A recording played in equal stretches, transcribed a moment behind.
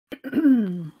Okay.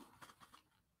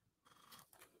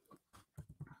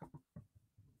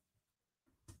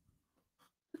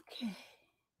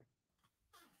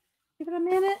 Give it a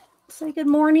minute. Say good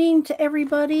morning to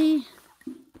everybody.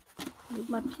 Move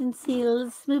my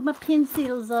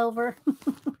pencils over.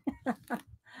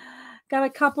 Got a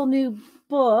couple new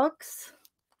books,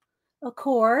 of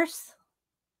course.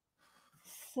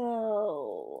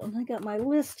 So I got my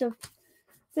list of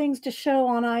things to show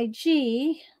on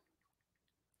IG.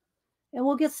 And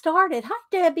we'll get started. Hi,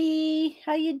 Debbie.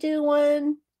 How you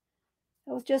doing?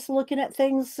 I was just looking at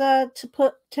things to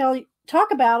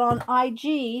talk about on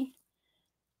IG.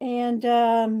 And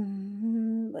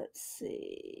let's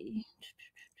see.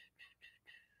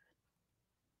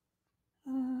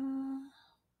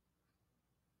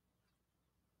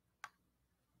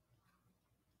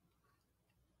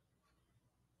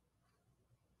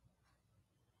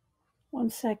 One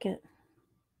second.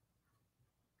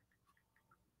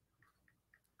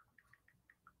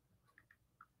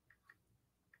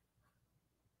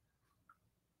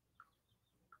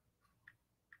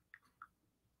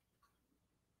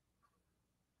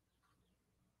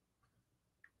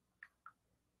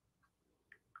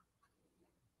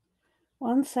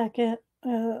 One second.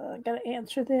 I got to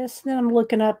answer this. Then I'm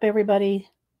looking up everybody.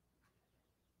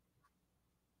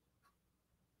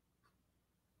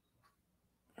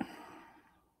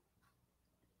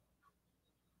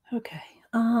 Okay.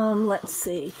 Let's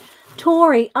see.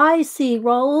 Tori, Icy,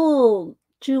 Raul,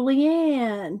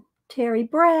 Julianne, Terry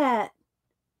Bratt.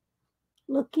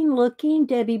 Looking.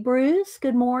 Debbie Bruce,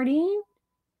 good morning.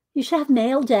 You should have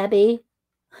mail, Debbie.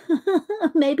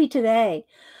 Maybe today.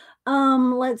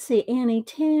 Let's see. Annie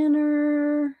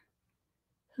Tanner.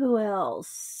 Who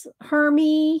else?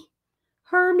 Hermie.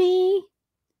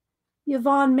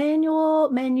 Yvonne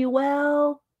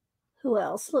Manuel. Who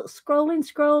else? Look,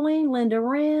 scrolling. Linda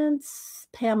Rentz,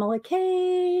 Pamela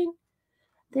Kane.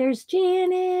 There's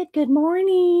Janet. Good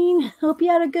morning. Hope you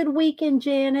had a good weekend,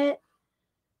 Janet.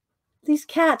 These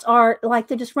cats are like,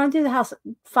 they just run through the house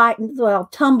fighting, well,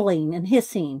 tumbling and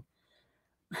hissing.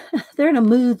 They're in a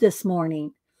mood this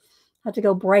morning. I have to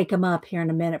go break them up here in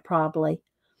a minute, probably.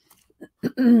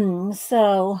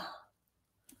 So,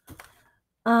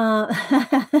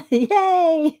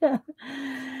 yay.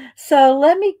 So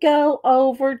let me go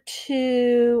over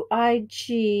to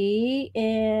IG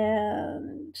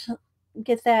and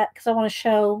get that, because I want to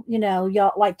show,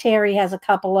 y'all, like Terry has a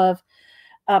couple of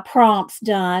prompts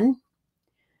done.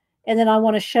 And then I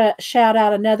want to shout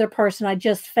out another person I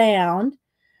just found,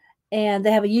 and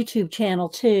they have a YouTube channel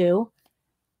too.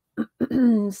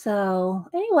 So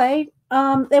anyway,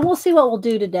 and we'll see what we'll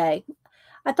do today.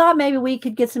 I thought maybe we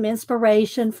could get some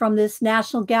inspiration from this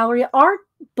National Gallery art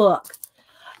book.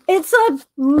 It's a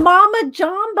Mama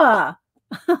Jamba.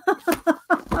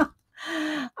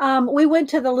 We went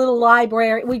to the little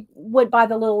library. We went by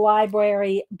the little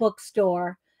library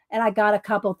bookstore, and I got a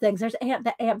couple things. There's Aunt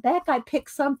Beck. I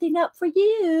picked something up for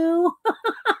you,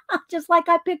 just like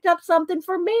I picked up something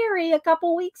for Mary a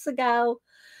couple weeks ago.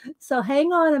 So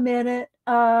hang on a minute.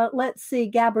 Let's see.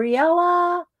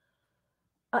 Gabriella,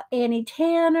 Annie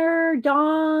Tanner,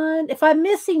 Dawn. If I'm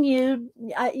missing you,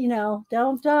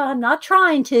 don't. I'm not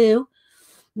trying to.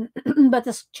 But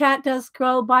this chat does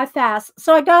go by fast.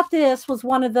 So I got this, was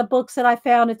one of the books that I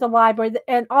found at the library,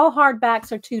 and all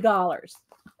hardbacks are $2.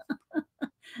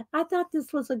 I thought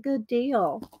this was a good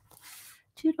deal.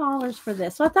 $2 for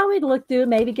this. So I thought we'd look through,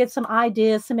 maybe get some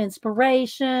ideas, some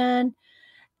inspiration.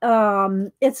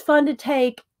 It's fun to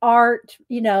take art,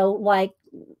 like,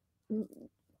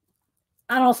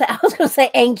 I was going to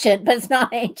say ancient, but it's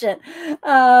not ancient.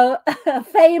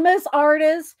 Famous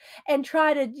artists, and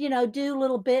try to, do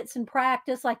little bits and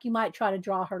practice. Like you might try to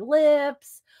draw her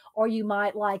lips, or you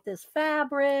might like this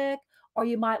fabric, or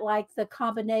you might like the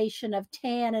combination of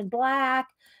tan and black.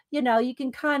 You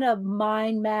can kind of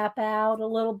mind map out a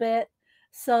little bit.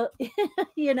 So,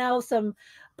 some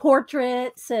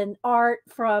portraits and art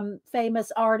from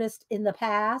famous artists in the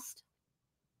past.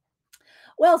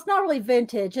 Well, it's not really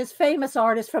vintage. It's famous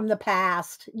artists from the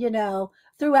past,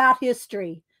 throughout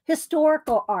history,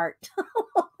 historical art.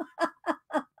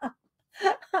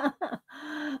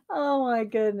 Oh my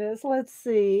goodness. Let's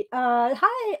see.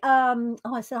 Hi.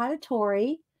 I said hi to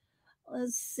Tori.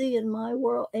 Let's see, in my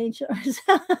world, ancient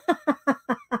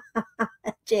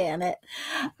Janet.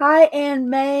 Hi, Ann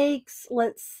Makes.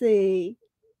 Let's see.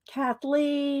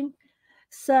 Kathleen.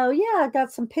 So yeah, I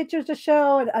got some pictures to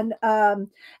show, and I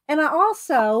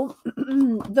also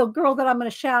the girl that I'm going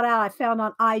to shout out I found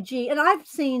on IG, and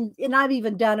I've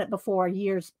even done it before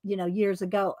years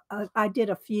ago. I did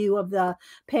a few of the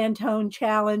Pantone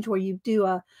challenge where you do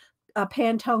a a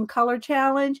Pantone color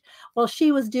challenge. Well,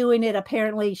 she was doing it.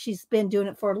 Apparently, she's been doing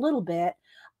it for a little bit,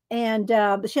 and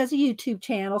but she has a YouTube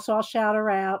channel, so I'll shout her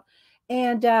out.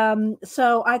 And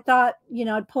so I thought,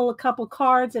 I'd pull a couple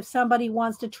cards if somebody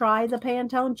wants to try the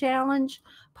Pantone challenge,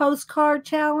 postcard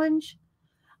challenge.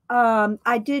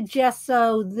 I did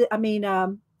gesso,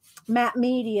 matte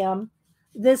medium.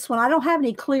 This one, I don't have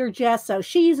any clear gesso.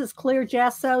 She uses clear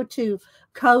gesso to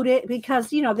coat it because,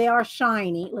 they are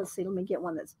shiny. Let's see, let me get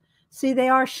one that's, see, they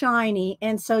are shiny.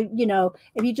 And so,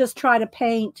 if you just try to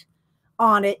paint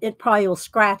on it, it probably will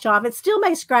scratch off. It still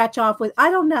may scratch off with,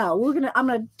 I don't know. I'm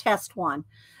going to test one.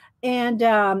 And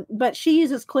but she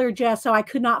uses clear gesso. I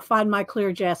could not find my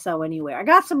clear gesso anywhere. I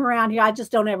got some around here. I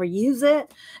just don't ever use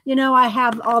it. I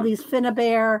have all these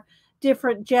Finnabair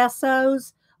different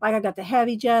gessos. Like I got the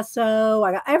heavy gesso.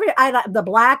 I got the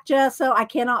black gesso. I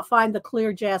cannot find the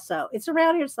clear gesso. It's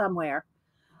around here somewhere.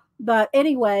 But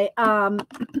anyway,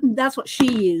 that's what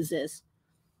she uses.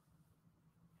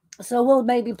 So we'll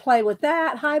maybe play with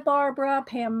that. Hi, Barbara.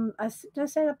 Pam, did I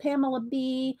say Pamela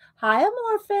B? Hi,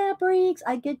 Amore Fabrics.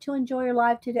 I get to enjoy your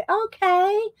live today.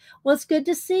 Okay. Well, it's good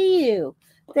to see you.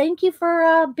 Thank you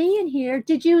for being here.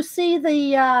 Did you see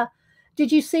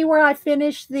where I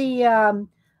finished the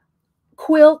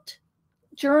quilt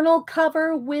journal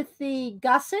cover with the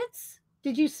gussets?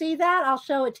 Did you see that? I'll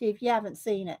show it to you if you haven't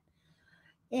seen it.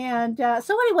 And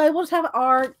so anyway, we'll just have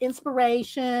art,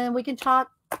 inspiration. We can talk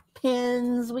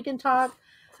pins. We can talk,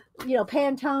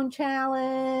 Pantone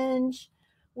challenge.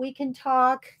 We can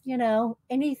talk,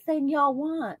 anything y'all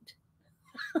want.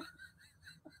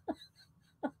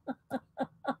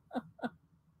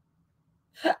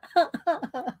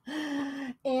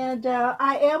 And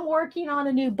I am working on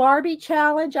a new Barbie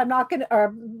challenge. I'm not going to,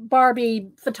 or Barbie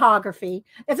photography.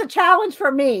 It's a challenge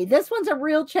for me. This one's a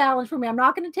real challenge for me. I'm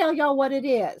not going to tell y'all what it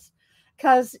is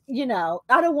because,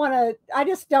 I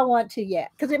just don't want to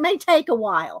yet because it may take a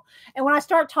while. And when I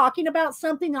start talking about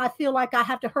something, I feel like I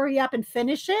have to hurry up and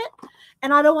finish it.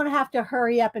 And I don't want to have to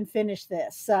hurry up and finish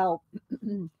this. So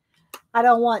I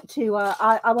don't want to,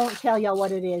 I won't tell y'all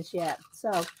what it is yet. So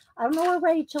I don't know where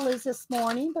Rachel is this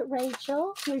morning, but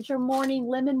Rachel, here's your morning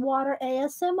lemon water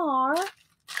ASMR.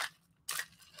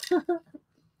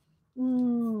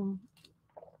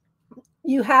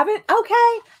 You haven't?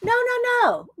 Okay.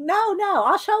 No.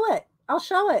 I'll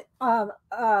show it.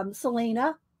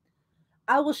 Selena,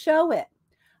 I will show it.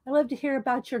 I love to hear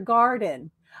about your garden.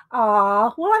 Well,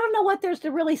 I don't know what there's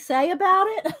to really say about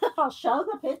it. I'll show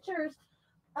the pictures.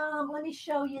 Let me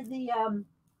show you the,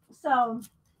 so,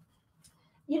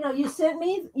 you sent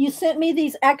me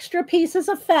these extra pieces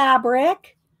of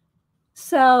fabric.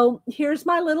 So here's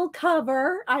my little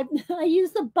cover. I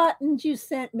use the buttons you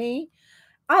sent me.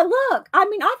 I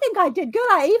think I did good.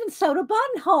 I even sewed a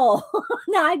buttonhole.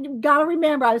 Now I gotta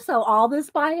remember I sew all this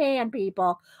by hand,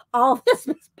 people. All this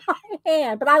is by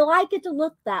hand, but I like it to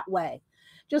look that way.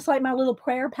 Just like my little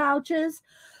prayer pouches.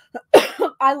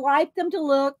 I like them to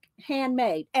look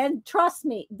handmade, and trust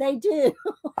me, they do.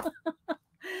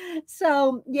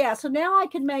 So yeah, so now I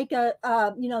can make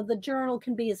the journal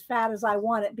can be as fat as I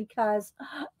want it because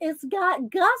it's got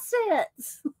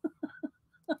gussets.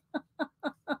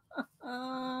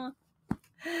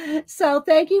 So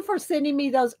thank you for sending me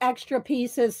those extra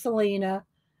pieces, Selena.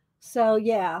 So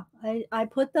yeah, I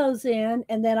put those in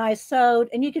and then I sewed,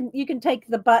 and you can take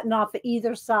the button off of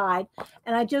either side,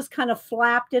 and I just kind of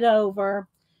flapped it over,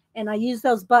 and I used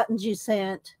those buttons you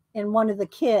sent in one of the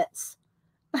kits.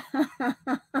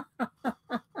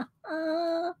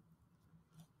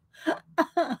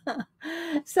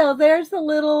 So there's the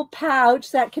little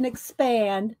pouch that can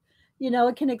expand.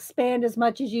 It can expand as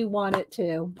much as you want it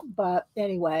to. But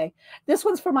anyway, this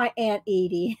one's for my Aunt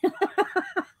Edie.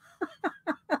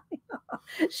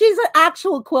 She's an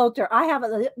actual quilter. I have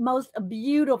the most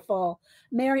beautiful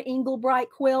Mary Englebright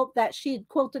quilt that she had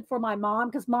quilted for my mom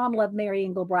because mom loved Mary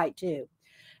Englebright too.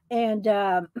 And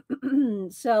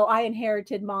so I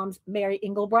inherited mom's Mary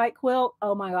Englebright quilt.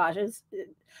 Oh my gosh.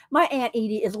 My Aunt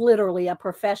Edie is literally a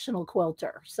professional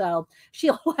quilter. So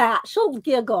she'll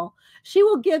giggle. She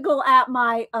will giggle at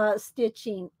my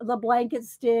stitching, the blanket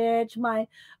stitch, my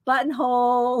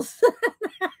buttonholes.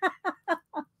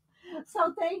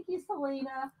 So thank you,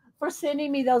 Selena, for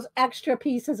sending me those extra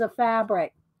pieces of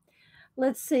fabric.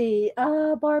 Let's see.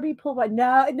 Barbie pull by.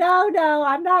 No.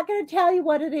 I'm not going to tell you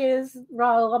what it is,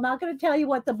 Ro. I'm not going to tell you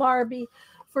what the Barbie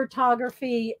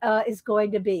photography is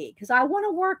going to be because I want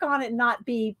to work on it and not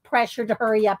be pressured to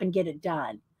hurry up and get it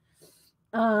done.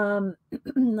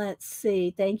 Let's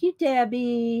see. Thank you,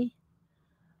 Debbie.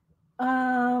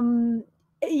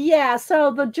 Yeah,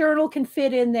 so the journal can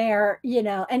fit in there,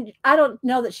 and I don't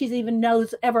know that she's even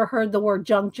knows ever heard the word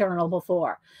junk journal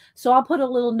before. So I'll put a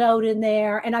little note in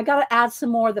there, and I got to add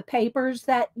some more of the papers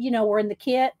that, were in the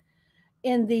kit,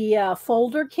 in the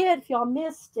folder kit. If y'all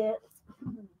missed it,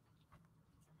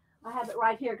 I have it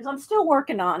right here because I'm still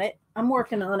working on it. I'm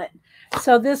working on it.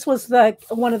 So this was the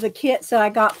one of the kits that I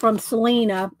got from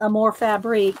Selena, Amore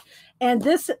Fabrique, and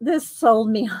this sold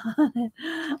me on it.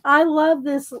 I love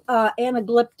this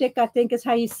anaglyptic, I think is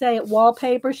how you say it,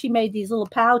 wallpaper. She made these little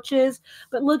pouches,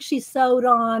 but look, she sewed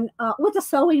on with a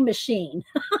sewing machine.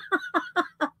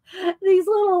 These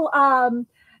little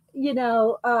you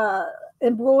know uh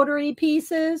embroidery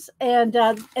pieces, and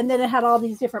then it had all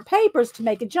these different papers to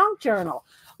make a junk journal.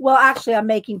 Well, actually, I'm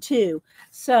making two.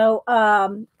 So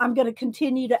I'm going to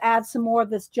continue to add some more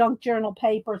of this junk journal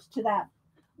papers to that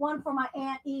one for my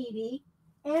Aunt Edie,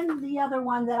 and the other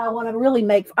one that I want to really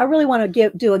make. I really want to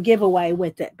do a giveaway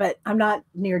with it, but I'm not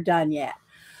near done yet.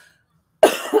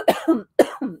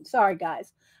 Sorry,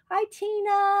 guys. Hi,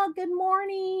 Tina. Good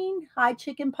morning. Hi,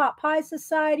 Chicken Pot Pie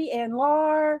Society and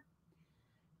Lar.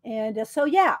 And so,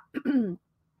 yeah,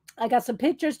 I got some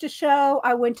pictures to show.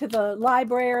 I went to the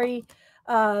library.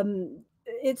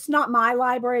 It's not my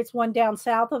library, it's one down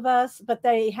south of us, but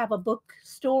they have a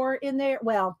bookstore in there.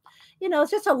 Well,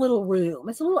 it's just a little room.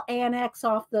 It's a little annex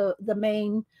off the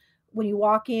main when you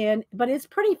walk in, but it's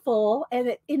pretty full, and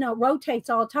it rotates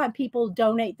all the time. People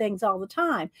donate things all the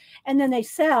time, and then they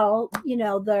sell.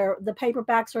 The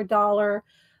paperbacks are $1,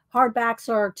 hardbacks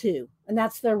are $2, and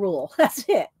that's their rule. That's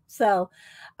it. So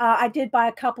I did buy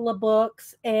a couple of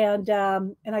books, and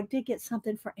I did get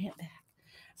something for Aunt Beck.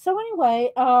 So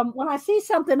anyway, when I see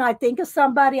something, I think of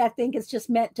somebody. I think it's just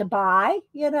meant to buy.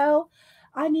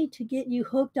 I need to get you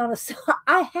hooked on a.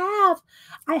 I have,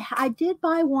 I did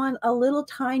buy one, a little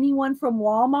tiny one from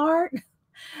Walmart.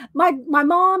 My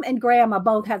mom and grandma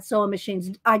both had sewing machines.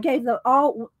 I gave them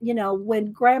all.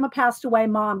 When grandma passed away,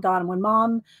 mom got them. When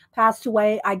mom passed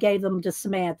away, I gave them to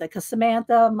Samantha, because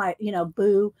Samantha, my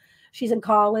boo, she's in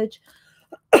college.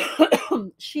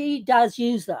 She does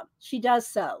use them. She does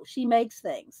sew. She makes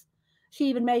things. She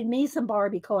even made me some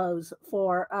Barbie clothes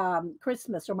for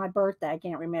Christmas or my birthday. I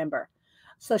can't remember.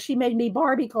 So she made me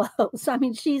Barbie clothes. I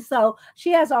mean, she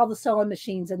has all the sewing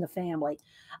machines in the family.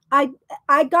 I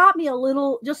I got me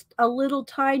just a little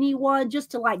tiny one,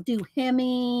 just to like do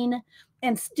hemming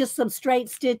and just some straight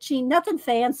stitching. Nothing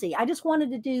fancy. I just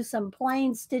wanted to do some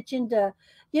plain stitching to,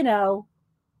 you know,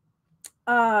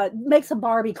 make some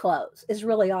Barbie clothes is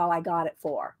really all I got it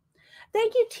for.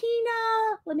 Thank you,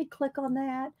 Tina. Let me click on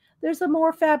that. There's a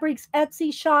More Fabrics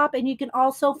Etsy shop, and you can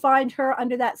also find her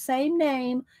under that same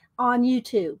name on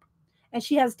YouTube. And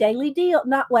she has daily deal.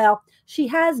 Not well, she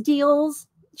has deals.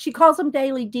 She calls them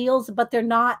daily deals, but they're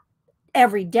not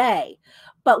every day.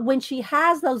 But when she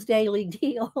has those daily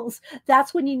deals,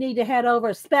 that's when you need to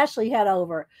especially head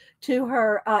over to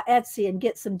her Etsy and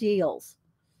get some deals.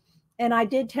 And I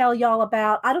did tell y'all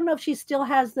about, I don't know if she still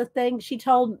has the thing she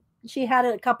had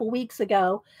it a couple weeks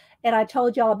ago. And I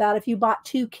told y'all about, if you bought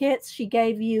 2 kits, she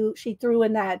threw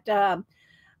in that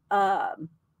uh,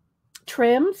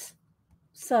 trims.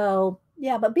 So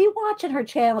yeah, but be watching her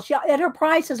channel. And her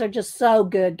prices are just so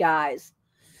good, guys.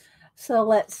 So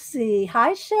let's see.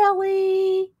 Hi,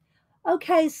 Shelly.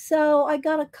 Okay, so I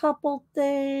got a couple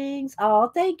things. Oh,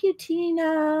 thank you,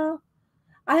 Tina.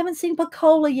 I haven't seen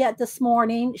Pacola yet this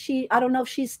morning. I don't know if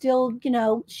she's still,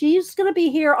 she's going to be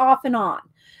here off and on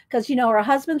because, her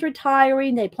husband's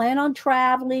retiring. They plan on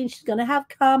traveling. She's going to have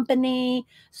company.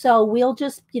 So we'll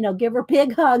just, give her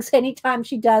big hugs anytime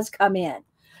she does come in.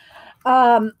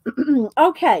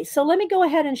 Okay, so let me go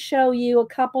ahead and show you a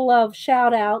couple of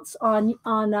shout outs on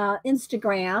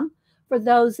Instagram for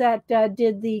those that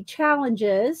did the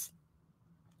challenges.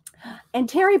 And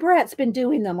Terry Brett's been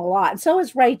doing them a lot. And so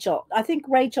is Rachel. I think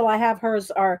Rachel, I have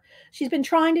hers she's been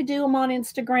trying to do them on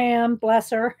Instagram,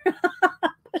 bless her.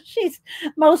 She's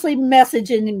mostly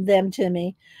messaging them to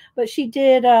me. But she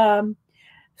did,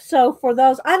 so for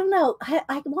those, I don't know,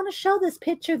 I want to show this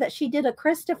picture that she did of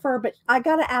Christopher, but I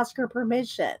got to ask her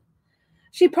permission.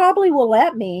 She probably will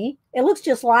let me. It looks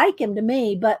just like him to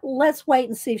me, but let's wait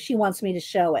and see if she wants me to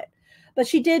show it. But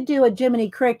she did do a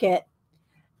Jiminy Cricket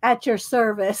at your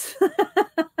service.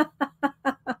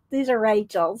 These are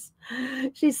Rachel's.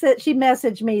 She said she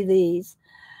messaged me these.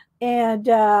 And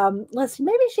let's see,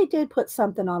 maybe she did put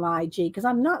something on IG because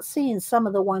I'm not seeing some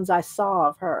of the ones I saw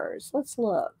of hers. Let's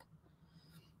look.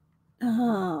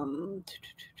 No,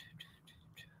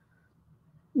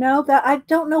 that I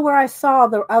don't know where I saw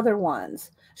the other ones.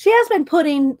 She has been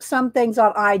putting some things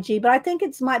on IG, but I think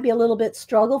it might be a little bit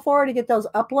struggle for her to get those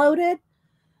uploaded.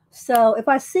 So if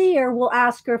I see her, we'll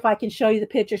ask her if I can show you the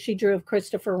picture she drew of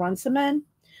Christopher Runciman.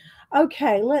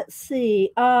 Okay, let's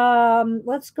see.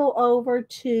 Let's go over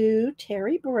to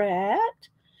Terry Brett.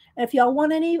 If y'all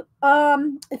want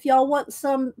if y'all want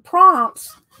some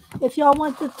prompts, if y'all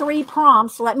want the 3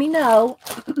 prompts, let me know.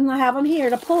 I have them here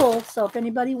to pull. So if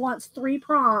anybody wants 3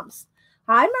 prompts,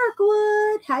 hi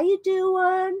Mirkwood, how you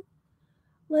doing?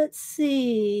 Let's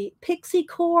see, Pixie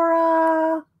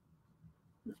Cora.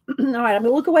 All right, I'm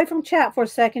gonna look away from chat for a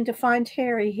second to find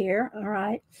Terry here. All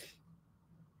right.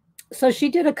 So she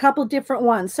did a couple different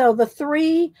ones. So the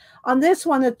 3 on this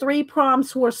one, the 3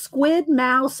 prompts were squid,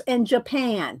 mouse, and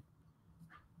Japan.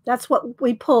 That's what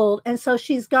we pulled. And so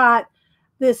she's got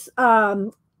this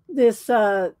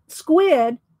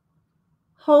squid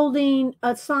holding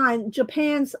a sign,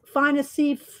 Japan's finest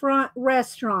seafront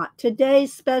restaurant,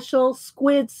 today's special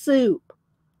squid soup.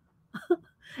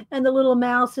 And the little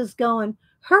mouse is going,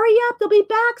 hurry up, they'll be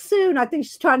back soon. I think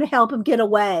she's trying to help him get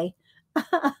away.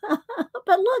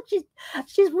 But look,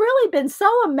 she's really been so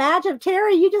imaginative.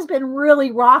 Terry, you just been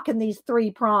really rocking these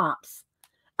 3 prompts.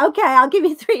 Okay, I'll give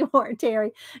you 3 more,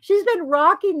 Terry. She's been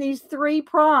rocking these 3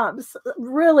 prompts,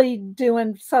 really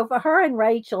doing so for her and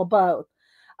Rachel both.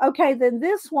 Okay, then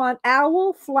this one,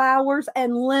 owl, flowers,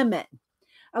 and lemon.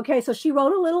 Okay, so she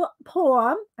wrote a little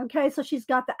poem. Okay, so she's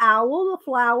got the owl, the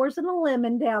flowers, and a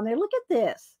lemon down there. Look at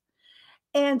this.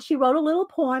 And she wrote a little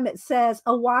poem. It says,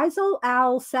 a wise old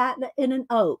owl sat in an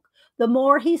oak. The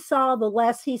more he saw, the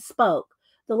less he spoke.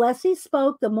 The less he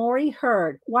spoke, the more he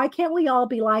heard. Why can't we all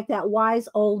be like that wise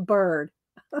old bird?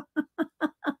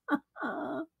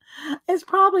 It's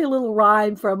probably a little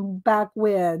rhyme from back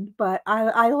when, but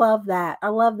I love that. I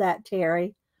love that,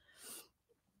 Terry.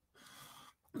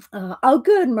 Oh,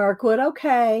 good, Mirkwood.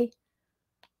 Okay.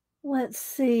 Let's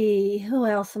see. Who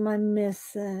else am I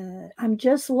missing? I'm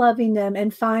just loving them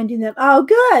and finding them. Oh,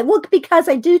 good. Well, because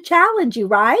I do challenge you,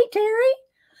 right, Terry?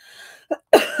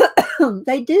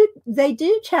 They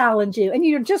do challenge you, and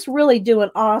you're just really doing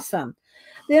awesome.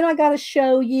 Then I got to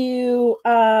show you.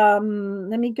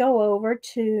 Let me go over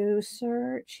to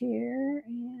search here.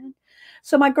 And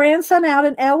so my grandson out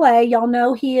in LA, y'all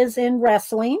know he is in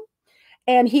wrestling.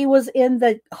 And he was in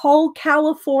the whole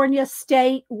California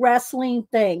state wrestling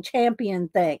thing, champion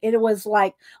thing. It was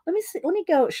like, let me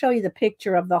go show you the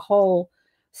picture of the whole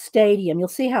stadium. You'll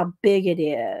see how big it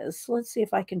is. Let's see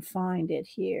if I can find it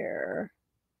here.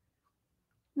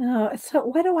 So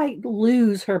why do I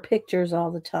lose her pictures all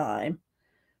the time?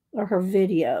 Or her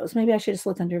videos? Maybe I should just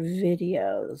look under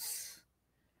videos.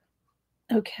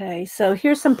 Okay, so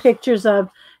here's some pictures of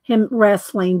him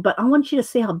wrestling, but I want you to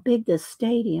see how big this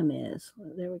stadium is.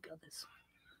 Oh, there we go. This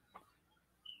one.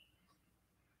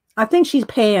 I think she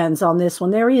pans on this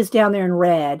one. There he is down there in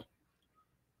red.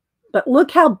 But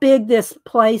look how big this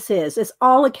place is. It's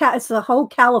the whole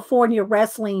California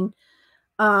wrestling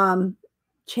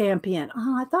champion.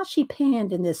 Oh, I thought she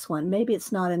panned in this one. Maybe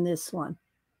it's not in this one.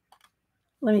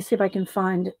 Let me see if I can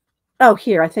find it. Oh,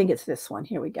 here. I think it's this one.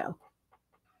 Here we go.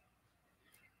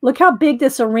 Look how big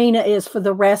this arena is for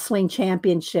the wrestling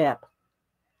championship.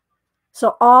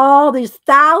 So all these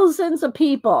thousands of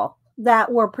people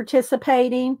that were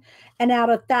participating, and out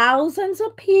of thousands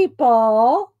of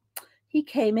people, he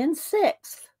came in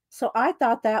 6th. So I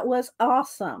thought that was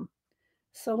awesome.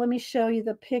 So let me show you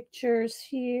the pictures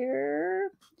here.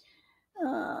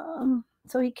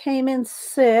 So he came in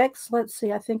 6th. Let's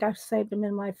see. I think I saved him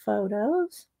in my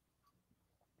photos.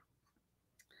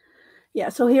 Yeah,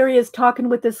 so here he is talking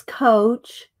with his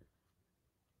coach.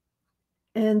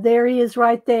 And there he is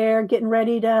right there getting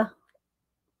ready to,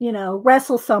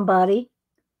 wrestle somebody.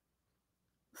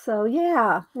 So,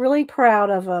 yeah, really proud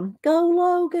of him. Go,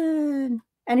 Logan.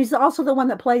 And he's also the one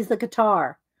that plays the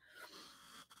guitar.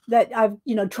 That I've,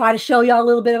 try to show y'all a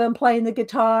little bit of him playing the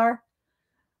guitar.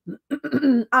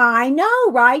 I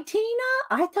know, right, Tina?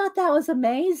 I thought that was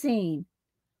amazing.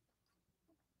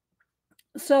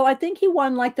 So I think he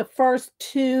won like the first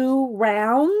 2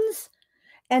 rounds.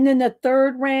 And then the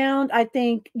 3rd round, I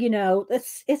think,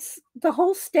 it's the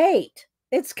whole state.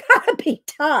 It's got to be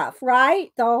tough,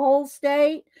 right? The whole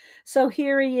state. So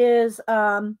here he is.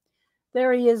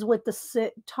 There he is with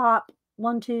the top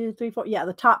 1, 2, 3, 4. Yeah,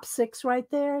 the top 6 right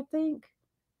there, I think.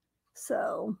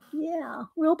 So, yeah,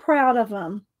 real proud of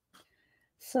him.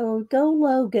 So go,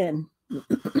 Logan.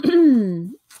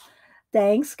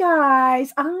 Thanks,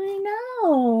 guys. I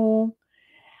know.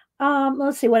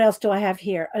 Let's see, what else do I have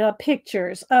here?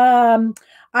 Pictures.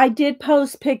 I did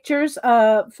post pictures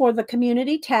for the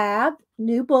community tab,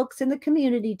 new books in the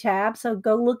community tab. So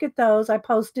go look at those. I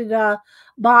posted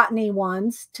botany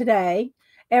ones today.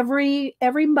 Every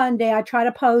Monday, I try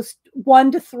to post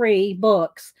 1 to 3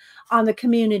 books on the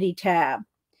community tab,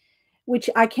 which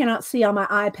I cannot see on my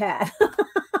iPad.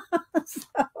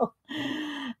 So,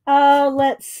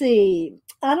 let's see.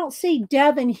 I don't see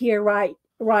Devin here right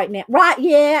now. Right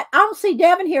yet. I don't see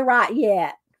Devin here right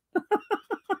yet.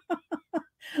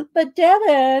 But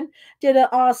Devin did an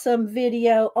awesome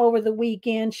video over the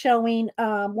weekend showing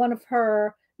one of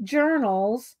her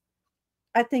journals.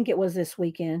 I think it was this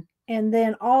weekend. And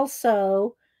then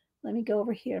also, let me go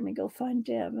over here. Let me go find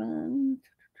Devin.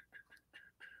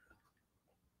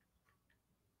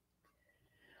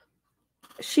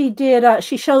 She did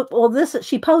she showed, well, this,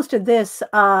 she posted this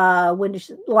when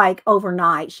she, like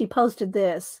overnight. She posted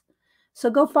this. So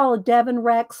go follow Devin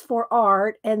Rex for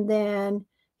art, and then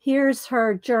here's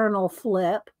her journal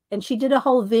flip, and she did a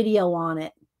whole video on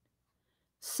it.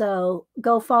 So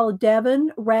go follow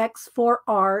Devin Rex for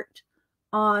art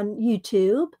on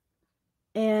YouTube,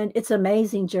 and it's an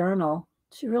amazing journal.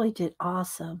 She really did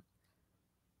awesome.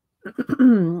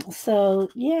 So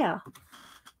yeah,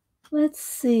 let's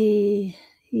see.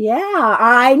 Yeah,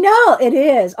 I know it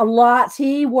is a lot.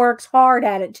 He works hard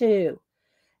at it too.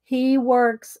 He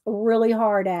works really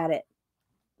hard at it,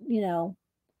 you know,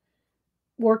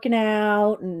 working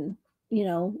out and, you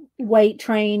know, weight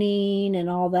training and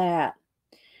all that.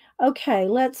 Okay,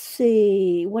 let's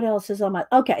see what else is on my.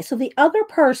 Okay, so the other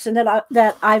person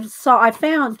I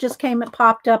found just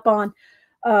popped up on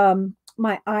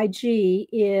my IG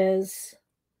is,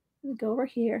 let me go over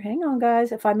here. Hang on,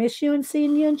 guys. If I miss you and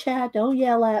seeing you in chat, don't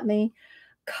yell at me.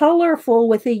 Colorful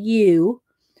with a U.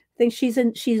 I think she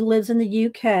lives in the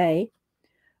UK.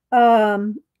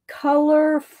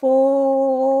 Colorful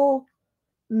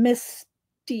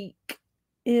Mystique.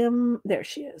 There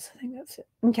she is. I think that's it.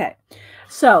 Okay.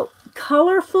 So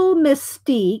Colorful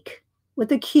Mystique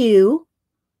with a Q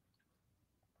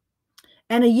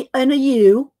and a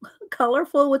U.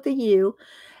 Colorful with a U.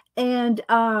 And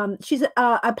she's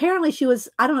apparently she was,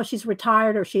 I don't know if she's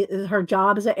retired or her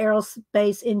job is an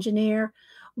aerospace engineer,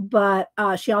 but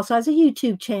she also has a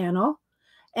YouTube channel.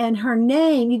 And her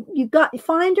name, you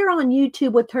find her on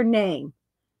YouTube with her name.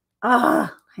 Hang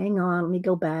on, let me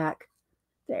go back.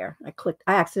 There, I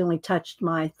accidentally touched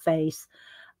my face.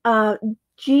 Geethu.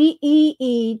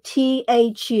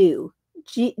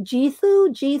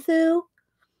 Geethu.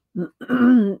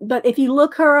 But if you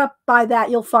look her up by that,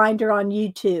 you'll find her on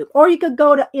YouTube. Or you could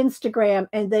go to Instagram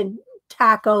and then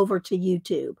tack over to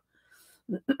YouTube.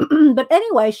 But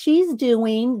anyway, she's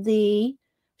doing the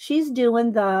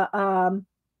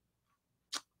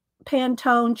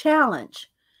Pantone challenge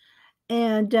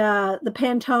and the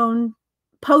Pantone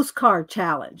postcard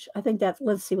challenge. I think that's,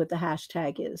 let's see what the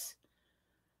hashtag is.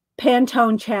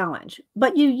 Pantone challenge.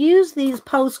 But you use these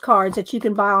postcards that you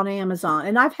can buy on Amazon.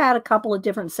 And I've had a couple of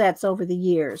different sets over the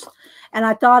years. And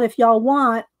I thought if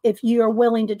you're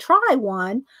willing to try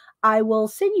one, I will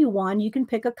send you one. You can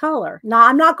pick a color. Now,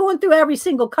 I'm not going through every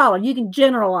single color. You can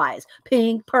generalize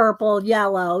pink, purple,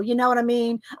 yellow. You know what I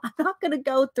mean? I'm not going to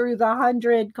go through the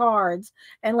 100 cards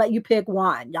and let you pick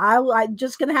one. I'm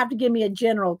just going to have to give me a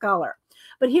general color.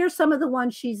 But here's some of the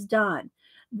ones she's done.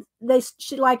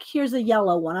 Here's a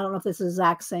yellow one. I don't know if this is the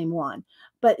exact same one,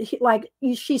 but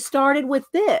she started with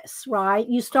this, right?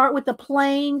 You start with the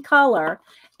plain color,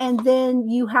 and then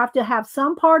you have to have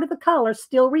some part of the color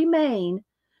still remain.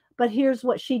 But here's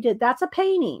what she did. That's a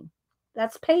painting.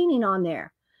 That's painting on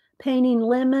there. Painting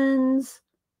lemons,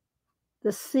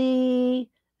 the sea,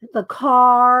 the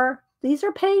car. These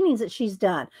are paintings that she's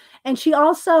done. And she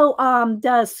also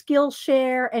does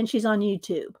Skillshare, and she's on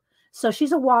YouTube. So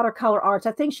she's a watercolor artist.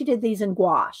 I think she did these in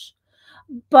gouache.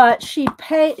 But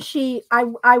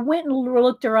I went and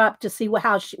looked her up to see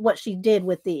what she did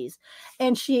with these.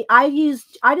 And I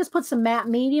just put some matte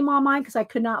medium on mine because I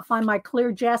could not find my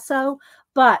clear gesso.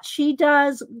 But she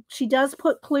does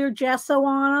put clear gesso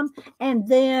on them and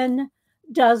then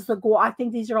does the gouache. I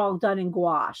think these are all done in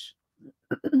gouache.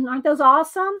 Aren't those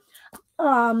awesome?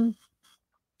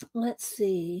 Let's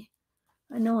see.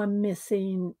 I know I'm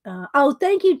missing. Oh,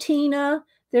 thank you, Tina.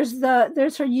 There's her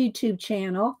YouTube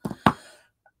channel.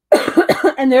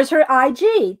 And there's her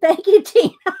IG. Thank you,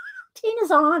 Tina.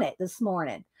 Tina's on it this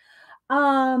morning.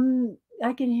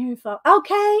 I can hear you.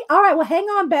 Okay. All right. Well, hang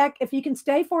on, Beck. If you can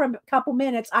stay for a couple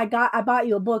minutes, I bought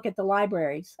you a book at the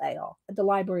library sale at the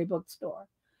library bookstore.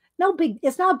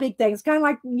 It's not a big thing. It's kind of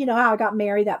like, you know, how I got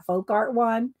married, that folk art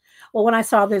one. Well, when I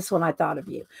saw this one, I thought of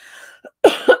you.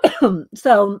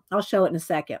 So I'll show it in a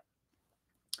second.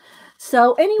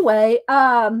 So anyway,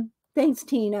 thanks,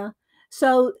 Tina.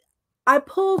 So I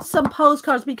pulled some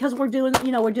postcards because we're doing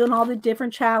all the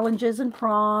different challenges and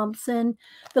prompts and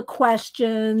the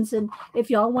questions. And if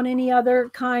y'all want any other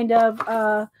kind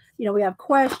of, You know, we have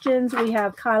questions. We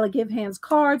have Kyla Give Hands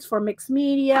cards for mixed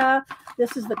media.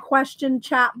 This is the question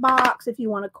chat box if you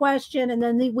want a question. And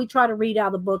then we try to read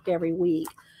out the book every week.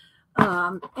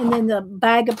 And then the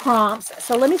bag of prompts.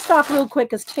 So let me stop real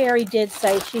quick because Terry did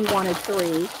say she wanted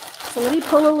 3. So let me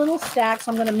pull a little stack.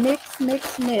 So I'm going to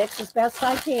mix as best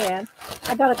I can.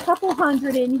 I got a couple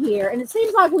hundred in here. And it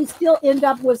seems like we still end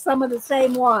up with some of the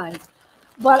same ones.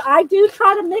 But I do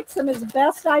try to mix them as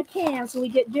best I can so we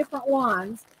get different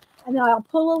ones. And then I'll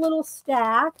pull a little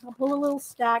stack. I'll pull a little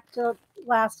stack to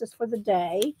last us for the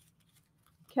day.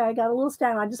 Okay, I got a little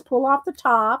stack. I just pull off the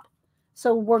top.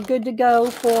 So we're good to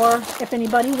go for if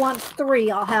anybody wants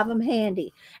 3, I'll have them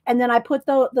handy. And then I put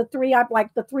the 3 up,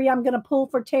 like the 3 I'm going to pull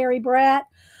for Terry Brett.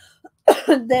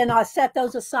 Then I set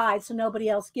those aside so nobody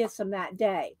else gets them that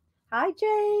day. Hi,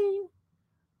 Jane.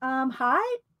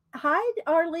 Hi,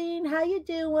 Arlene. How you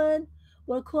doing?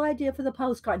 What a cool idea for the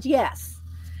postcards. Yes.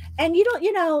 And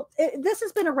this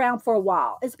has been around for a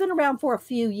while. It's been around for a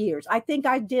few years. I think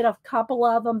I did a couple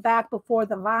of them back before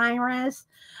the virus,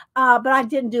 but I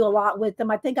didn't do a lot with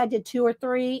them. I think I did 2 or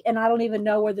 3, and I don't even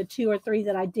know where the 2 or 3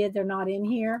 that I did, they're not in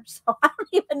here. So I don't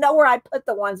even know where I put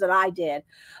the ones that I did.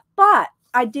 But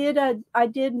I did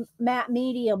matte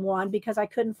medium one because I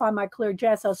couldn't find my clear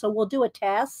gesso. So we'll do a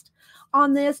test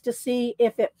on this to see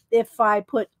if I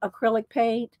put acrylic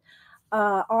paint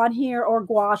on here or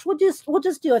gouache. We'll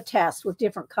just do a test with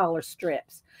different color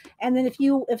strips. And then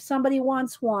if somebody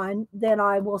wants one, then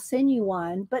I will send you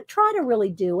one, but try to really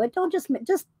do it. Don't just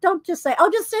say,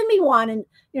 oh, just send me one. And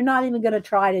you're not even going to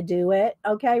try to do it.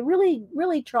 Okay. Really,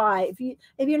 really try.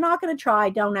 If you're not going to try,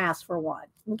 don't ask for one.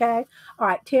 Okay. All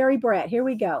right. Terry Brett, here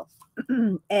we go.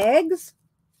 Eggs,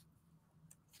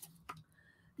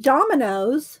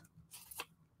 dominoes,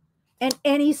 and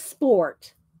any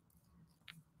sport.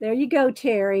 There you go,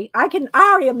 Terry. I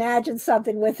already imagine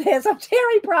something with this.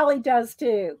 Terry probably does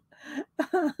too.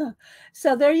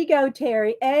 So there you go,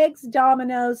 Terry. Eggs,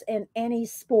 dominoes, and any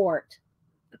sport.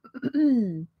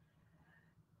 All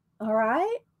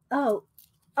right. Oh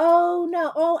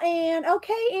no. Oh, Ann.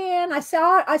 Okay, Ann. I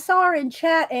saw her in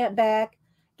chat, Aunt Beck.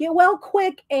 Get well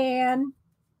quick, Ann.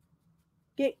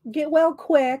 Get well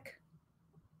quick.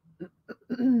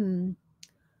 All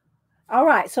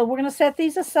right. So we're going to set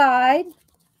these aside.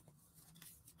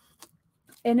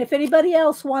 And if anybody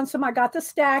else wants them, I got the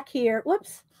stack here.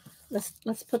 Whoops.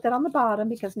 Let's put that on the bottom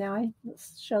because now I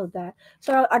showed that.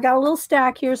 So I got a little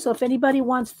stack here. So if anybody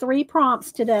wants 3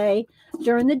 prompts today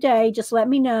during the day, just let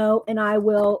me know and I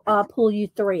will pull you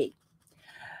 3.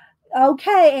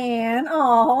 Okay, Ann.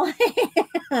 Oh,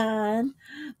 Ann.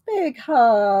 Big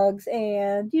hugs,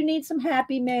 Ann. Do you need some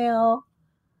happy mail?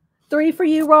 3 for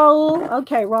you, Raul.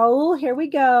 Okay, Raul, here we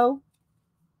go.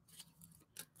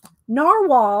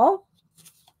 Narwhal,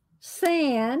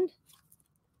 sand,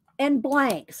 and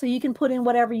blank. So you can put in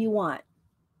whatever you want.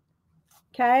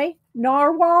 Okay?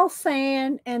 Narwhal,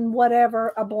 sand, and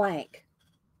whatever, a blank.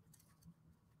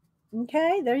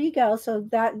 Okay, there you go. So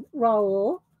that,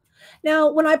 Raul. Now,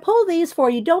 when I pull these for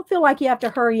you, don't feel like you have to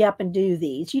hurry up and do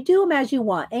these. You do them as you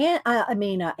want.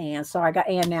 Ann, sorry, I got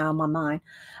Ann now in my mind.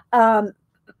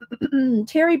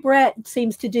 Terry Brett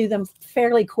seems to do them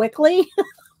fairly quickly.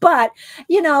 But,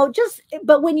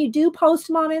 but when you do post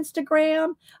them on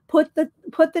Instagram, put the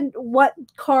what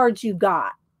cards you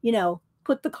got,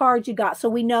 put the cards you got so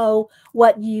we know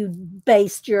what you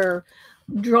based your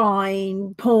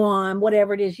drawing, poem,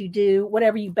 whatever it is you do,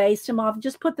 whatever you based them off,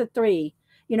 just put the 3,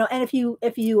 and if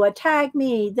you tag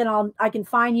me, then I can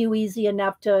find you easy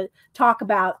enough to talk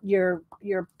about your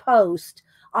post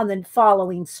on the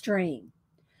following stream.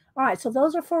 All right. So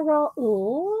those are for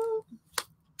Raul.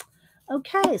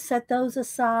 Okay, set those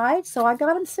aside. So I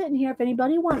got them sitting here if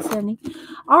anybody wants any.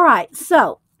 All right,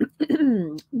 so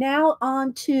now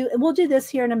on to, and we'll do this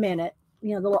here in a minute,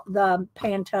 the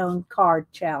Pantone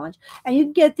card challenge. And you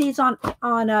can get these on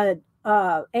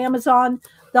Amazon.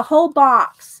 The whole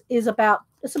box is about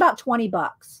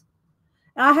 $20.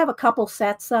 And I have a couple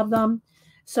sets of them.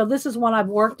 So this is one I've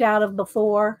worked out of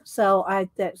before. So I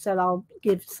said I'll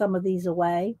give some of these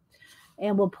away.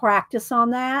 And we'll practice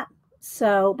on that.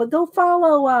 So, but go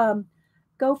follow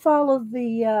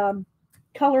the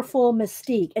Colorful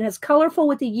Mystique, and it's colorful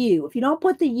with the U. If you don't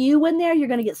put the U in there, you're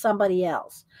going to get somebody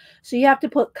else. So you have to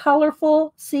put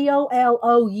colorful,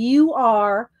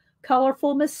 COLOUR,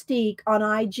 Colorful Mystique on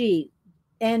IG,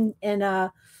 and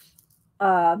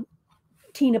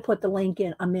Tina put the link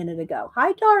in a minute ago.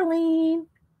 Hi, Darlene.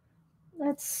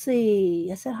 Let's see.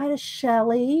 I said hi to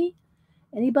Shelly.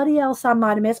 Anybody else I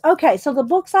might have missed? Okay, so the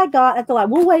books I got at the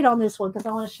library. We'll wait on this one because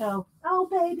I want to show. Oh,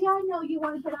 baby, I know you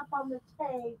want to get up on the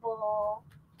table.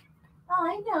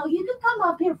 I know. You can come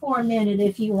up here for a minute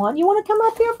if you want. You want to come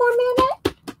up here for a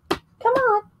minute? Come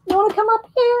on. You want to come up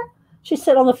here? She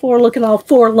sat on the floor looking all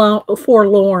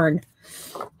forlorn,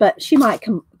 but she might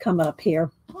come up here.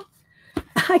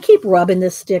 I keep rubbing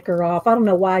this sticker off. I don't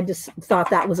know why. I just thought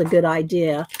that was a good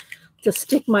idea to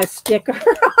stick my sticker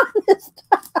on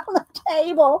the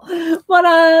table.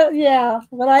 But yeah,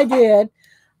 but I did.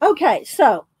 Okay,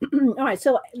 so all right.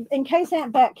 So in case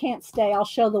Aunt Bet can't stay, I'll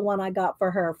show the one I got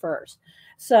for her first.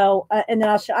 So and then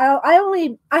I'll show.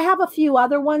 I have a few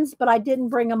other ones, but I didn't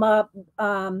bring them up.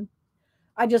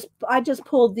 I just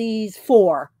pulled these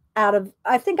four out of.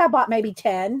 I think I bought maybe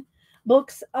 10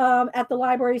 books at the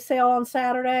library sale on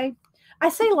Saturday. I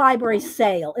say library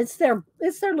sale. It's their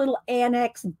little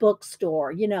annex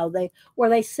bookstore. Where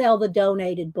they sell the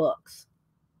donated books.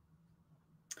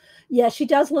 Yeah, she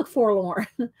does look forlorn.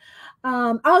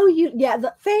 Oh, yeah,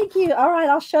 thank you. All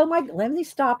right, let me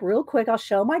stop real quick. I'll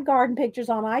show my garden pictures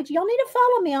on IG. Y'all need to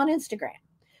follow me on Instagram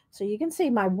so you can see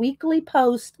my weekly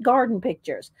post garden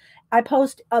pictures. I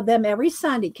post them every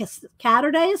Sunday because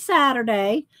Catterday is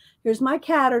Saturday. Here's my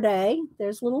Catterday.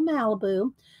 There's little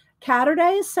Malibu.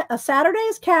 Saturday is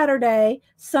Catterday.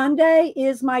 Sunday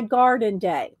is my garden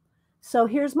day. So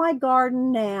here's my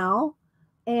garden now.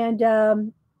 And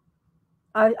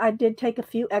I did take a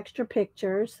few extra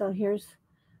pictures. So here's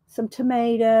some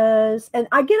tomatoes. And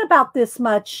I get about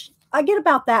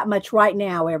that much right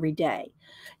now every day.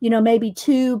 Maybe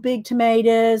 2 big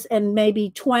tomatoes and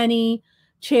maybe 20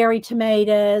 cherry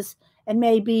tomatoes and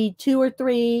maybe 2 or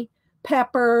 3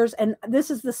 peppers. And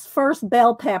this is this first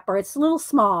bell pepper. It's a little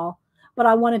small, but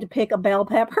I wanted to pick a bell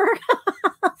pepper.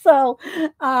 So,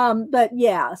 but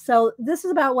yeah, so this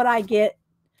is about what I get,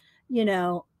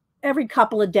 every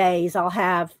couple of days I'll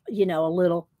have, a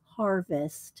little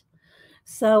harvest.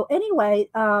 So anyway,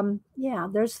 yeah,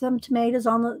 there's some tomatoes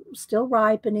still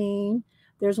ripening.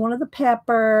 There's one of the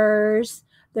peppers.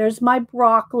 There's my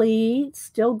broccoli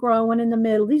still growing in the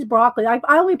middle. These broccoli, I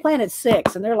only planted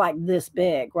 6 and they're like this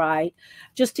big, right?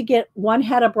 Just to get one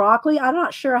head of broccoli. I'm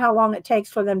not sure how long it takes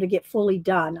for them to get fully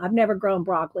done. I've never grown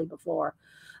broccoli before.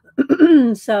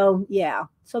 So yeah,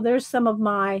 so there's some of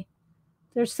my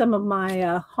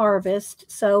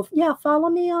harvest. So yeah, follow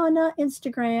me on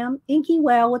Instagram, Inky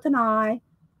Well with an I.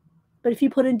 But if you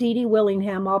put in Dee Dee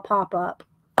Willingham, I'll pop up.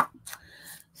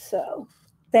 So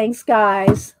thanks,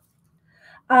 guys.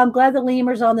 I'm glad the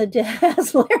lemur's on the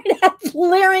desk,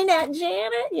 leering at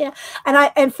Janet. Yeah,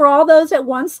 and for all those that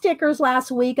won stickers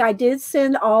last week, I did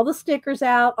send all the stickers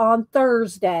out on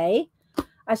Thursday.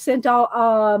 I sent all.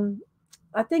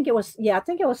 I think it was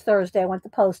Thursday. I went to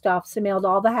the post office and mailed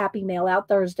all the Happy Mail out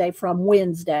Thursday from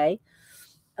Wednesday.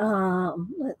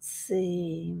 Let's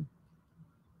see.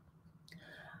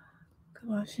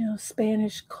 Gosh,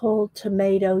 Spanish cold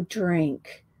tomato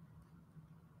drink.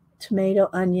 Tomato,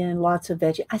 onion, lots of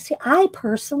veggie. I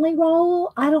personally,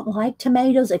 Raul, I don't like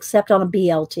tomatoes except on a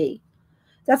BLT.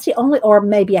 That's the only, or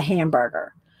maybe a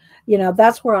hamburger.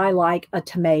 That's where I like a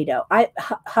tomato.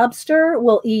 Hubster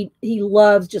will eat. He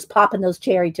loves just popping those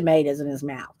cherry tomatoes in his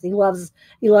mouth. He loves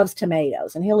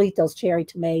tomatoes, and he'll eat those cherry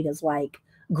tomatoes like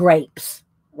grapes,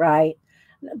 right?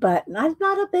 But I'm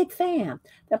not a big fan.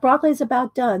 The broccoli is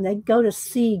about done. They go to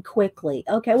seed quickly.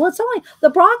 Okay, well,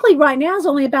 the broccoli right now is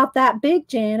only about that big,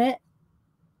 Janet.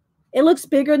 It looks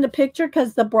bigger in the picture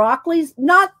because the broccoli's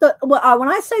not when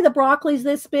I say the broccoli's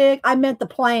this big, I meant the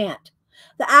plant.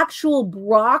 The actual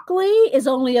broccoli is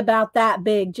only about that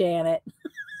big, Janet.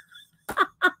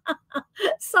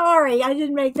 Sorry, I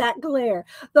didn't make that clear.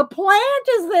 The plant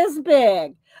is this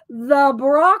big. The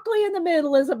broccoli in the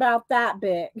middle is about that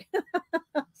big.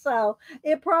 So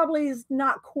it probably is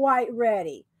not quite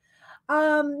ready.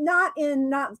 Not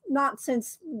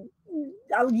since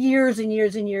years and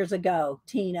years and years ago,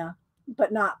 Tina,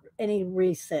 but not any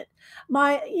recent.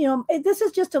 This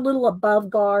is just a little above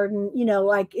garden,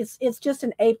 like it's just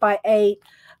an 8x8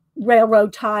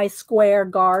 railroad tie square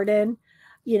garden,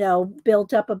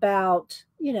 built up about,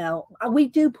 we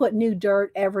do put new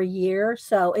dirt every year.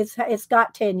 So it's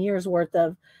got 10 years worth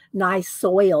of nice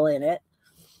soil in it.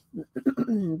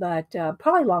 But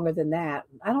probably longer than that.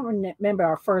 I don't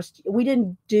remember we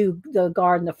didn't do the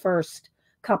garden the first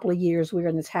couple of years we were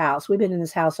in this house. We've been in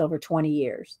this house over 20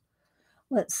 years.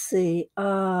 Let's see.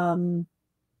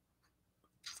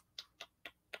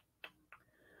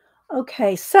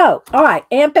 Okay, so all right,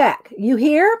 Aunt Beck, you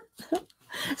here?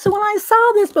 So when I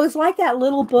saw this book, it's like that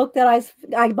little book that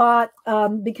I bought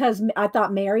because I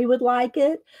thought Mary would like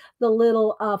it, the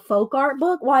little folk art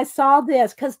book. Well, I saw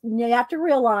this because you have to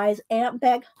realize Aunt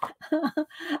Beck,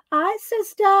 hi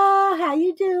sister, how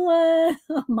you doing?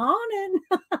 Morning.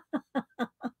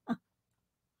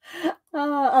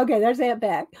 Okay, there's Aunt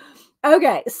Beck.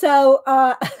 Okay, so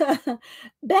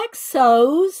Beck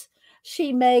sews.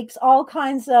 She makes all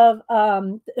kinds of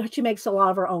she makes a lot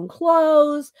of her own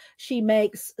clothes. She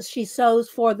sews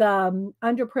for the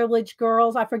underprivileged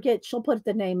girls. I forget, she'll put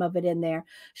the name of it in there.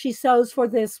 She sews for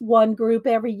this one group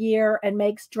every year and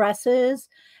makes dresses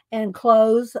and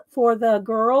clothes for the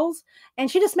girls. And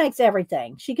she just makes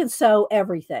everything. She can sew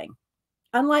everything.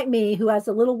 Unlike me, who has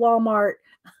a little Walmart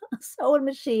sewing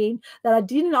machine that I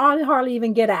didn't hardly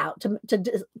even get out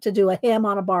to do a hem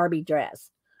on a Barbie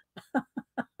dress.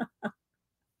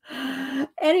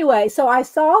 Anyway, so I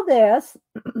saw this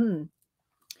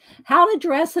How to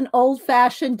Dress an Old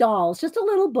Fashioned Doll. It's just a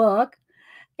little book.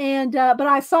 And but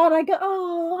I saw it, I go,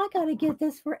 oh, I gotta get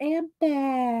this for Aunt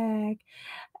Beck.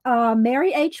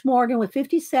 Mary H. Morgan with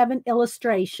 57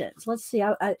 illustrations. Let's see,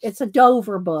 it's a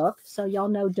Dover book, so y'all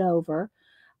know Dover.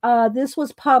 This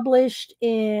was published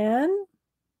in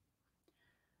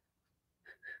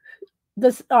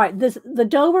this. All right, the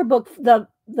Dover book.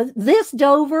 This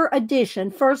Dover edition,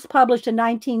 first published in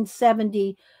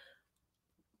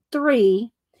 1973,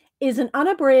 is an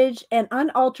unabridged and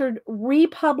unaltered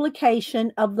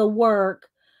republication of the work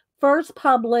first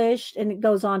published, and it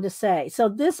goes on to say. So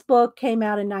this book came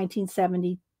out in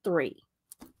 1973.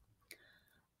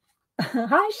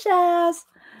 Hi, Shaz.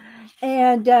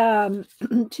 And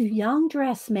to young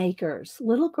dressmakers,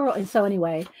 little girl. And so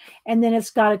anyway, and then it's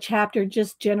got a chapter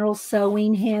just general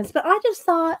sewing hints. But I just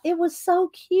thought it was so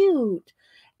cute.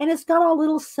 And it's got all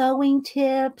little sewing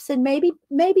tips. And maybe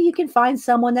you can find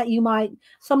someone that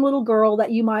some little girl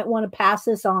that you might want to pass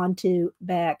this on to,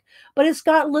 Beck. But it's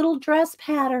got little dress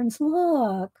patterns.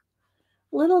 Look,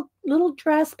 little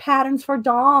dress patterns for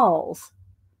dolls.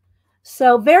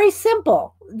 So very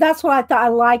simple. That's why I thought I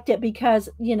liked it because,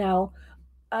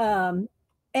 Aunt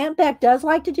Beck does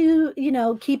like to do,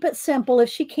 keep it simple if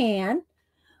she can.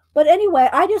 But anyway,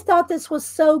 I just thought this was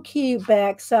so cute,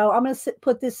 Beck. So I'm going to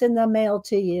put this in the mail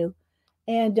to you.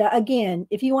 And again,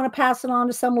 if you want to pass it on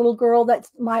to some little girl that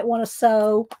might want to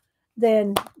sew,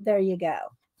 then there you go.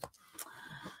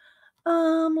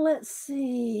 Let's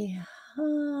see.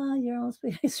 Your own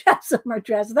summer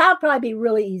dress. That'll probably be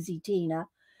really easy, Tina,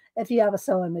 if you have a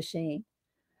sewing machine.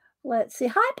 Let's see.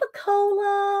 Hi,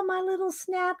 Pacola, my little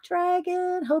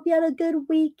snapdragon. Hope you had a good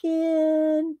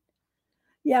weekend.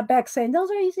 Yeah, Beck saying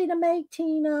those are easy to make,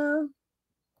 Tina.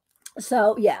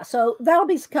 So yeah, so that'll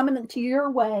be coming to your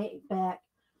way, Beck,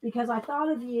 because I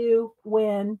thought of you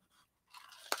when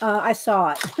I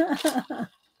saw it.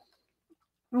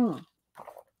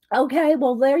 Okay,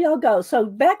 well there y'all go. So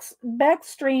Beck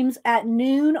streams at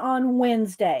noon on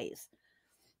Wednesdays.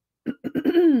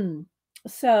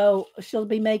 So she'll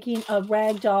be making a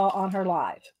rag doll on her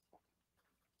live.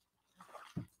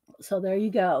 So there you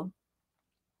go.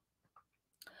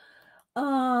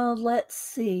 Let's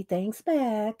see. Thanks,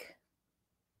 Beck.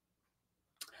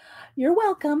 You're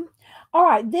welcome. All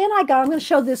right, then I'm going to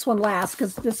show this one last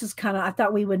because this is kind of, I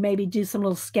thought we would maybe do some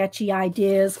little sketchy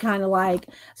ideas, kind of like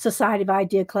Society of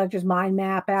Idea Collectors mind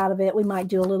map out of it. We might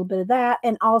do a little bit of that.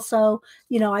 And also,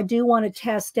 I do want to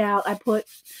test out, I put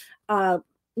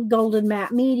golden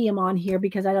matte medium on here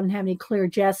because I don't have any clear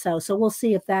gesso. So we'll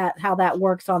see how that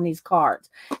works on these cards.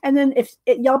 And then if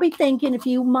y'all be thinking if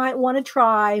you might want to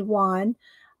try one,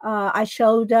 I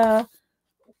showed, let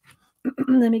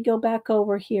me go back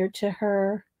over here to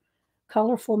her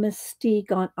Colorful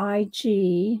Mystique on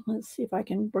IG. Let's see if I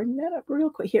can bring that up real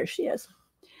quick. Here she is.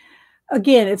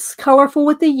 Again, it's colorful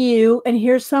with the U, and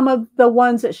here's some of the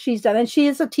ones that she's done. And she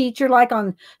is a teacher like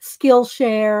on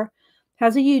Skillshare,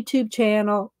 has a YouTube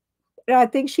channel. I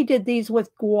think she did these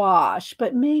with gouache,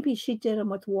 but maybe she did them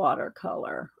with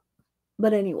watercolor.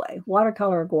 But anyway,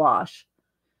 watercolor or gouache.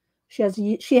 She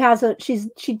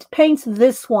paints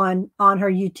this one on her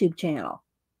YouTube channel.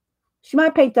 She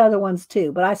might paint the other ones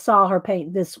too, but I saw her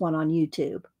paint this one on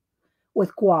YouTube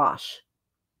with gouache.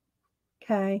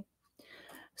 Okay.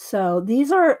 So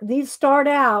these start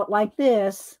out like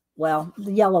this. Well,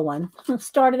 the yellow one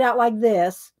started out like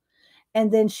this,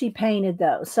 and then she painted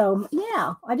those. So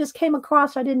yeah, I just came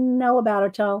across, I didn't know about her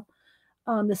till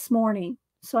this morning.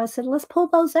 So I said, let's pull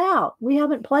those out. We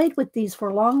haven't played with these for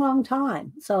a long, long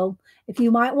time. So if you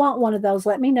might want one of those,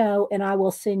 let me know and I will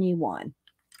send you one.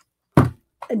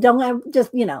 Don't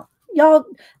just, y'all,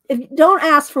 don't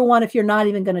ask for one if you're not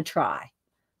even going to try,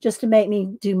 just to make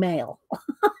me do mail.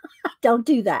 Don't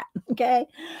do that. Okay.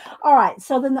 All right.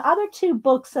 So then the other two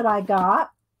books that I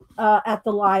got at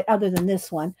the other than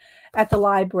this one at the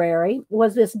library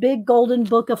was this big golden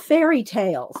book of fairy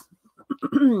tales.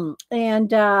 And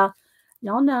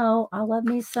Y'all know I love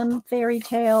me some fairy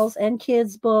tales and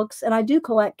kids' books, and I do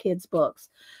collect kids' books,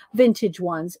 vintage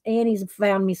ones. Annie's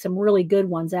found me some really good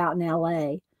ones out in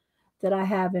LA that I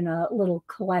have in a little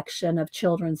collection of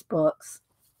children's books.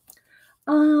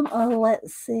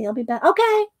 Let's see. I'll be back.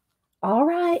 Okay. All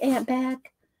right, Aunt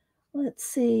Beck. Let's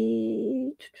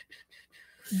see.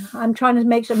 I'm trying to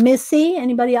make sure. Missy,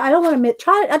 anybody? I don't want to miss.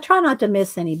 I try not to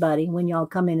miss anybody when y'all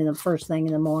come in the first thing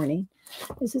in the morning.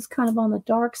 Is this kind of on the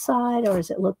dark side, or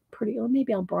does it look pretty? Or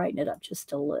maybe I'll brighten it up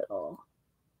just a little.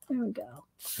 There we go.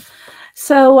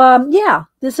 So yeah,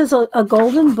 this is a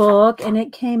golden book, and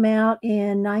it came out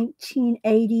in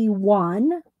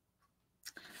 1981.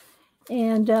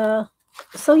 And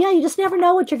so yeah, you just never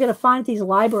know what you're going to find at these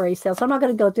library sales. So I'm not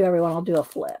going to go through everyone. I'll do a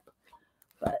flip.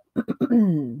 But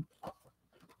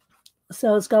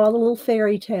so it's got all the little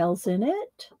fairy tales in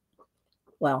it.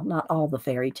 Well, not all the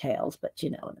fairy tales, but you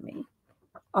know what I mean.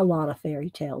 A lot of fairy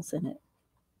tales in it.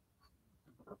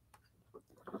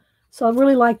 So I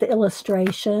really like the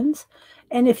illustrations.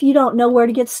 And if you don't know where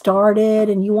to get started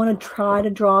and you want to try to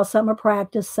draw something or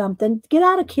practice something, get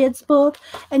out a kid's book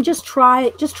and just try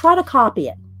it. Just try to copy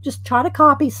it. Just try to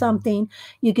copy something.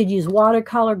 You could use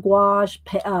watercolor, gouache,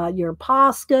 your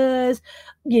Poscas,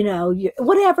 you know,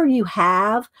 whatever you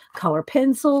have, color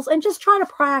pencils, and just try to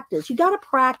practice. You got to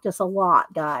practice a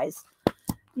lot, guys.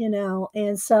 You know,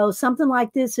 and so something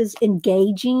like this is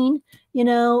engaging. You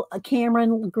know,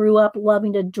 Cameron grew up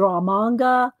loving to draw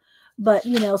manga, but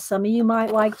you know, some of you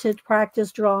might like to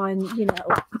practice drawing, you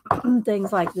know,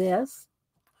 things like this.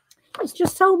 There's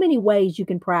just so many ways you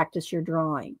can practice your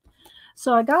drawing.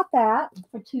 So I got that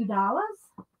for $2.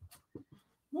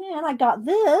 And I got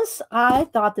this. I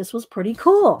thought this was pretty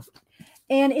cool.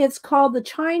 And it's called the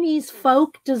Chinese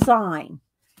Folk Design.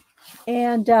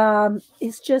 And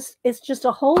it's just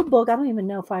a whole book. I don't even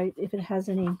know if it has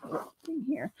anything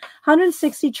here.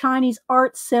 160 Chinese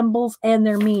art symbols and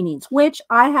their meanings, which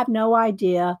I have no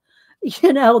idea.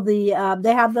 You know, they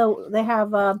have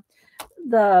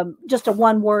the just a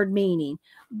one word meaning,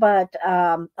 but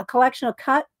a collection of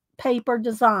cut paper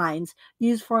designs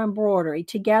used for embroidery,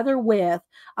 together with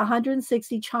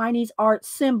 160 Chinese art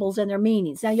symbols and their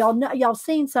meanings. Now, y'all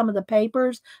seen some of the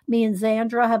papers me and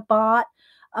Zandra have bought.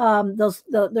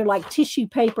 They're like tissue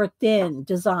paper thin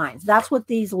designs. That's what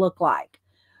these look like,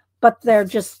 but they're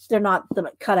not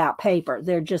the cut out paper.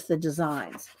 They're just the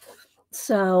designs.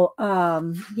 So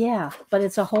yeah, but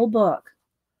it's a whole book.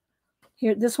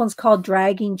 Here, this one's called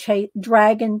Dragon Chasing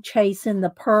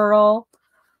the Pearl,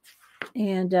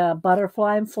 and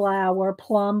Butterfly and Flower,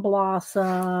 Plum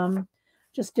Blossom,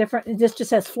 just different. This just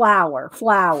says flower,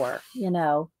 you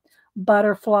know,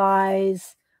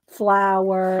 butterflies,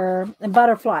 flower, and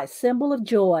butterfly, symbol of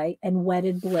joy and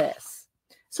wedded bliss.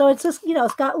 So it's just, you know,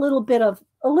 it's got a little bit of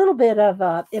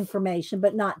information,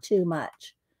 but not too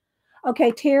much.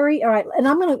 Okay, Terry. All right, and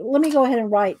let me go ahead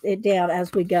and write it down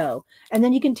as we go, and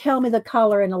then you can tell me the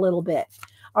color in a little bit.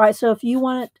 All right, so if you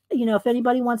want it, you know, if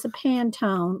anybody wants a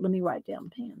Pantone, let me write down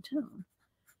Pantone.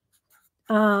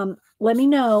 Let me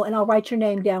know, and I'll write your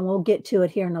name down. We'll get to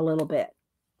it here in a little bit.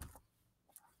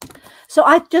 So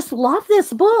I just love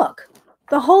this book.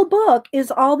 The whole book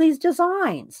is all these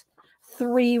designs.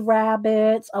 3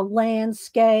 rabbits, a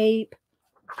landscape,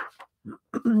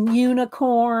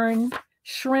 unicorn,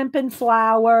 shrimp and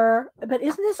flower. But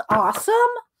isn't this awesome?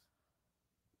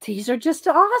 These are just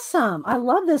awesome. I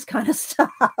love this kind of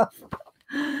stuff.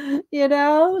 You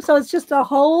know, so it's just a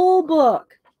whole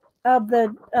book of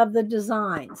the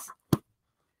designs.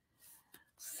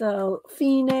 So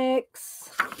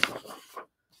phoenix,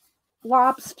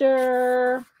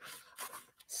 lobster.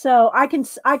 So I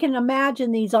can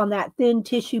imagine these on that thin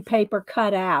tissue paper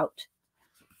cut out.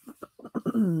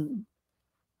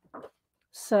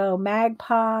 So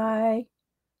magpie.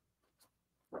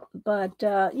 But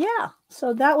yeah,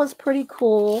 so that was pretty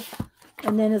cool.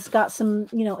 And then it's got some,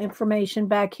 you know, information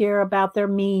back here about their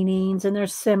meanings and their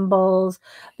symbols,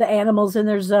 the animals in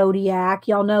their zodiac.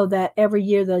 Y'all know that every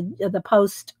year the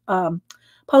post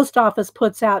office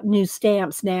puts out new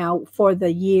stamps now for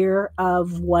the year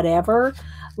of whatever.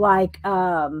 Like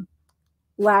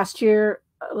last year,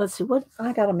 let's see what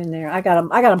I got them in there. I got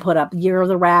them put up. Year of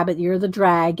the rabbit, year of the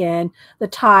dragon, the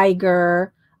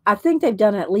tiger. I think they've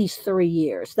done it at least 3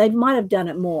 years. They might have done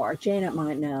it more. Janet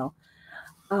might know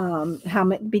how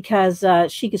many, because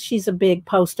she's a big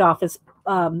post office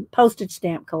postage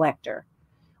stamp collector.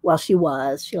 Well, she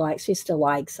was. She still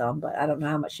likes them, but I don't know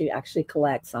how much she actually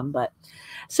collects them. But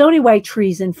so anyway,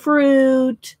 trees and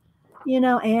fruit, you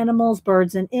know, animals,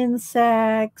 birds and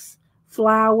insects,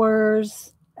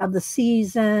 flowers of the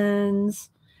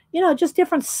seasons, you know, just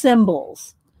different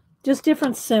symbols. just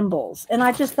different symbols. And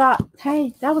I just thought,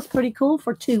 hey, that was pretty cool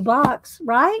for $2,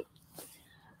 right?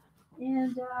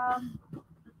 And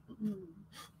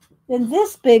then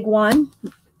this big one,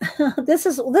 this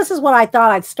is what I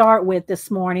thought I'd start with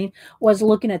this morning, was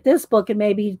looking at this book and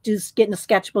maybe just getting a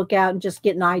sketchbook out and just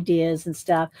getting ideas and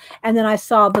stuff. And then I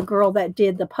saw the girl that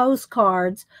did the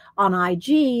postcards on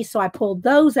IG, so I pulled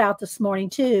those out this morning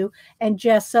too and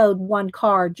just sewed one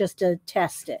card just to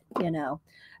test it, you know.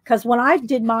 Because when I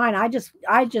did mine, I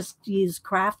just used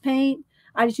craft paint.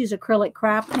 I just use acrylic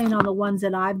craft paint on the ones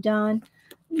that I've done,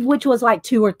 which was like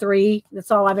 2 or 3.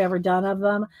 That's all I've ever done of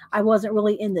them. I wasn't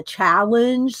really in the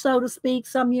challenge, so to speak,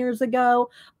 some years ago,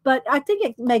 but I think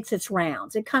it makes its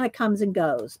rounds. It kind of comes and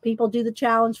goes. People do the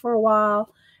challenge for a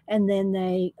while, and then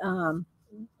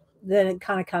then it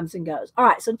kind of comes and goes. All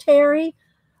right, so Terry,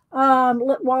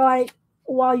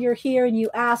 while you're here and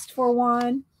you asked for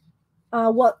one,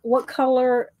 what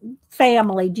color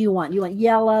family do you want? You want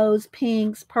yellows,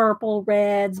 pinks, purple,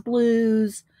 reds,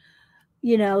 blues,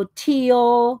 you know,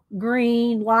 teal,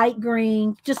 green, light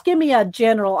green. Just give me a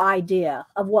general idea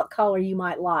of what color you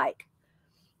might like,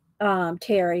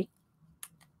 Terry.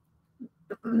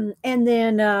 And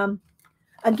then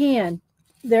again,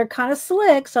 they're kind of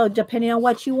slick, so depending on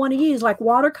what you want to use, like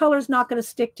watercolor is not going to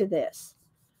stick to this,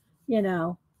 you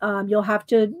know. You'll have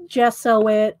to gesso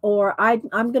it, or I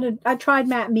tried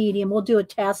matte medium. We'll do a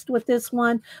test with this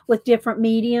one with different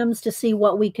mediums to see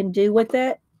what we can do with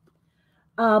it.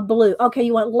 Blue. Okay,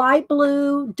 you want light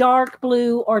blue, dark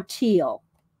blue, or teal?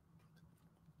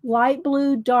 Light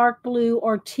blue, dark blue,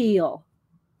 or teal?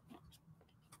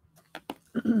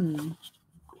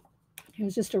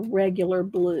 Here's just a regular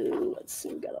blue. Let's see,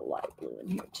 we got a light blue in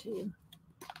here too.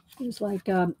 There's like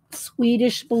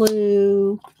Swedish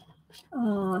blue.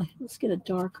 Let's get a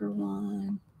darker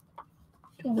one.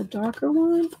 Do I have a darker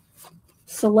one?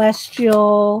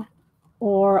 Celestial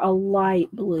or a light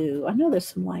blue. I know there's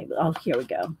some light blue. Oh, here we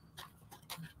go.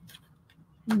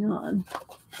 Hang on.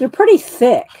 They're pretty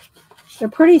thick. They're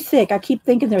pretty thick. I keep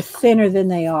thinking they're thinner than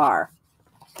they are.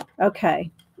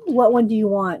 Okay. What one do you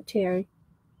want, Terry?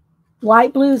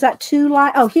 Light blue, is that too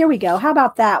light? Oh, here we go. How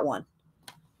about that one?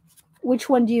 Which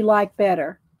one do you like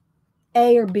better?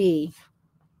 A or B?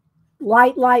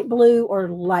 Light blue or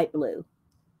light blue?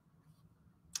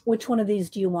 Which one of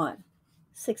these do you want?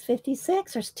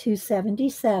 656 or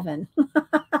 277?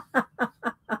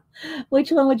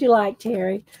 Which one would you like,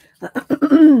 Terry?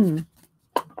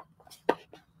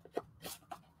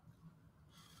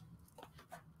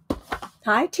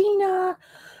 Hi, Tina.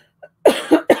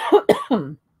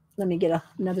 Let me get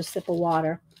another sip of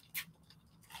water.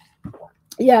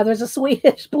 Yeah, there's a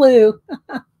Swedish blue.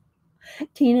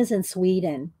 Tina's in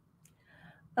Sweden.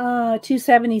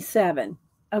 277.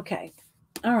 Okay.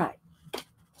 All right.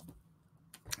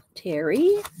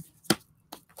 Terry.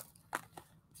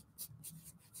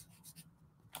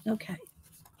 Okay.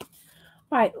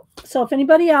 All right. So if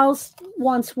anybody else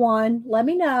wants one, let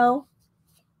me know.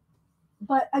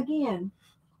 But again,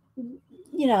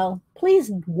 you know,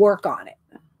 please work on it.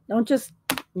 Don't just,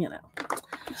 you know.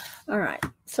 All right.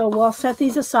 So we'll set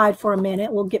these aside for a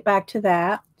minute. We'll get back to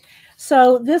that.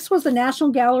 So this was the National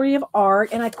Gallery of Art,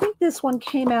 and I think this one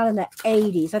came out in the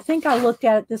 80s. I think I looked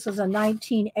at it. This was a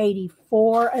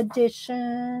 1984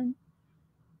 edition.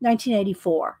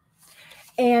 1984.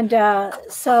 And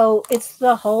so it's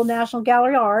the whole National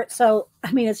Gallery of Art. So,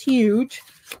 I mean, it's huge.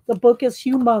 The book is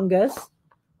humongous.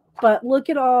 But look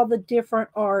at all the different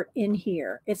art in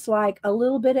here. It's like a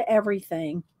little bit of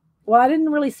everything. Well, I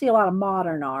didn't really see a lot of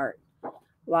modern art.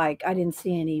 Like, I didn't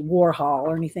see any Warhol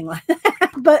or anything like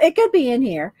that. But it could be in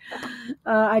here.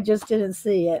 I just didn't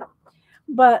see it.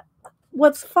 But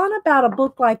what's fun about a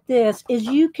book like this is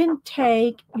you can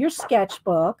take your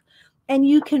sketchbook and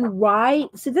you can write.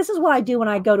 See, this is what I do when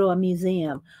I go to a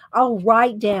museum. I'll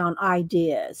write down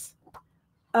ideas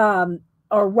or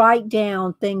write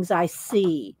down things I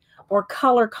see or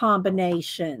color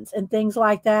combinations and things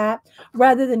like that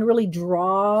rather than really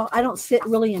draw. I don't sit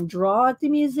really and draw at the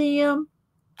museum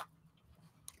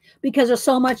because there's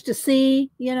so much to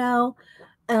see, you know,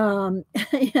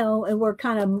 you know, and we're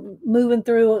kind of moving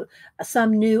through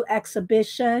some new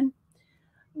exhibition.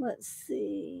 Let's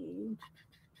see.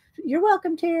 You're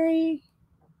welcome, Terry.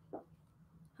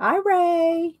 Hi,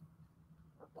 Ray.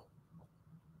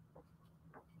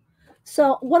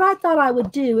 So what I thought I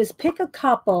would do is pick a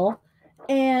couple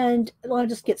and I'll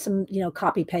just get some, you know,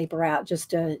 copy paper out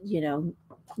just to, you know,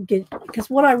 get, because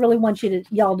what I really want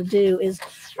y'all to do is,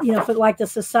 you know, for like the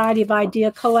Society of Idea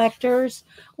Collectors,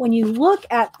 when you look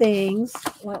at things,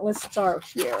 well, let's start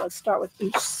here. Let's start with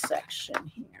each section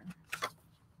here.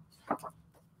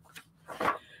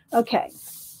 Okay.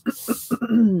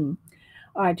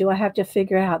 All right, do I have to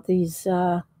figure out these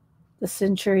the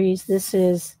centuries? This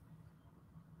is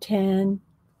 10,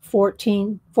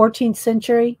 14th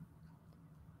century.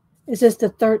 Is this the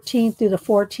 13th through the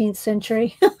 14th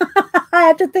century? I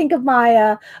have to think of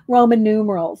my Roman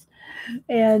numerals.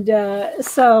 And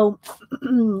so,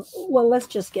 well, let's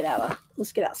get out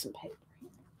some paper.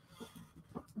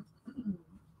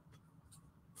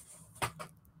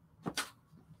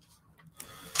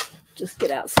 Just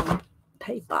get out some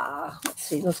paper. Let's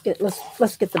see. Let's get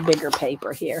the bigger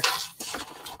paper here.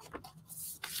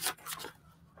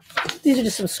 These are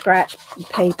just some scratch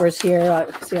papers here. I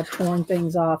see I've torn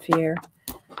things off here.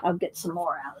 I'll get some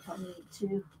more out if I need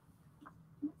to.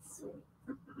 Let's see.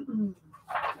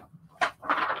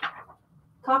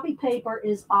 Copy paper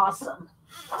is awesome.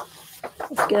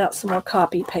 Let's get out some more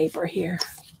copy paper here.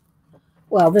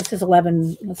 Well, this is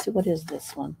 11. Let's see. What is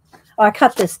this one? Oh, I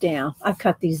cut this down. I've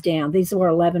cut these down. These were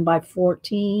 11 by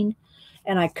 14.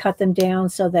 And I cut them down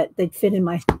so that they'd fit in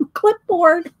my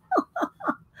clipboard.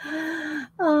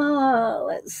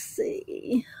 Let's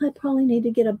see. I probably need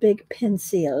to get a big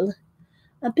pencil.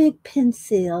 A big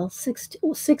pencil.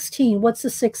 16. What's the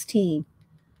 16?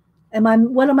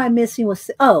 What am I missing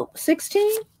with? Oh, 16?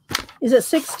 Is it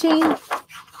 16?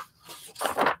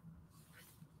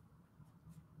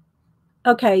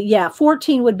 Okay, yeah.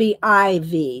 14 would be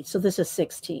IV. So this is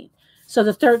 16. So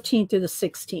the 13th through the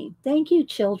 16th. Thank you,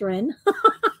 children,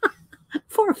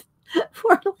 for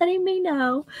letting me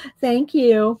know. Thank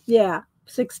you. Yeah,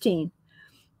 16.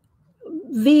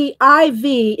 IV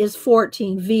is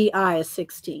 14. VI is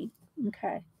 16.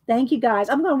 Okay. Thank you, guys.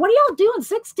 I'm going, what are y'all doing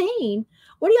 16?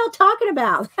 What are y'all talking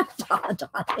about?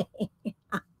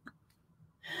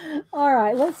 All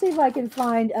right. Let's see if I can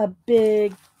find a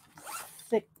big,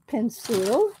 thick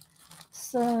pencil.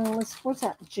 So what's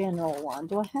that general one?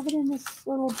 Do I have it in this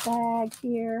little bag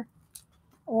here?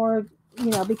 Or,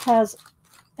 because,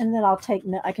 and then I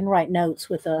can write notes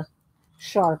with a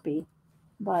Sharpie.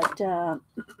 But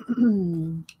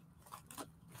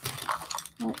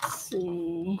let's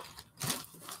see.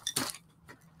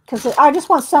 Because I just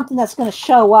want something that's going to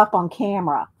show up on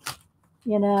camera,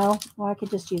 or I could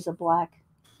just use a black.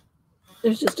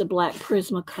 There's just a black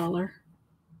Prismacolor.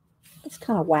 It's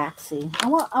kind of waxy. I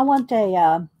want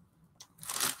a,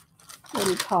 what do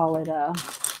you call it?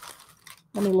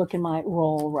 Let me look in my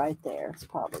roll right there. It's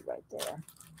probably right there.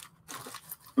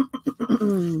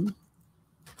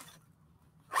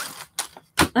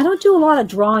 I don't do a lot of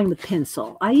drawing with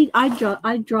pencil. I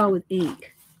draw with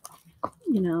ink.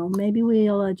 Maybe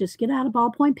we'll just get out a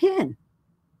ballpoint pen.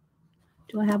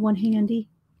 Do I have one handy?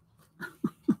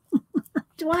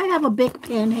 Do I have a big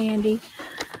pen handy?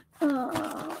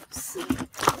 Let's see.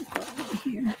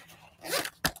 Here.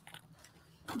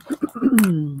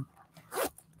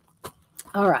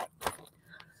 All right.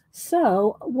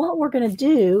 So what we're going to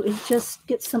do is just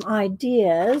get some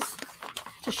ideas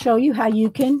to show you how you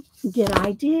can get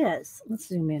ideas. Let's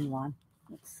zoom in one.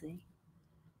 Let's see.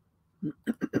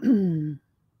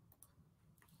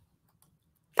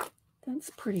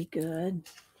 That's pretty good.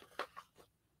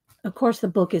 Of course, the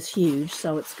book is huge,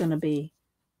 so it's going to be,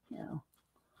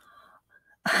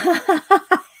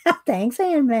 Thanks,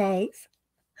 handmaids.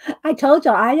 I told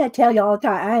y'all, I tell you all the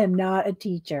time, I am not a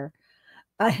teacher.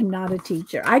 I am not a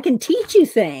teacher. I can teach you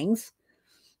things,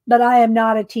 but I am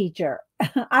not a teacher.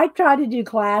 I've tried to do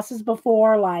classes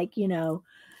before, like, we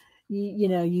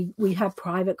have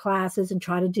private classes and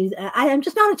try to do that. I am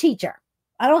just not a teacher.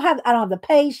 I don't have the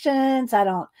patience.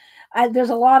 There's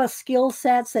a lot of skill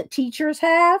sets that teachers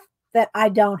have that I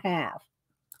don't have.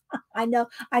 I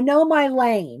know my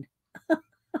lane.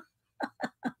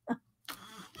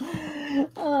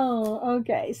 Oh,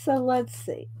 okay. So let's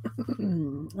see.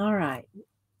 All right.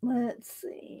 Let's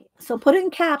see. So put it in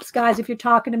caps, guys, if you're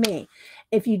talking to me.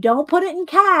 If you don't put it in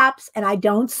caps and I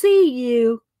don't see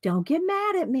you, don't get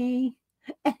mad at me.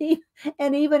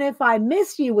 And even if I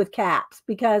miss you with caps,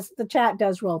 because the chat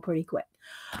does roll pretty quick.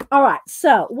 All right.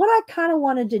 So what I kind of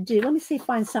wanted to do, let me see,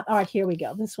 find some. All right, here we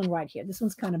go. This one right here. This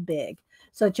one's kind of big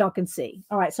so that y'all can see.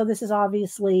 All right. So this is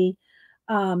obviously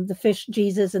the fish,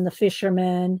 Jesus and the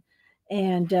fisherman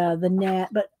and the net.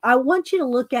 But I want you to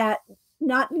look at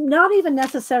not even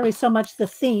necessarily so much the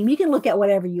theme. You can look at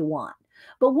whatever you want.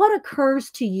 But what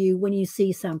occurs to you when you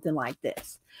see something like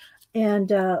this?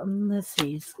 And let's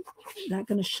see, is that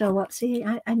going to show up? See,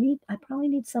 I probably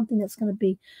need something that's going to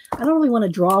be, I don't really want to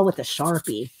draw with a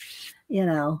Sharpie.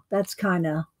 That's kind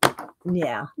of,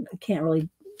 yeah, I can't really,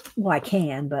 well, I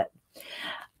can, but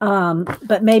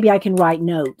maybe I can write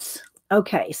notes.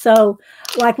 Okay, so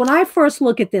like when I first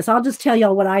look at this, I'll just tell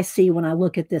y'all what I see when I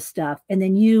look at this stuff, and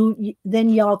then then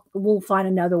y'all will find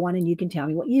another one, and you can tell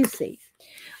me what you see.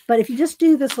 But if you just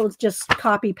do this with just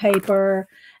copy paper,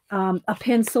 a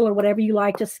pencil, or whatever you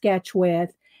like to sketch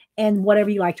with, and whatever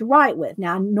you like to write with.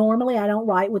 Now, normally I don't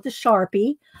write with a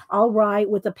Sharpie. I'll write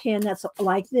with a pen that's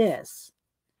like this,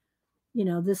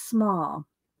 this small.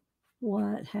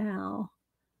 How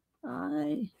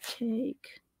I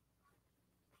take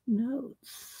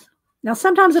notes. Now,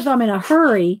 sometimes if I'm in a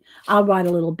hurry, I'll write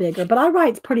a little bigger, but I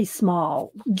write pretty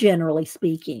small, generally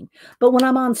speaking. But when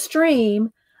I'm on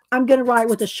stream, I'm going to write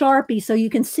with a Sharpie so you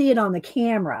can see it on the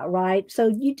camera, right? So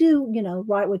you do,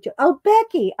 write with your, oh,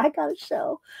 Becky, I got to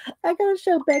show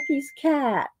Becky's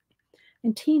cat.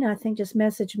 And Tina, I think, just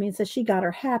messaged me and said she got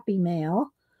her Happy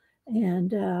Mail.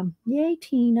 And yay,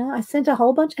 Tina. I sent a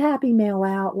whole bunch of Happy Mail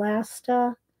out last,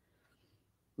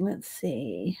 let's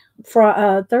see,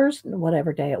 for Thursday,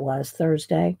 whatever day it was,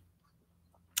 Thursday.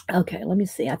 Okay, let me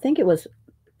see. I think it was,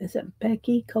 is it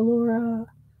Becky Kalora?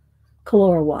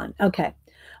 Kalora one. Okay.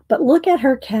 But look at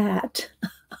her cat.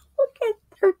 Look at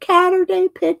her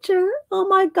Catterday picture. Oh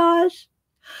my gosh.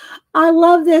 I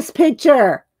love this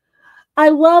picture. I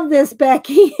love this,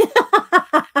 Becky.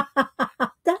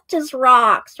 That just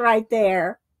rocks right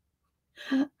there.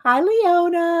 Hi,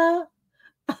 Leona.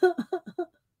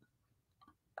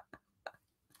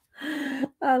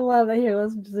 I love it. Here,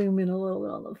 let's zoom in a little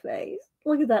bit on the face.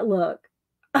 Look at that look.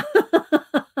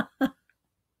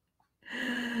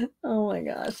 Oh my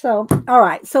gosh. So, all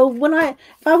right. So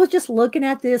if I was just looking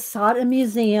at this, saw it in a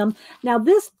museum. Now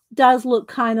this does look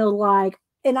kind of like,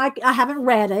 and I haven't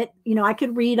read it, I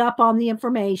could read up on the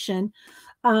information.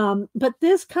 But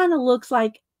this kind of looks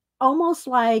like, almost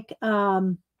like,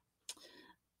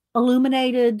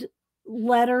 illuminated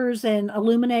letters and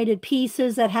illuminated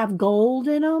pieces that have gold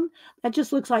in them. That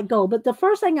just looks like gold. But the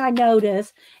first thing I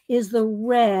notice is the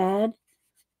red.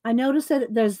 I noticed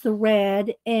that there's the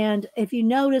red, and if you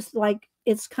notice, like,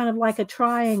 it's kind of like a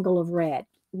triangle of red.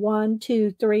 1,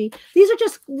 2, 3. These are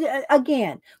just,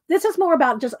 again, this is more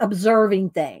about just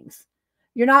observing things.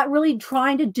 You're not really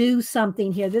trying to do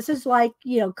something here. This is like,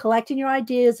 collecting your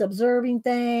ideas, observing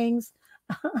things.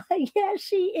 Yeah,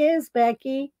 she is,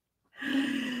 Becky.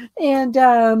 And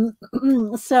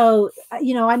so,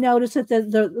 I noticed that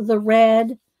the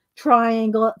red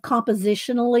triangle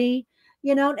compositionally,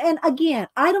 and again,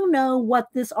 I don't know what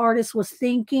this artist was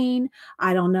thinking.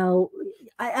 I don't know.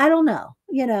 I don't know.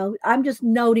 I'm just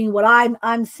noting what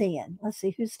I'm seeing. Let's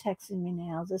see who's texting me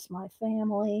now. Is this my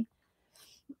family?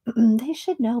 They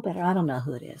should know better. I don't know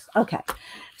who it is. Okay.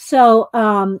 So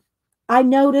I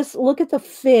noticed, look at the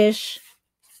fish.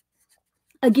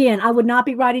 Again, I would not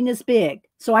be writing this big.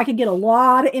 So I could get a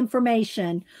lot of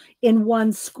information in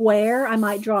one square. I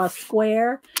might draw a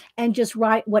square and just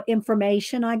write what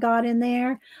information I got in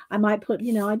there. I might put,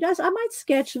 I might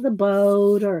sketch the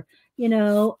boat, or,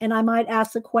 and I might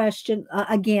ask the question.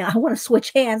 Again, I want to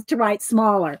switch hands to write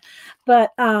smaller. But,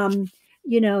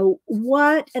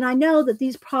 what, and I know that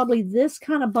this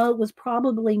kind of boat was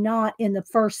probably not in the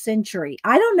 1st century.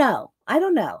 I don't know.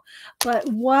 But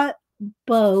what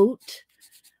boat,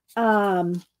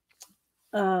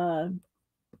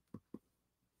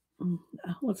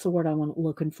 what's the word I'm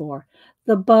looking for?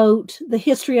 The boat, the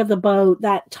history of the boat,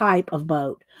 that type of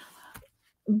boat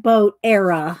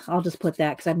era. I'll just put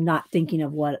that because I'm not thinking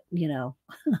of what,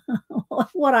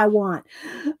 what I want.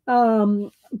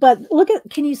 But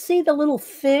can you see the little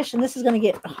fish? And this is going to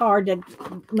get hard to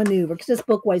maneuver because this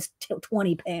book weighs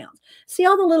 20 pounds. See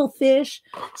all the little fish?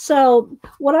 So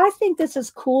what I think this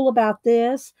is cool about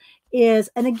this is,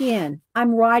 and again,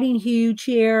 I'm writing huge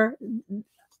here.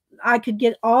 I could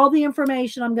get all the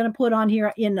information I'm going to put on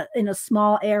here in a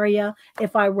small area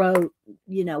if I wrote,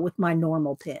 with my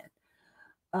normal pen.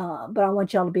 But I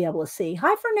want y'all to be able to see.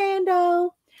 Hi,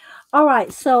 Fernando. All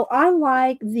right. So I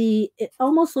like it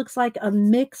almost looks like a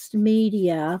mixed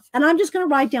media. And I'm just going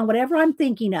to write down whatever I'm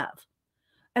thinking of.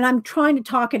 And I'm trying to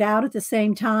talk it out at the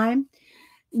same time.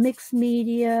 Mixed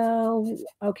media.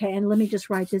 Okay. And let me just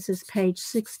write, this is page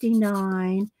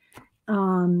 69.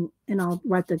 And I'll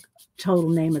write the total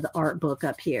name of the art book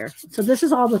up here. So this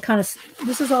is all the kind of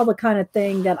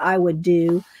thing that I would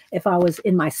do if I was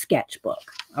in my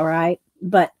sketchbook. All right.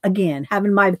 But again,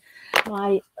 having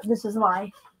this is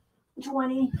my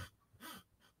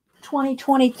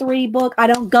 2023 book. I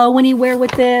don't go anywhere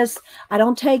with this. I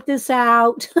don't take this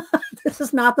out. This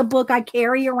is not the book I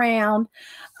carry around.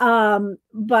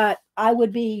 But I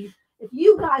would be, if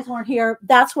you guys weren't here,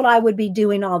 that's what I would be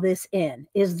doing all this in,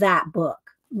 is that book.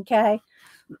 Okay.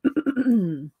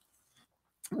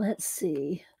 Let's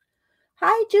see.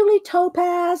 Hi, Julie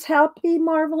Topaz. Happy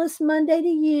marvelous Monday to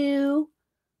you.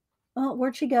 Oh,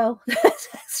 where'd she go?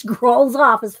 Scrolls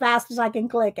off as fast as I can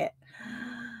click it.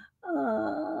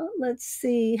 Let's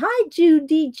see. Hi,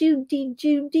 Judy, Judy,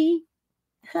 Judy.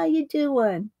 How you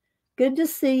doing? Good to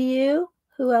see you.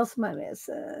 Who else am I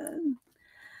missing?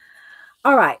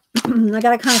 All right. I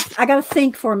gotta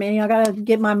think for a minute. I gotta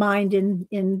get my mind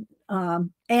in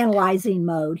analyzing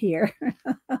mode here.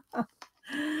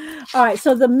 All right.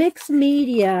 So the mixed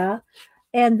media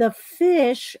and the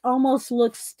fish almost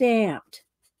look stamped.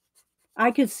 I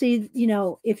could see,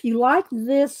 if you like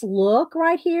this look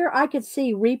right here, I could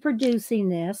see reproducing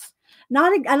this.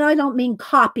 Not, and I don't mean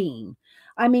copying.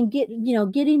 I mean,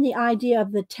 getting the idea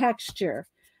of the texture,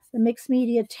 the mixed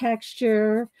media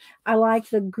texture. I like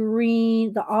the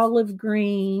green, the olive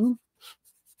green.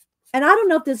 And I don't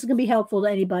know if this is going to be helpful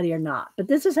to anybody or not, but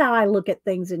this is how I look at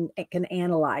things and can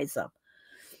analyze them.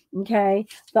 Okay.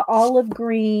 The olive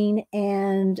green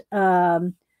and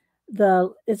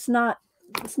it's not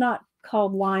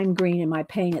called lime green in my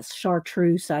paint. It's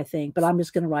chartreuse, I think, but I'm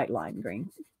just going to write lime green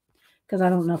because I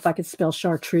don't know if I could spell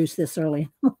chartreuse this early in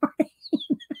the morning.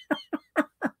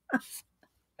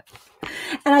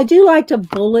 And I do like to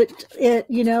bullet it,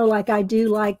 like I do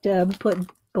like to put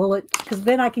bullet, because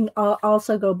then I can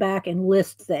also go back and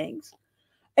list things.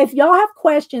 If y'all have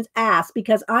questions, ask,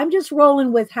 because I'm just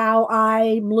rolling with how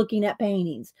I'm looking at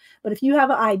paintings. But if you have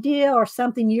an idea or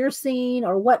something you're seeing,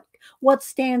 or what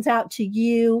stands out to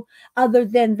you other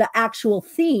than the actual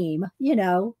theme,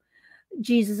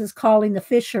 Jesus is calling the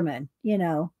fishermen,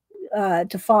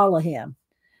 to follow him.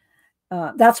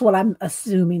 That's what I'm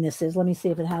assuming this is. Let me see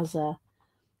if it has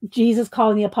Jesus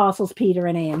calling the apostles Peter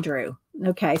and Andrew.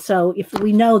 Okay, so if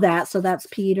we know that, so that's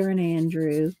Peter and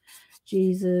Andrew.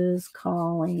 Jesus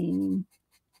calling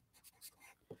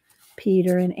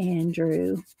Peter and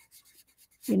Andrew,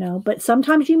 but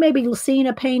sometimes you may be seeing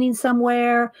a painting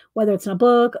somewhere, whether it's in a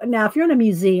book. Now, if you're in a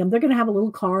museum, they're going to have a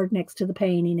little card next to the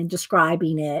painting and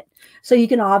describing it. So you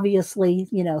can obviously,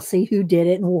 see who did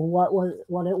it and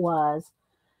what it was.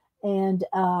 And,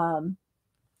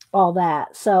 all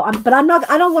that. So I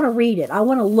don't want to read it. I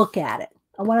want to look at it.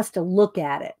 I want us to look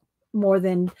at it more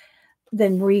than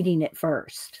reading it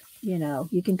first.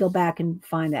 You can go back and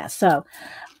find that. So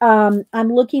I'm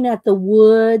looking at the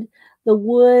wood. The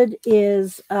wood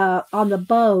is on the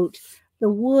boat. The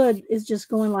wood is just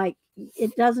going like,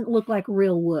 it doesn't look like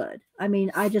real wood. I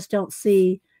mean, I just don't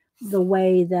see the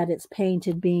way that it's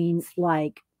painted being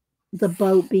like the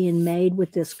boat being made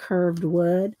with this curved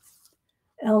wood.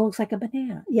 It looks like a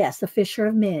banana. Yes, the fisher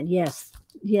of men. Yes,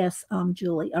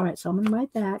 Julie. All right, so I'm going to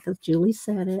write that because Julie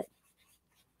said it.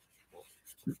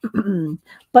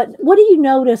 But what do you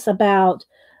notice about,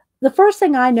 the first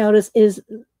thing I notice is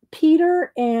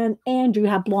Peter and Andrew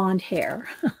have blonde hair.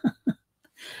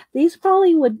 They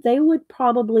would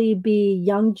probably be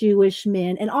young Jewish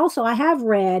men. And also I have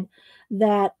read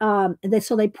that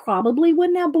they probably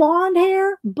wouldn't have blonde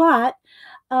hair, but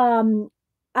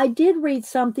I did read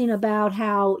something about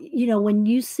how, when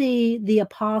you see the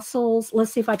apostles,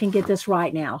 let's see if I can get this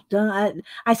right now.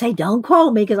 I say, don't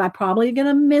quote me because I'm probably going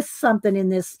to miss something in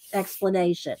this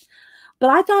explanation.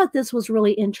 But I thought this was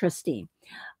really interesting.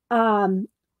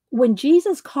 When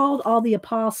Jesus called all the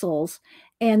apostles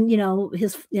and,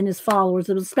 his followers,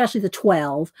 especially the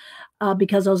 12,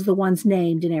 because those are the ones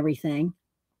named and everything.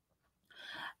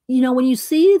 When you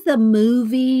see the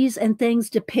movies and things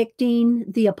depicting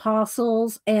the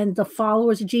apostles and the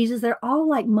followers of Jesus, they're all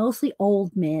like mostly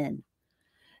old men.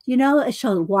 It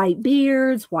shows white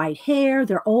beards, white hair,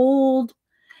 they're old.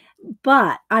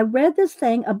 But I read this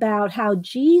thing about how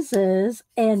Jesus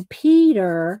and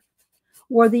Peter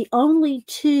were the only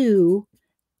two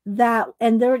that,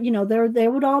 and they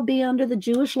would all be under the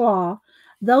Jewish law.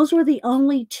 Those were the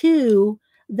only two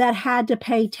that had to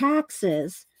pay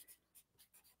taxes.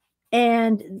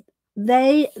 And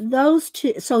those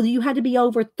two, so you had to be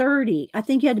over 30. I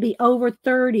think you had to be over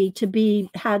 30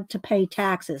 had to pay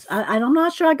taxes. I'm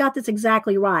not sure I got this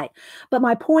exactly right, but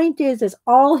my point is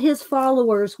all his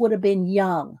followers would have been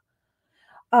young,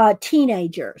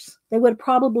 teenagers. They would have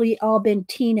probably all been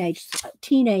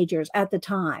teenagers at the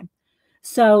time.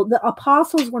 So the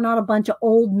apostles were not a bunch of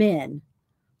old men.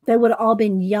 They would have all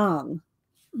been young.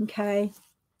 Okay.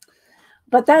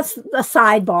 But that's a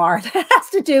sidebar that has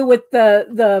to do with the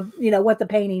what the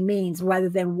painting means rather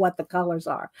than what the colors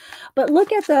are. But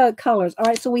look at the colors. All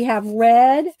right, so we have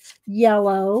red,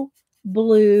 yellow,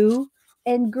 blue,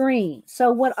 and green. So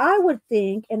what I would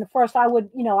think, and first I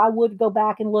would go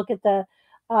back and look at the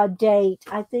date.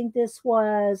 I think this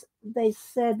was, they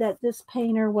said that this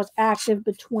painter was active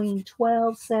between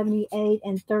 1278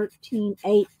 and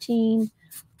 1318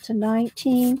 to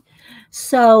 19.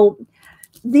 So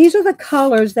these are the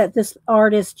colors that this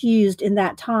artist used in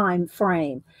that time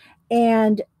frame.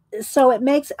 And so it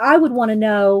makes, I would want to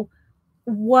know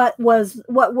what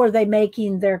were they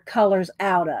making their colors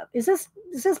out of. Is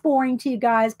this boring to you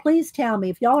guys? Please tell me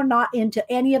if y'all are not into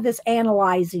any of this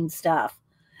analyzing stuff,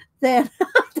 then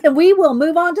then we will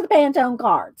move on to the Pantone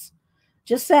cards.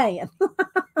 Just saying.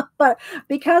 But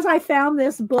because I found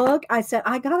this book, I said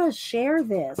I gotta share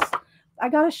this. I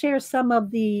gotta share some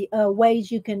of the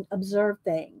ways you can observe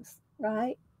things,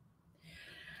 right?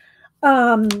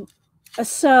 Um,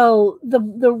 so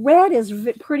the red is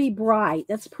pretty bright.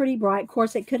 That's pretty bright. Of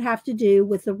course, it could have to do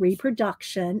with the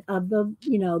reproduction of the.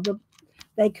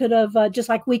 They could have, just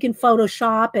like we can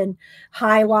Photoshop and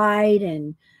highlight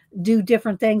and do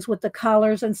different things with the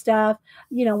colors and stuff.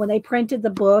 When they printed the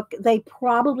book, they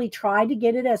probably tried to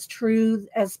get it as true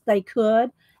as they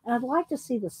could. And I'd like to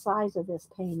see the size of this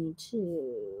painting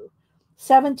too.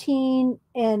 17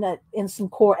 and some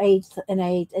core eighths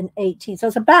and 18. So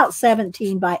it's about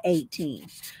 17 by 18.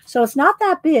 So it's not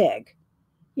that big.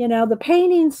 The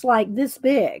painting's like this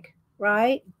big,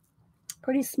 right?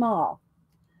 Pretty small.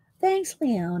 Thanks,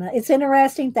 Leona. It's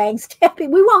interesting. Thanks, Debbie.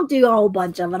 We won't do a whole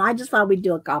bunch of them. I just thought we'd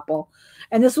do a couple.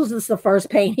 And this was just the first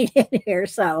painting in here.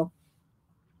 So,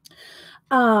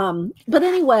 but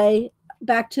anyway,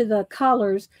 back to the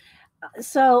colors.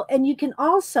 So, and you can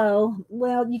also,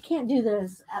 well, you can't do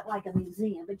this at like a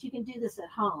museum, but you can do this at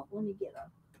home. Let me get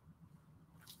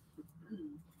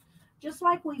just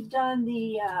like we've done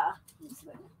let's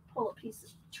pull a piece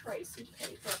of tracing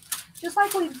paper. Just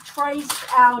like we've traced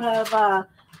out of,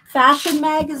 fashion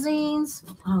magazines.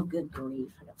 Oh, good grief.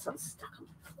 I got some stuck on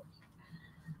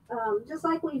my foot. Just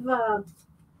like we've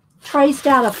traced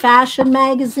out of fashion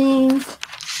magazines.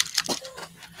 Oh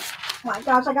my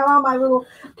gosh, I got all my little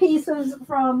pieces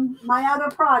from my other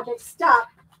project stuck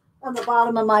on the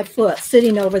bottom of my foot,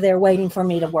 sitting over there waiting for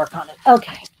me to work on it.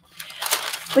 Okay.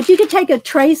 But you could take a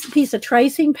piece of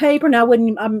tracing paper. Now,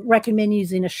 I recommend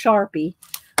using a Sharpie,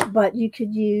 but you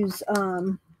could use,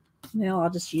 I'll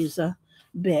just use a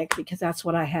Bic because that's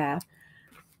what I have.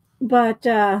 But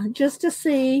just to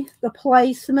see the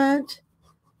placement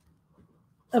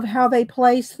of how they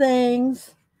place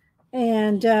things,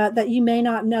 and that you may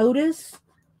not notice,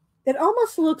 it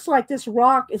almost looks like this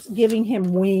rock is giving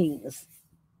him wings.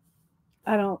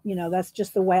 I don't, that's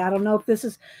just the way. I don't know if this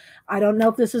is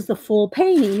the full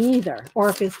painting either, or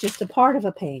if it's just a part of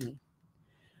a painting.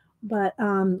 But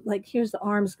like here's the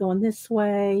arms going this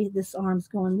way, this arm's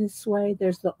going this way,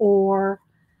 there's the oar,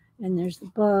 and there's the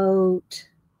boat.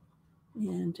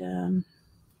 And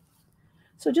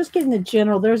so just getting the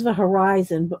general, there's the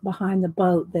horizon behind the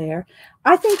boat there.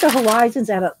 I think the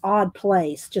horizon's at an odd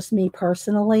place, just me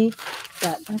personally,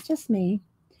 but that's just me.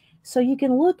 So you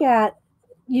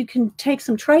can take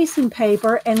some tracing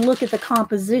paper and look at the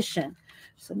composition.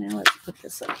 So now let's put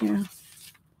this up here.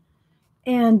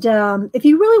 And if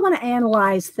you really want to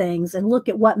analyze things and look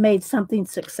at what made something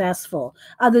successful,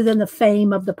 other than the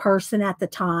fame of the person at the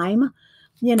time,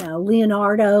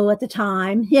 Leonardo at the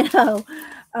time,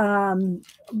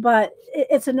 but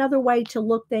it's another way to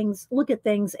look at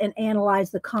things and analyze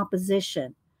the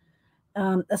composition,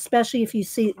 especially if you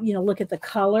see, look at the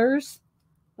colors.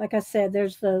 Like I said,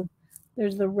 there's the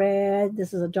red.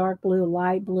 This is a dark blue,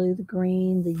 light blue, the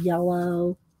green, the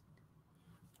yellow.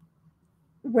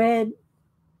 Red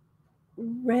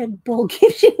Bull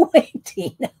gives you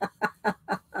waiting.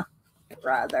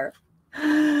 Brother.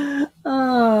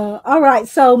 All right.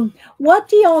 So what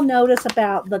do y'all notice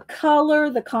about the color,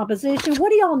 the composition?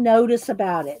 What do y'all notice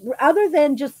about it? Other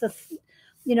than just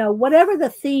whatever the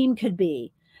theme could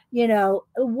be,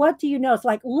 what do you notice?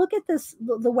 Like, look at this,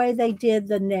 the way they did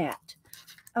the net.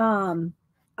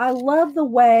 I love the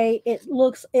way it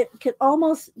looks. It could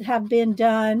almost have been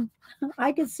done.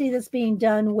 I could see this being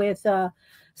done with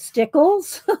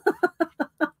stickles.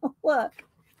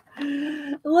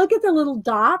 Look at the little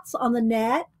dots on the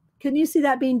net. Can you see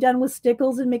that being done with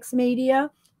stickles in mixed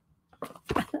media?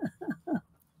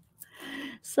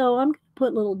 So I'm going to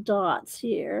put little dots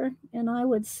here, and I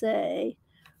would say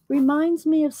reminds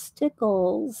me of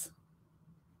stickles.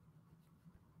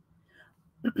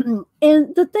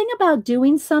 And the thing about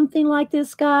doing something like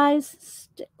this, guys,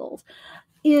 stickles,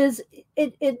 is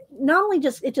it not only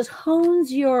just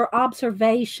hones your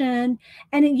observation,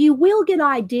 and you will get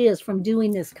ideas from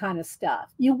doing this kind of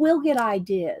stuff. You will get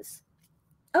ideas.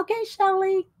 Okay,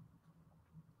 Shelley.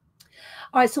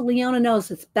 All right, so Leona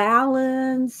knows it's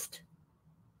balanced.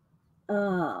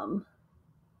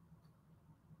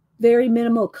 very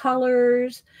minimal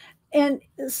colors. And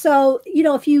so, you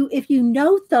know, if you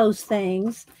note those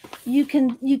things, you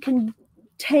can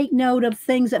take note of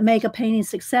things that make a painting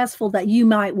successful that you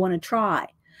might want to try.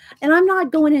 And I'm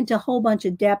not going into a whole bunch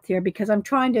of depth here because I'm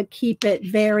trying to keep it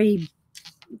very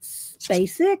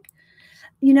basic,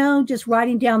 you know, just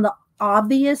writing down the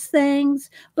obvious things.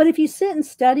 But if you sit and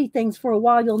study things for a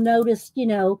while, you'll notice, you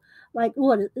know, like,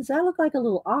 what does that look like? A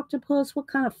little octopus? What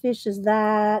kind of fish is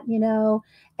that? You know,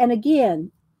 and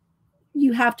again,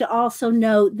 you have to also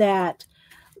note that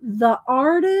the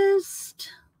artist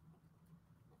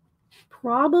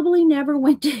probably never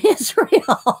went to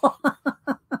Israel.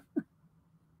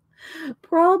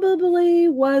 Probably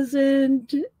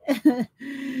wasn't,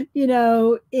 you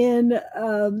know, you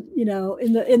know,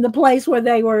 in the place where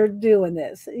they were doing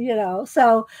this, you know.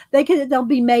 So they'll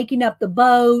be making up the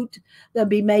boat, they'll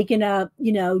be making up,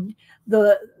 you know,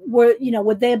 the where, you know,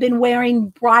 would they have been wearing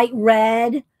bright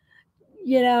red,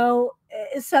 you know.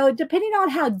 So depending on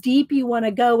how deep you want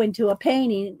to go into a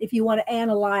painting, if you want to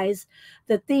analyze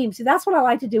the themes. So that's what I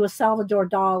like to do with Salvador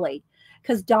Dali,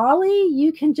 because Dali,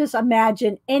 you can just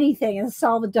imagine anything in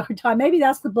Salvador Dali. Maybe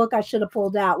that's the book I should have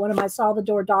pulled out, one of my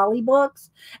Salvador Dali books,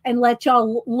 and let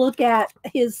y'all look at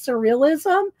his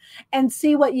surrealism and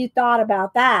see what you thought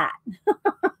about that.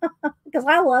 Because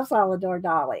I love Salvador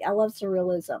Dali. I love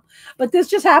surrealism. But this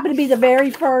just happened to be the very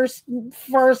first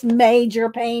major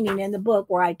painting in the book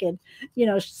where I could, you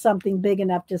know, something big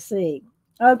enough to see.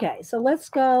 Okay, so let's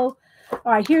go. All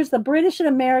right, here's the British and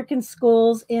American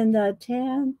schools in the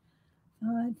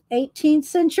 18th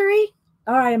century.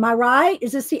 All right, am I right?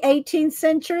 Is this the 18th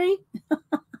century?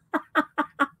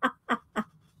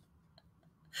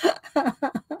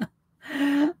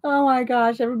 Oh my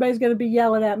gosh, everybody's going to be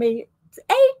yelling at me. It's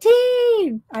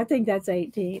 18. I think that's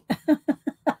 18.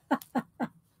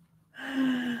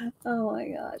 Oh my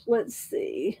gosh. Let's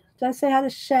see. Did I say hi to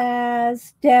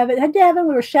Shaz? Devin. Hey, Devin,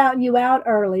 we were shouting you out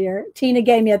earlier. Tina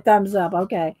gave me a thumbs up.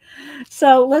 Okay.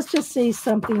 So let's just see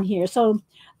something here. So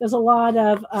there's a lot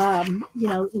of, you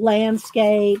know,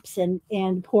 landscapes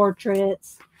and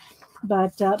portraits.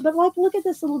 But like, look at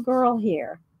this little girl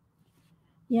here.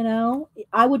 You know,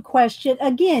 I would question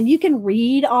again. You can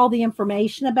read all the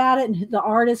information about it and the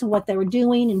artists and what they were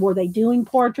doing, and were they doing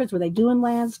portraits, were they doing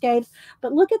landscapes?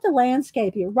 But look at the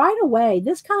landscape here right away.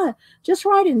 This kind of just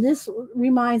right in this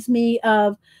reminds me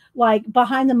of like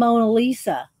Behind the Mona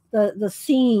Lisa, the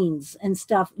scenes and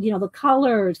stuff. You know, the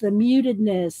colors, the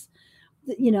mutedness.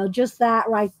 You know, just that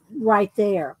right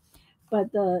there. But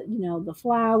you know, the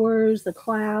flowers, the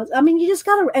clouds. I mean, you just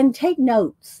gotta and take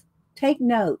notes. Take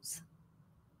notes.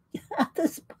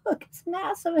 This book is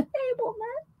massive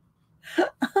enablement.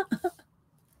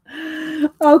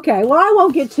 Okay, well, I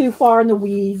won't get too far in the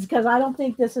weeds because I don't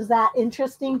think this is that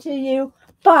interesting to you.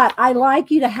 But I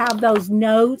like you to have those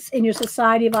notes in your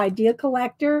Society of Idea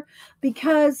Collector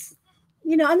because,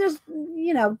 you know, and there's,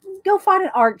 you know, go find an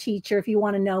art teacher if you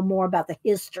want to know more about the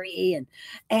history and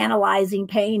analyzing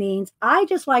paintings. I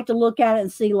just like to look at it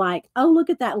and see like, oh,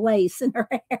 look at that lace in her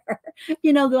hair.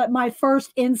 You know, my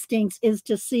first instinct is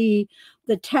to see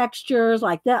the textures,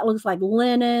 like that looks like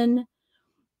linen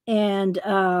and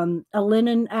a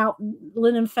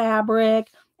linen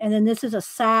fabric. And then this is a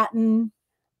satin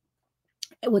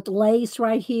with lace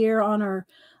right here on her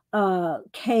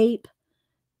cape.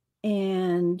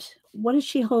 And what is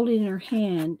she holding in her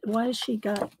hand? Why has she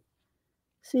got?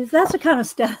 See, that's the kind of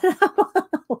stuff I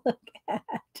want to look at.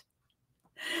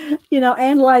 You know,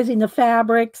 analyzing the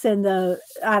fabrics and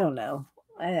I don't know.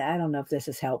 I don't know if this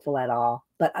is helpful at all.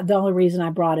 But the only reason I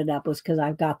brought it up was because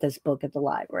I've got this book at the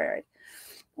library.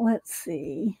 Let's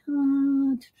see.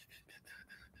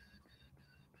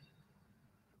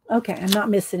 Okay, I'm not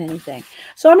missing anything.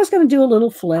 So I'm just going to do a little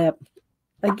flip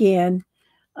again.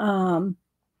 A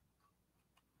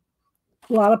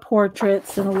lot of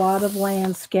portraits and a lot of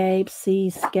landscapes,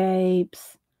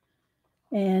 seascapes.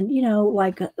 And, you know,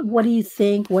 like, what do you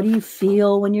think? What do you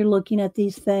feel when you're looking at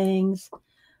these things?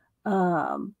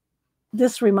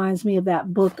 This reminds me of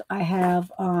that book I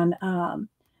have on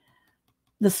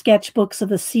the sketchbooks of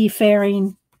the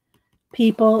seafaring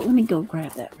people. Let me go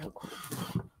grab that real quick.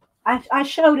 I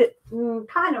showed it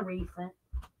kind of recent.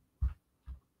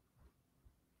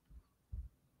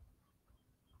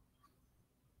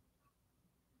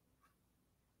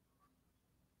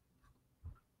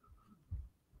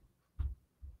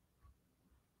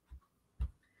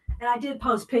 And I did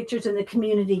post pictures in the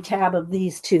community tab of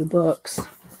these two books.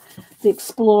 The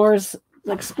Explorer's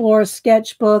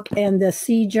Sketchbook and the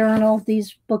Sea Journal,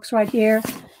 these books right here.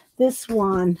 This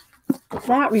one,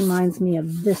 that reminds me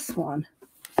of this one.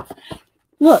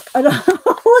 Look, look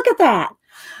at that.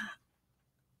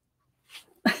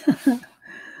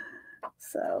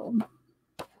 So,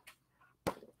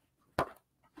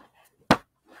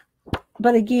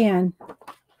 but again,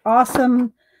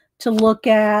 awesome to look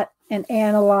at and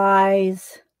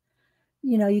analyze.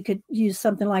 You know, you could use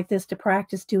something like this to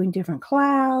practice doing different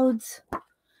clouds.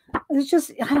 It's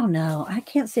just, I don't know. I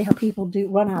can't see how people do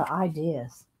run out of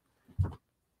ideas.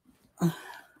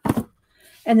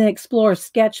 And then explore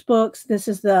sketchbooks. This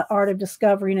is the Art of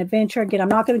Discovery and Adventure. Again, I'm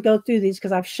not going to go through these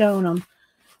because I've shown them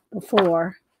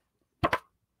before.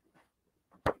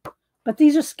 But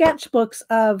these are sketchbooks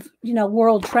of, you know,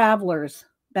 world travelers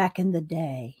back in the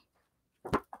day.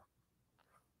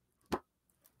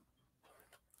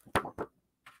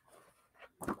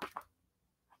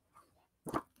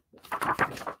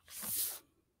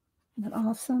 Isn't that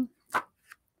awesome?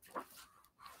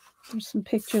 There's some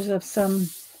pictures of some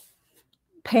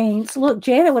paints. Look,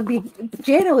 Janet would be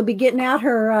getting out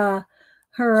her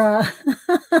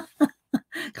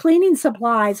cleaning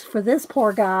supplies for this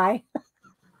poor guy.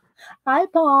 Hi,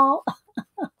 Paul.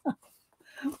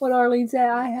 What Arlene said,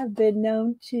 I have been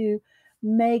known to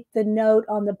make the note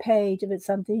on the page if it's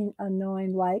something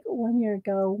annoying, like 1 year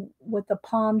ago with the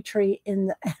palm tree in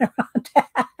the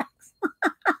Adirondacks.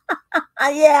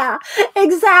 Yeah,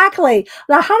 exactly.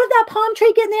 Now, how did that palm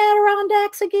tree get in the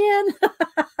Adirondacks again?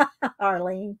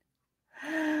 Arlene.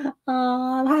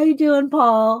 How you doing,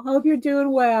 Paul? Hope you're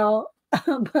doing well.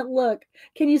 But look,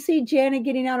 can you see Janet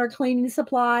getting out her cleaning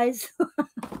supplies?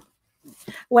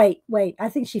 Wait. I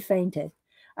think she fainted.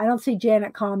 I don't see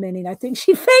Janet commenting. I think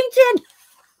she fainted.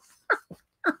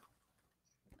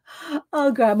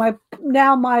 Oh God,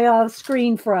 my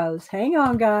screen froze. Hang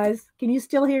on, guys. Can you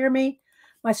still hear me?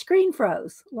 My screen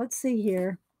froze. Let's see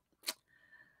here.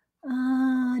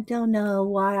 I don't know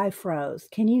why I froze.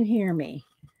 Can you hear me?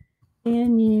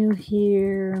 Can you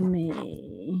hear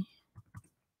me?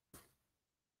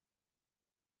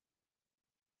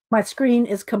 My screen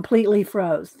is completely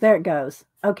froze. There it goes.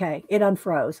 Okay, it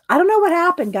unfroze. I don't know what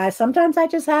happened, guys. Sometimes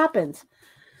that just happens.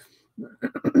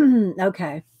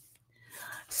 Okay.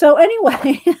 So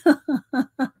anyway,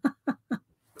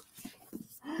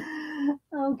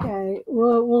 okay,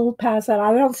 we'll pass that.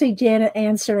 I don't see Janet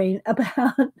answering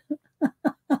about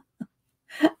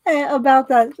about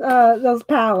that those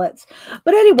palettes.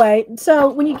 But anyway, so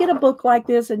when you get a book like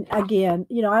this, and again,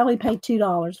 you know, I only paid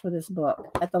 $2 for this book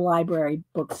at the library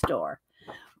bookstore.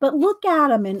 But look at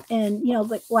them and you know,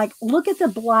 like look at the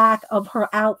black of her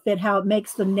outfit, how it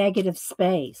makes the negative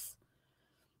space.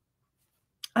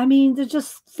 I mean, there's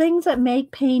just things that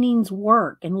make paintings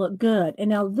work and look good.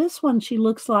 And now this one, she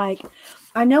looks like,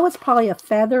 I know it's probably a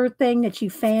feather thing that you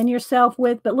fan yourself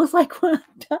with, but looks like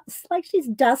like she's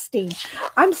dusting.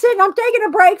 I'm taking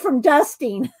a break from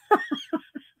dusting.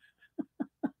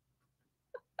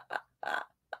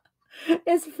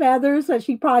 It's feathers that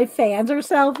she probably fans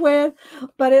herself with,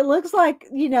 but it looks like,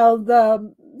 you know,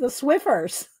 the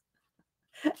Swiffers.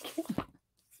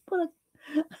 Put a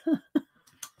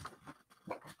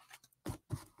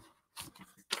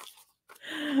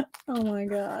Oh my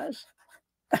gosh.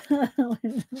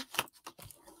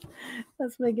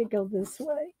 Let's make it go this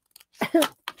way.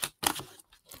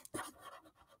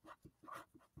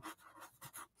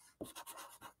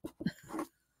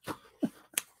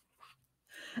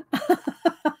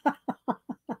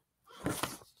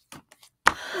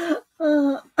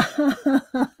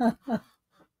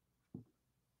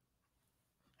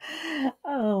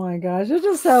 Oh my gosh, there's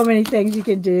just so many things you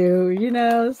can do, you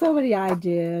know, so many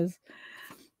ideas.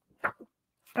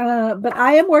 But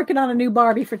I am working on a new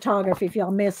Barbie photography. If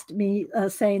y'all missed me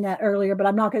saying that earlier, but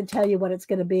I'm not going to tell you what it's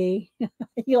going to be.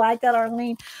 You like that,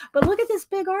 Arlene? But look at this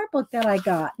big art book that I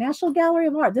got, National Gallery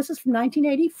of Art. This is from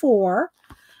 1984,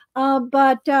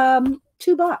 but $2.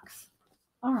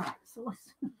 All right, so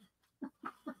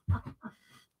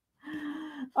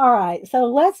all right, so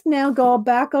let's now go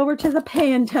back over to the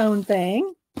Pantone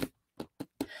thing.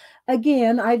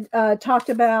 Again, I talked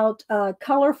about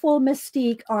Colorful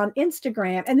Mystique on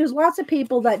Instagram, and there's lots of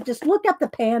people that just look up the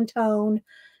Pantone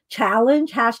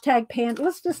challenge, hashtag Pantone.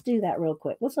 Let's just do that real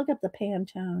quick. Let's look up the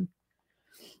Pantone.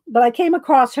 But I came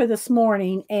across her this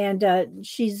morning, and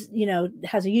she's, you know,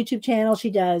 has a YouTube channel.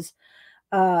 She does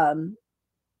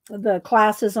the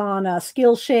classes on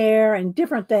Skillshare and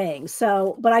different things.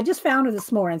 So, but I just found her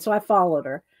this morning, so I followed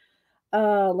her.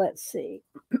 Let's see.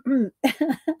 I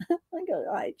go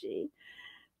to IG.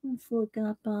 Let's look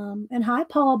up and hi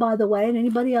Paul, by the way, and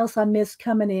anybody else I missed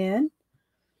coming in.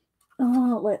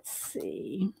 Let's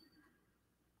see.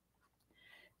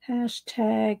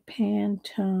 Hashtag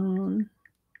Pantone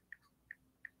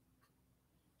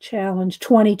Challenge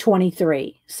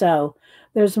 2023. So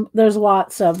there's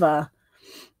lots of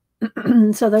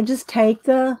So they just take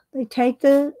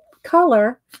the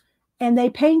color and they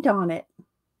paint on it.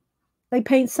 They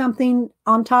paint something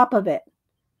on top of it.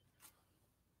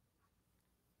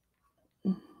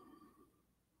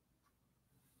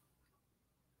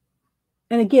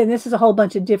 And again, this is a whole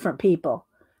bunch of different people.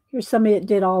 Here's somebody that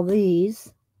did all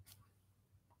these.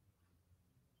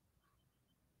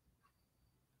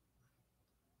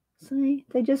 See,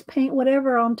 they just paint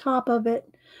whatever on top of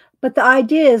it. But the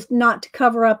idea is not to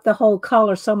cover up the whole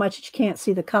color so much that you can't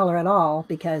see the color at all,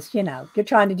 because, you know, you're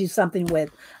trying to do something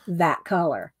with that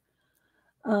color.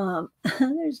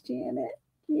 There's Janet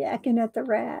yakking at the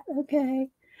rat. Okay.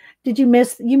 Did you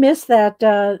miss that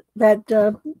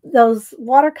those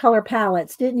watercolor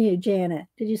palettes, didn't you, Janet?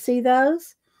 Did you see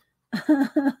those?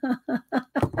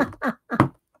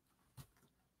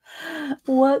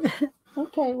 What?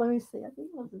 Okay, let me see. I think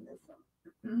it was in this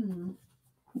one.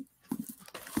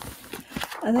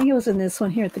 I think it was in this one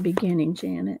here at the beginning,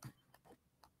 Janet.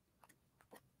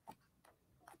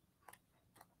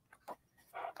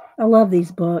 I love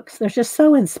these books. They're just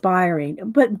so inspiring.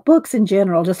 But books in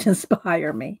general just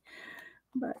inspire me.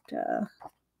 But I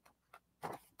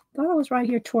thought it was right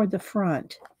here toward the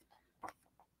front.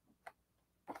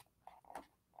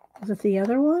 Was it the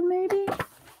other one, maybe?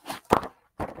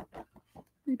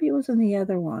 Maybe it was in the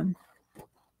other one.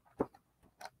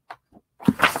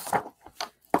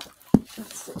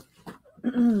 Let's see.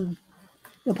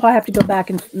 You'll probably have to go back,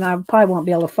 and I probably won't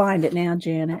be able to find it now,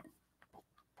 Janet.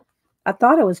 I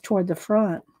thought it was toward the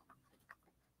front.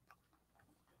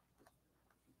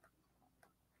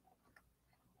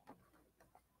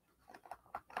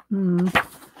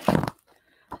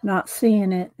 Not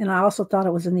seeing it. And I also thought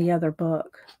it was in the other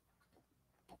book.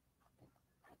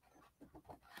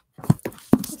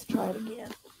 Let's try it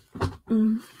again.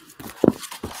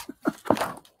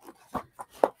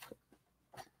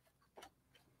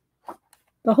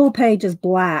 The whole page is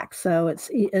black, so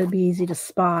it'll be easy to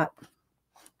spot.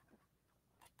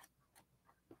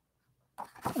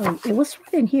 Oh, it was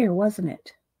right in here, wasn't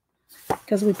it?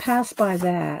 Because we passed by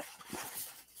that.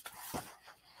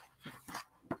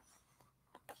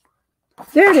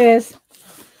 There it is.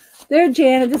 There,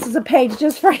 Janet, this is a page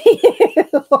just for you.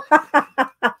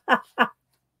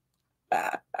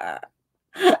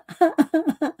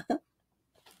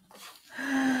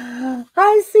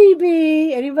 Hi,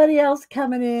 CB. Anybody else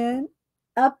coming in?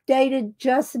 Updated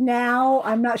just now.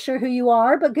 I'm not sure who you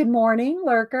are, but good morning,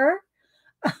 lurker.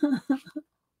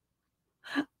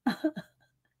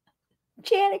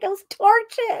 Janet goes,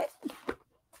 torch it.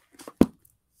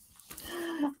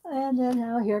 And then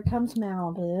now here comes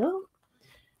Malibu.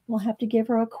 We'll have to give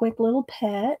her a quick little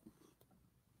pet.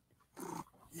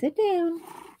 Sit down.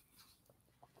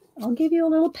 I'll give you a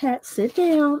little pet. Sit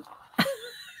down.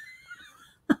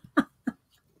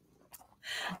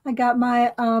 I got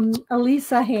my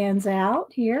Elisa hands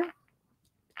out here.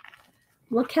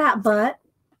 Little cat butt.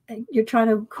 You're trying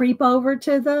to creep over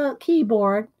to the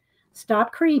keyboard.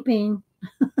 Stop creeping.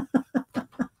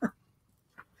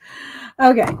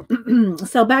 Okay.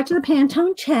 So back to the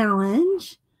Pantone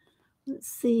challenge. Let's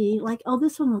see. Like, oh,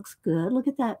 this one looks good. Look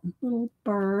at that little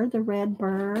bird, the red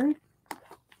bird.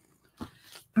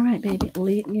 All right, baby.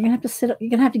 You're going to have to sit up. You're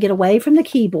going to have to get away from the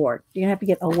keyboard. You're going to have to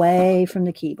get away from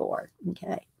the keyboard.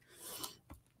 Okay.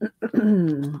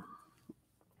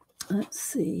 Let's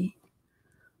see.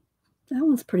 That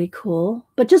one's pretty cool.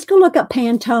 But just go look up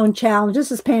Pantone Challenge.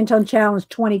 This is Pantone Challenge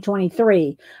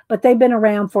 2023. But they've been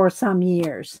around for some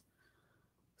years.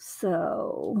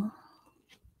 So,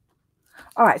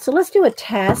 all right. So let's do a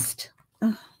test.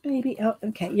 Oh, baby. Oh,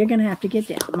 okay. You're going to have to get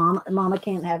down. Mama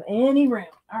can't have any room.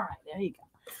 All right. There you go.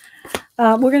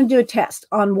 We're going to do a test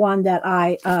on one that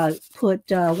I put,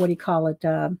 what do you call it,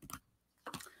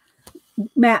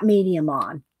 matte medium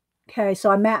on. Okay, so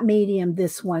I matte medium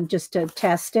this one just to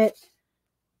test it.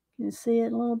 Can you see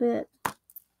it a little bit?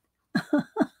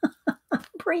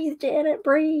 Breathe, Janet,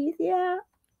 breathe. Yeah.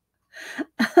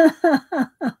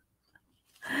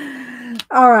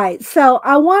 All right, so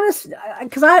I want to,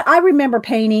 because I remember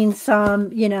painting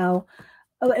some, you know,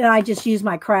 and I just use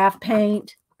my craft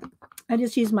paint. And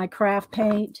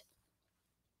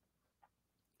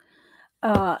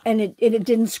it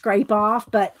didn't scrape off,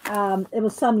 but it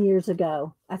was some years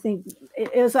ago. I think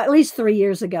it was at least 3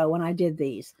 years ago when I did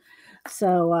these.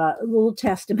 So we'll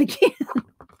test them again.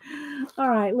 All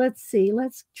right, let's see.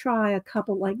 Let's try a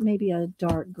couple, like maybe a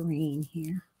dark green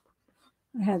here.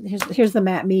 Here's the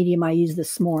matte medium I used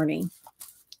this morning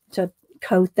to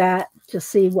coat that to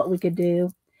see what we could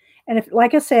do. And if,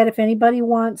 like I said, if anybody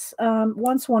wants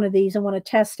one of these and want to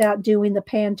test out doing the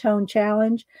Pantone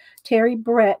challenge, Terry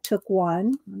Brett took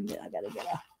one. I gotta get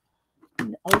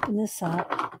Open this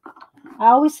up. I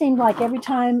always seem like every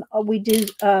time we do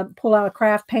pull out a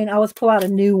craft paint, I always pull out a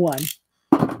new one.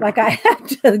 Like I have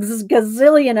a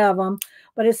gazillion of them,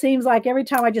 but it seems like every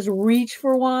time I just reach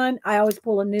for one, I always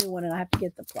pull a new one and I have to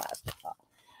get the plastic off.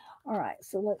 All right,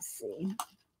 so let's see.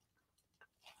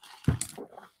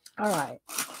 All right.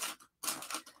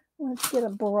 Let's get a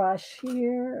brush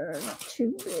here. Not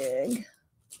too big.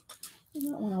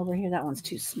 That one over here, that one's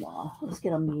too small. Let's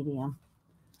get a medium.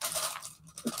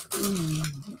 There we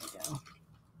go.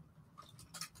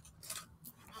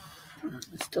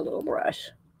 Just a little brush.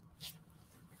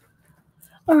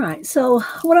 All right, so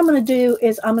what I'm going to do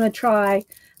is I'm going to try,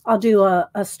 I'll do a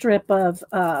strip of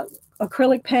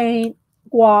acrylic paint,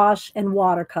 gouache, and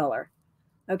watercolor.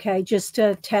 Okay, just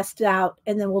to test it out,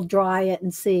 and then we'll dry it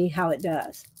and see how it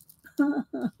does. All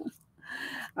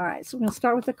right, so we're going to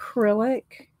start with acrylic.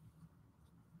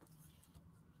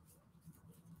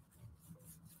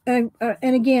 And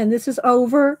again, this is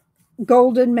over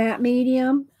golden matte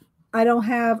medium.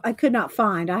 I could not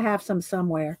find, I have some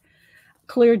somewhere.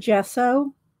 Clear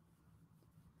gesso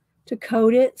to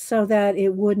coat it so that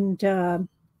it wouldn't,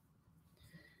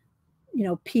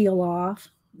 peel off.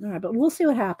 All right, but we'll see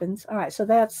what happens. All right, so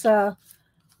that's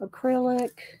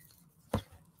acrylic.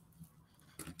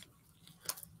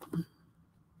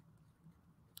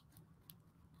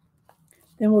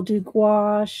 Then we'll do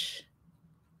gouache.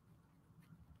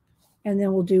 And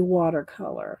then we'll do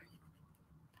watercolor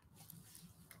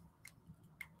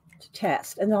to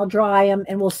test. And I'll dry them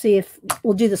and we'll see if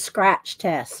we'll do the scratch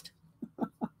test.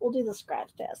 We'll do the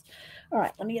scratch test. All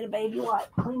right, let me get a baby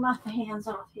wipe. Clean my hands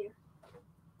off here.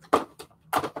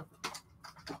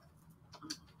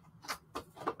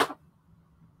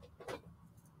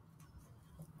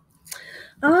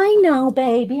 I know,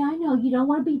 baby. I know you don't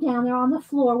want to be down there on the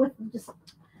floor with just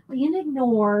being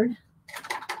ignored.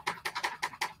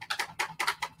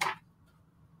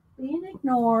 Being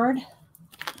ignored.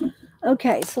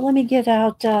 Okay, so let me get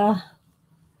out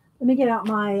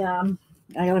my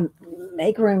I gotta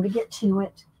make room to get to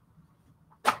it.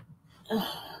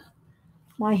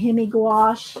 My Hemi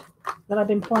gouache that I've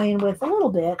been playing with a little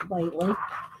bit lately.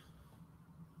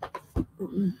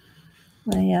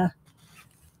 My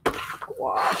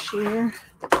gouache here.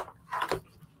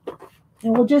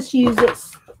 And we'll just use it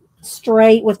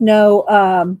straight with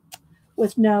no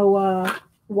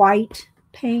white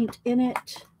paint in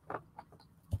it.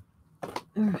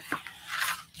 All right.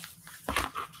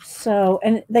 So,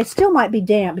 and they still might be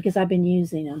damp because I've been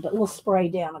using them, but we'll spray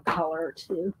down a color or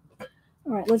two.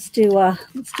 All right, let's do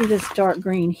this dark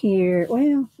green here.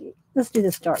 Well, let's do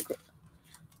this dark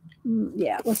green.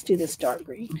 Yeah, let's do this dark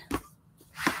green.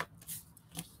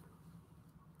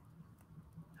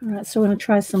 All right, so we're going to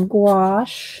try some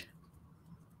gouache.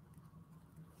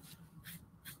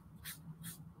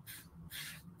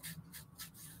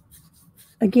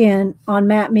 Again, on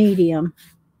matte medium.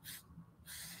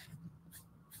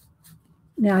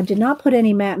 Now, I did not put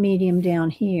any matte medium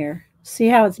down here. See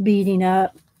how it's beading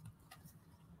up?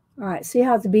 All right, see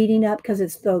how it's beading up because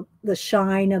it's the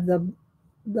shine of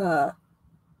the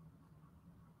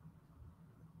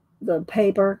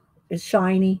paper is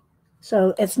shiny.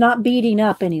 So it's not beading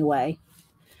up anyway.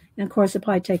 And, of course, it'll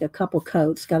probably take a couple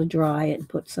coats. Got to dry it and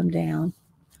put some down.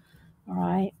 All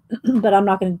right. But I'm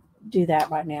not going to do that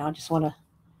right now. I just want to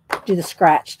do the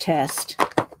scratch test.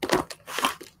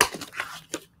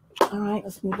 All right.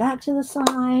 Let's move that to the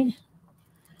side.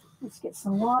 Let's get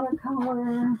some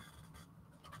watercolor.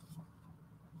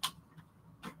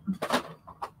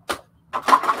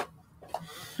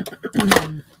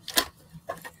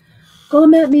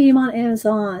 Golden matte medium on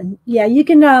Amazon. Yeah, you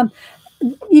can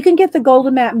get the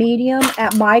golden matte medium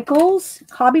at Michael's.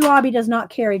 Hobby Lobby does not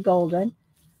carry golden;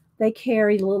 they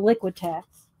carry Liquitex.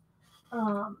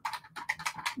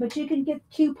 But you can get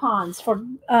coupons for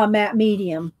matte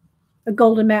medium, a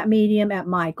golden matte medium at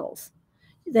Michael's.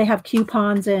 They have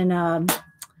coupons and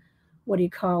what do you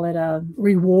call it?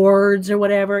 Rewards or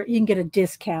whatever. You can get a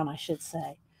discount, I should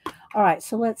say. All right,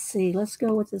 so let's see. Let's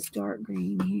go with this dark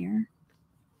green here.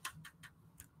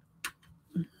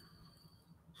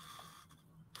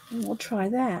 And we'll try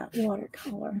that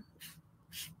watercolor.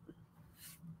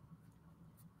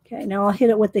 Okay, now I'll hit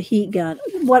it with the heat gun.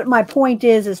 What my point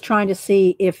is trying to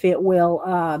see if it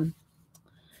will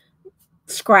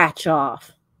scratch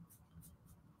off,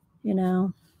 you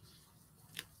know.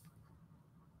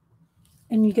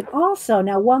 And you can also,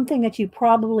 now one thing that you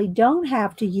probably don't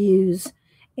have to use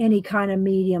any kind of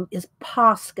medium is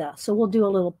Posca. So we'll do a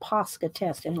little Posca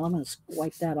test, and I'm going to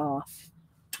wipe that off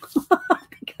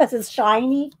because it's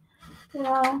shiny. You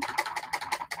know. All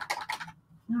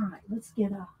right, let's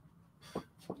get a.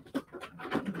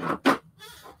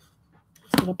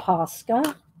 bit of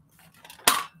Posca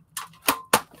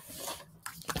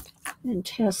and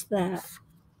test that.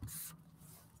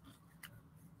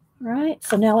 All right,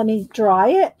 so now let me dry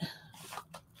it.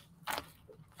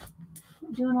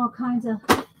 I'm doing all kinds of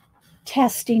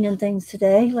testing and things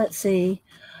today. Let's see.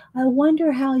 I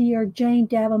wonder how your Jane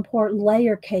Davenport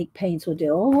layer cake paints will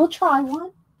do. Well, we'll try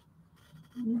one.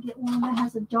 Let me get one that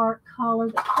has a dark color.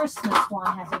 The Christmas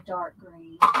one has a dark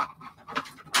green.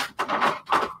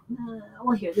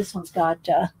 Well, here, this one's got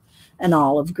an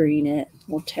olive green in it.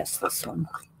 We'll test this one.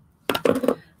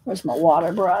 Where's my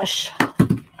water brush?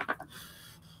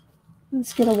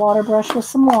 Let's get a water brush with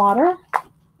some water.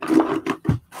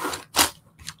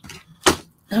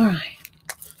 All right.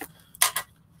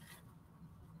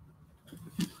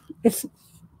 It's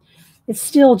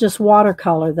still just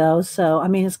watercolor though, so I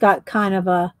mean it's got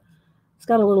a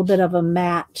little bit of a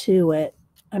matte to it.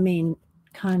 I mean,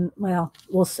 well,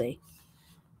 we'll see.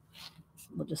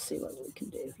 We'll just see what we can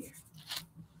do here.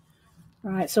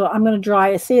 All right, so I'm going to dry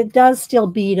it. See, it does still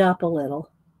bead up a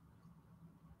little.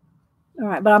 All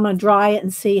right, but I'm going to dry it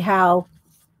and see how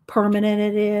permanent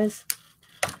it is.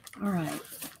 All right.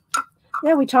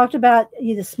 Yeah, we talked about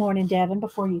you this morning, Devin,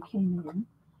 before you came in.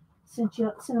 Sent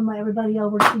everybody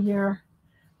over to your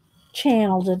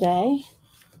channel today.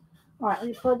 All right, let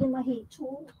me plug in my heat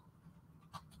tool.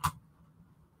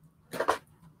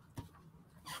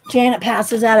 Janet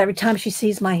passes out every time she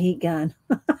sees my heat gun.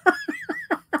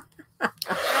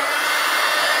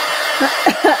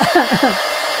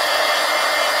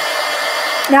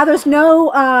 Now there's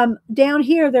no, down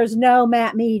here, there's no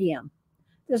matte medium.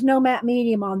 There's no matte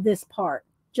medium on this part,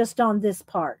 just on this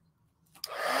part.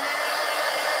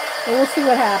 So we'll see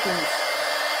what happens.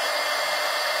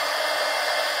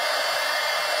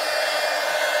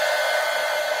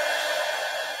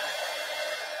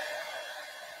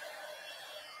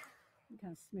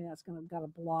 That's going to got a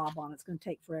blob on it. It's going to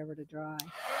take forever to dry.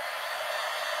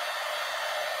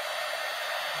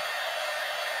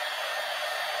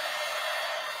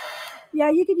 Yeah,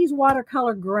 you could use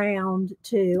watercolor ground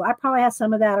too. I probably have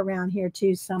some of that around here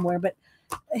too somewhere. But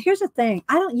here's the thing.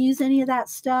 I don't use any of that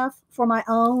stuff for my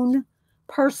own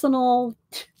personal,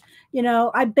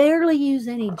 I barely use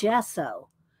any gesso.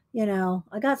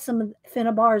 I got some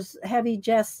Finnabar's heavy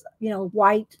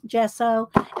white gesso,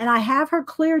 and I have her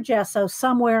clear gesso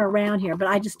somewhere around here, but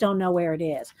I just don't know where it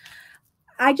is.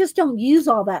 I just don't use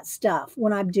all that stuff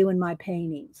when I'm doing my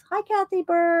paintings. Hi, Kathy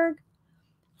Berg.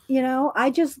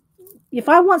 If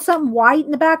I want something white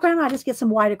in the background, I just get some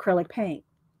white acrylic paint.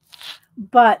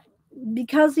 But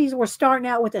because these were starting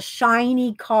out with a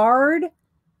shiny card,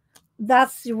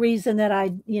 that's the reason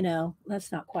that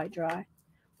that's not quite dry,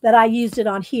 that I used it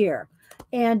on here.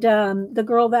 And the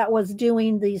girl that was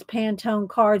doing these Pantone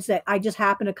cards that I just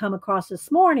happened to come across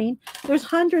this morning, there's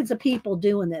hundreds of people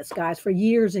doing this, guys, for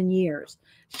years and years.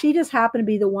 She just happened to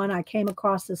be the one I came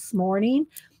across this morning.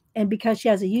 And because she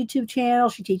has a YouTube channel,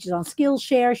 she teaches on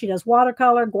Skillshare. She does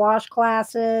watercolor, gouache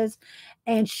classes,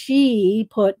 and she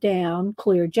put down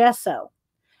clear gesso.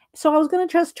 So I was going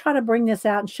to just try to bring this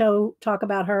out and talk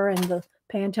about her and the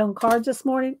Pantone cards this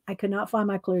morning. I could not find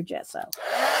my clear gesso.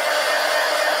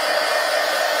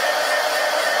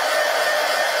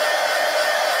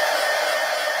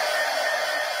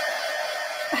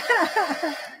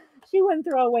 She wouldn't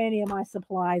throw away any of my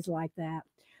supplies like that.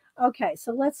 Okay,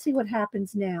 so let's see what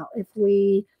happens now.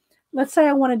 Let's say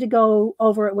I wanted to go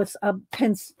over it with a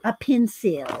pencil.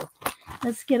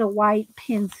 Let's get a white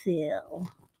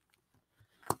pencil.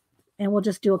 And we'll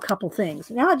just do a couple things.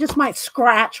 Now it just might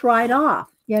scratch right off,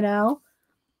 All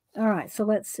right, so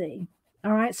let's see.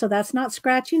 All right, so that's not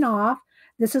scratching off.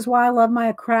 This is why I love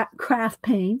my craft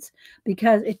paints,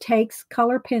 because it takes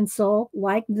color pencil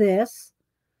like this,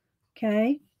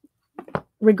 okay,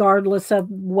 regardless of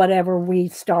whatever we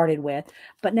started with.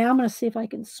 But now I'm going to see if I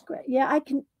can scratch. Yeah, I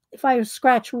can. If I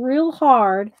scratch real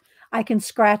hard, I can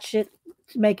scratch it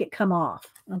to make it come off.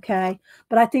 Okay.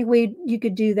 But I think you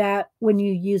could do that when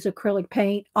you use acrylic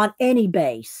paint on any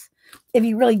base, if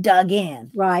you really dug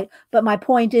in, right? But my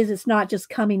point is, it's not just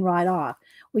coming right off.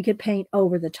 We could paint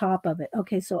over the top of it.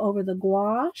 Okay. So over the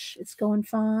gouache, it's going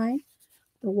fine.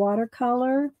 The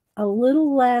watercolor, a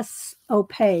little less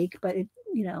opaque, but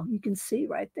you can see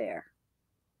right there.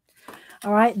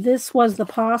 All right. This was the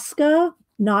Posca,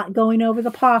 not going over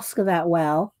the Posca that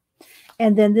well.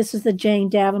 And then this is the Jane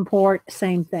Davenport,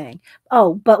 same thing.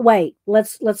 Oh, but wait,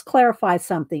 let's clarify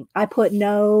something. I put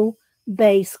no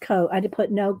base coat. I did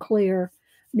put no clear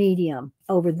medium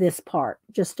over this part,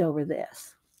 just over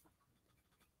this.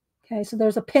 Okay, so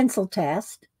there's a pencil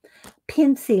test.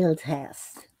 Pencil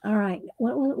test. All right,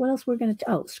 what else we're going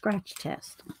to, scratch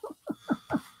test.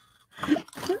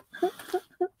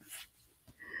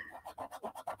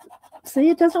 See,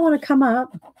 it doesn't want to come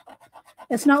up.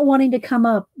 It's not wanting to come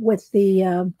up with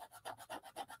the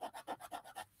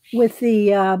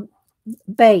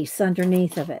base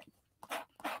underneath of it.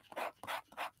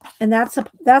 And that's a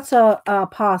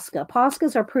Posca.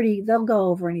 Poscas are pretty, they'll go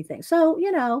over anything. So,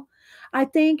 you know, I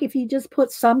think if you just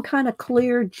put some kind of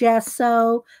clear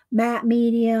gesso, matte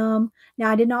medium.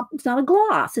 Now it's not a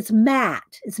gloss, it's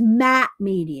matte. It's matte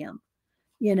medium,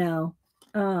 you know.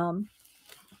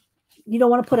 You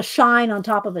don't want to put a shine on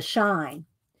top of a shine.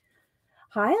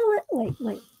 Hi,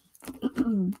 wait.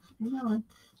 Hang on.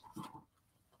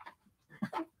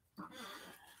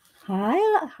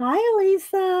 Hi,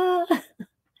 Lisa.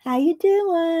 How you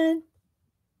doing?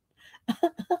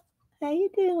 How you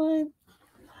doing?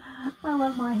 I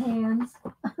love my hands.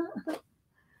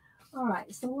 All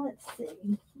right, so let's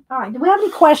see. All right, do we have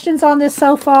any questions on this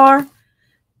so far?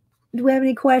 Do we have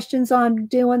any questions on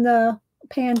doing the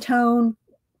Pantone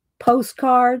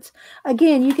postcards?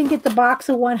 Again, you can get the box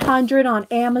of 100 on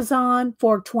Amazon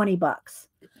for $20.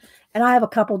 And I have a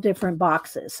couple different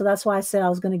boxes. So that's why I said I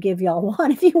was going to give y'all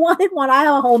one. If you wanted one, I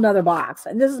have a whole nother box.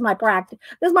 And this is my practice.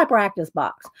 This is my practice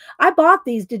box. I bought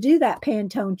these to do that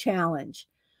Pantone challenge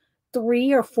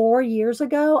 3 or 4 years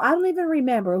ago. I don't even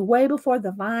remember, way before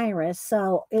the virus.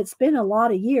 So it's been a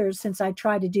lot of years since I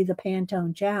tried to do the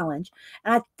Pantone challenge.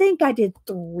 And I think I did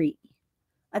 3.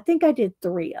 I think I did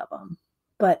 3 of them.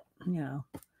 But, you know,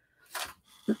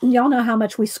 y'all know how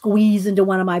much we squeeze into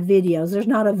one of my videos. There's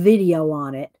not a video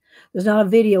on it. There's not a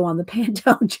video on the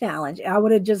Pantone challenge. I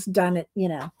would have just done it, you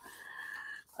know.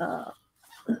 All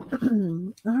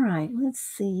right, let's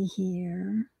see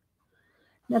here.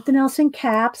 Nothing else in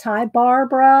caps. Hi,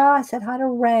 Barbara. I said hi to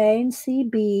Ray and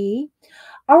CB.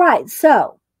 All right,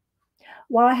 so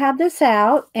while I have this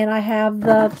out and I have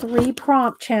the 3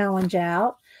 prompt challenge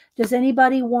out, does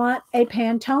anybody want a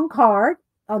Pantone card?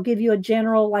 I'll give you a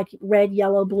general, like red,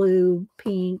 yellow, blue,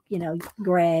 pink, you know,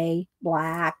 gray,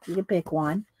 black. You can pick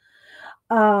one.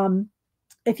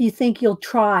 If you think you'll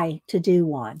try to do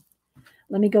one.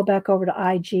 Let me go back over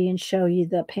to IG and show you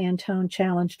the Pantone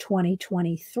Challenge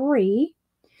 2023.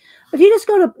 If you just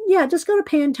go to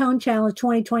Pantone Challenge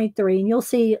 2023 and you'll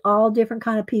see all different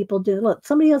kind of people do. Look,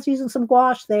 somebody else using some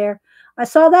gouache there. I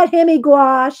saw that Hemi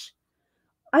gouache.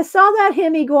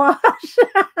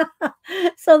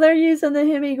 So they're using the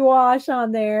Hemi gouache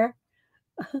on there.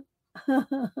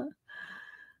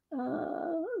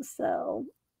 So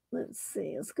let's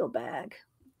see. Let's go back.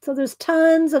 So there's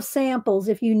tons of samples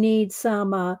if you need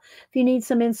some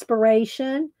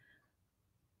inspiration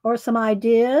or some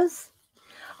ideas.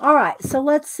 All right, so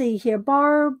let's see here.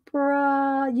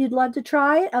 Barbara, you'd love to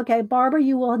try it? Okay, Barbara,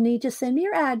 you will need to send me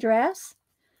your address.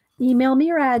 Email me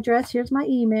your address. Here's my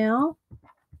email.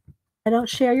 I don't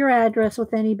share your address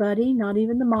with anybody, not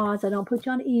even the mods. I don't put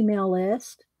you on an email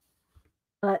list.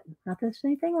 But not that there's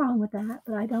anything wrong with that,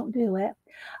 but I don't do it.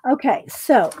 Okay,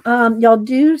 so y'all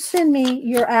do send me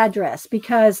your address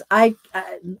because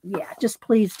yeah, just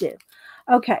please do.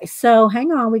 Okay, so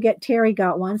hang on. Terry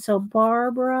got one. So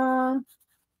Barbara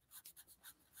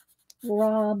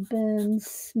Robin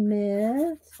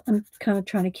Smith. I'm kind of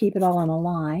trying to keep it all on a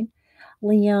line.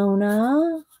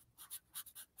 Leona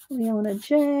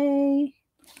J.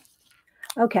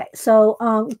 Okay,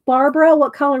 so Barbara,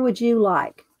 what color would you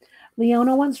like?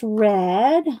 Leona wants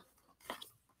red.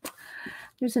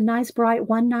 There's a nice bright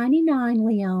 $1.99,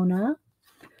 Leona.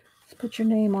 Let's put your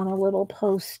name on a little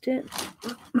post-it.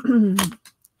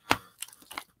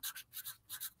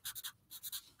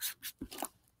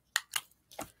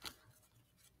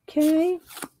 Okay.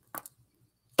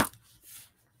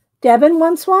 Devin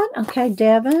wants one. Okay,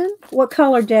 Devin. What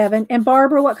color, Devin? And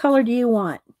Barbara, what color do you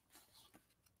want?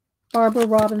 Barbara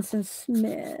Robinson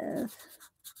Smith.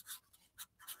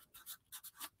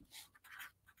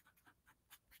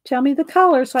 Tell me the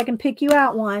color so I can pick you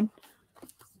out one.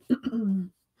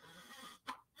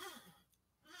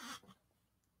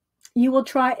 You will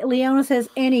try. Leona says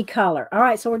any color. All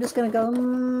right, so we're just going to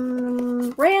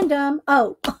go random.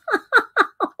 Oh,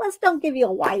 let's don't give you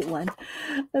a white one.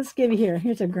 Let's give you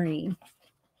here's a green.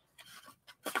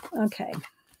 Okay.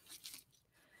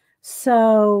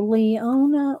 So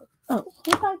Leona, oh,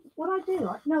 what I do?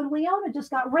 No, Leona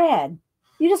just got red.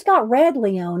 You just got red,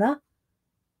 Leona.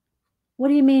 What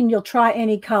do you mean you'll try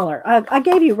any color? I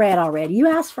gave you red already. You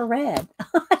asked for red.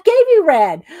 I gave you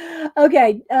red.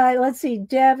 Okay, let's see.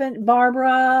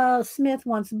 Barbara Smith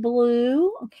wants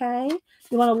blue. Okay.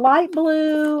 You want a light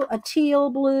blue, a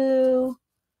teal blue.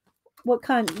 What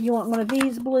kind? You want one of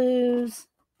these blues?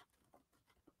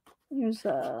 Here's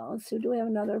let's see. Do we have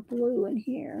another blue in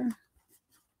here?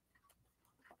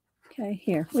 Okay,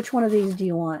 here. Which one of these do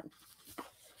you want?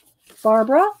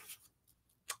 Barbara?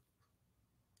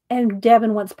 And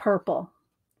Devin wants purple.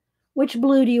 Which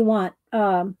blue do you want?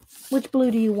 Which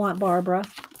blue do you want, Barbara?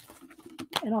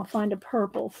 And I'll find a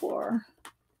purple for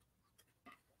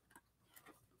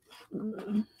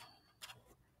her.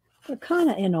 They're kind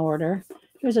of in order.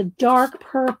 There's a dark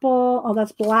purple. Oh,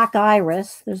 that's black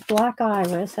iris. There's black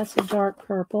iris. That's a dark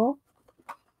purple.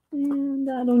 And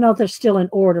I don't know if they're still in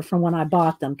order from when I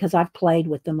bought them because I've played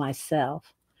with them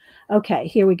myself. Okay,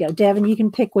 here we go. Devin, you can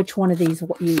pick which one of these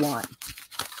you want.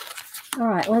 All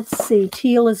right, let's see.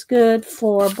 Teal is good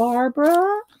for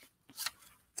Barbara.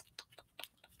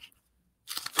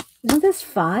 Isn't this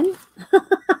fun?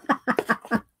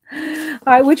 All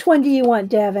right, which one do you want,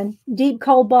 Devin? Deep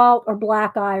cobalt or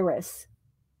black iris?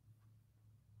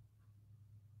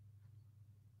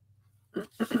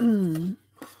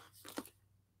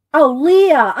 Oh,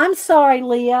 Leah. I'm sorry,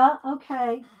 Leah.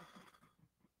 Okay.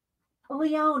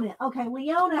 Leona. Okay,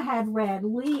 Leona had red.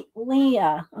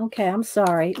 Leah. Okay, I'm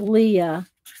sorry. Leah.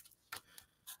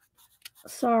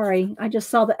 Sorry, I just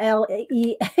saw the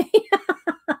L-E-A.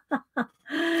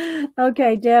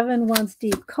 Okay, Devin wants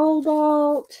deep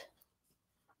cobalt.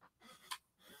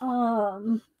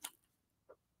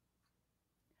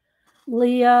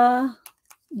 Leah,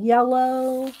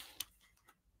 yellow.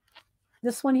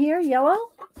 This one here, yellow.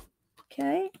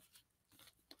 Okay.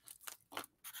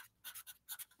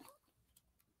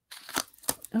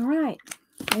 All right.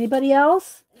 Anybody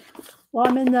else? While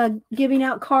I'm in the giving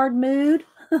out card mood.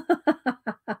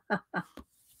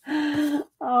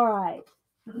 All right.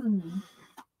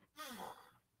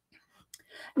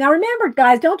 Now remember,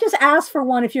 guys, don't just ask for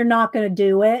one if you're not going to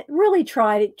do it. Really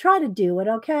try to do it,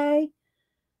 okay?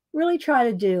 Really try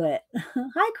to do it.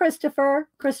 Hi, Christopher.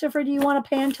 Christopher, do you want a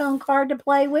Pantone card to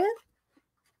play with?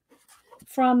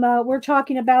 From we're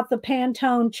talking about the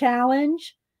Pantone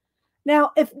challenge.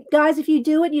 Now, if you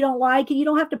do it, you don't like it, you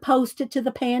don't have to post it to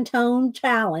the Pantone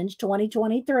Challenge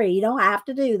 2023. You don't have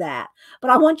to do that.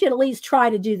 But I want you to at least try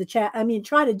to do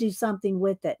try to do something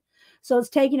with it. So it's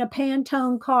taking a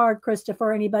Pantone card,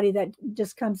 Christopher, anybody that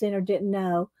just comes in or didn't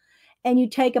know. And you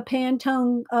take a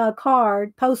Pantone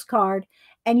postcard,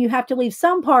 and you have to leave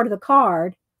some part of the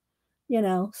card,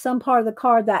 some part of the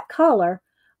card that color.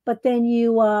 But then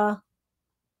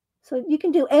so you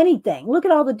can do anything. Look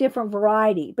at all the different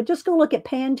variety, but just go look at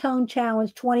Pantone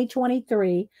Challenge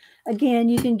 2023. Again,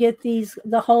 you can get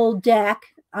the whole deck.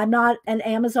 I'm not an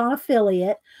Amazon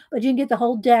affiliate, but you can get the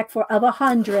whole deck of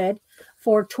 100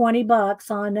 for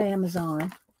 $20 on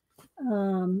Amazon.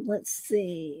 Let's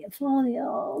see.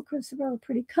 Christopher,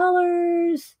 pretty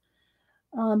colors.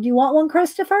 Do you want one,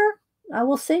 Christopher? I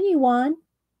will send you one.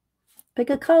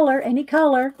 Pick a color, any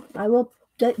color. I will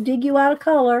dig you out a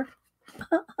color.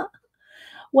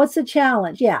 What's the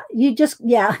challenge? Yeah,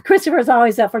 Christopher's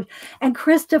always up for. And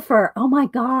Christopher, oh my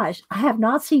gosh, I have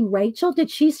not seen Rachel.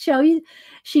 Did she show you?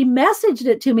 She messaged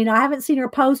it to me, and I haven't seen her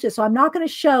post it, so I'm not going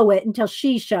to show it until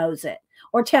she shows it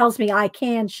or tells me I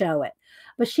can show it.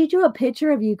 But she drew a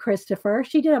picture of you, Christopher.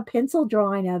 She did a pencil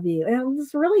drawing of you, and it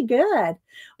was really good.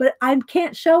 But I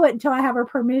can't show it until I have her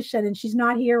permission, and she's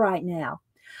not here right now.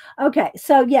 Okay,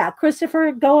 so yeah,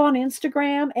 Christopher, go on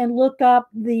Instagram and look up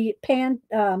the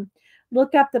Pantone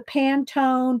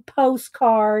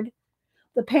postcard.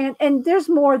 And there's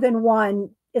more than one.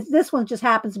 This one just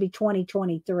happens to be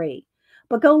 2023.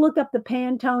 But go look up the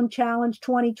Pantone Challenge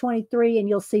 2023 and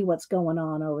you'll see what's going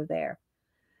on over there.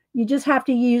 You just have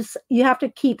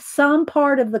to keep some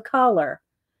part of the color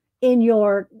in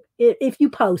if you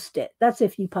post it. That's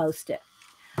if you post it.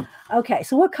 Okay,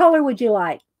 so what color would you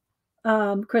like?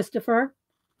 Christopher,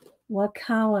 what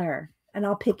color? And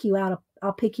I'll pick you out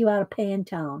a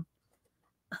Pantone.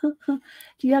 Do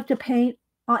you have to paint?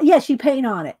 Yes, you paint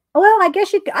on it. Well, I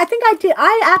guess I think I did.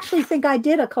 I actually think I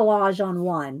did a collage on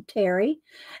one, Terry.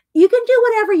 You can do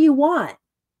whatever you want.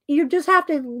 You just have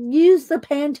to use the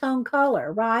Pantone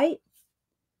color, right?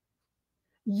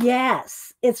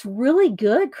 Yes, it's really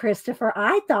good, Christopher.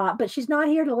 I thought, but she's not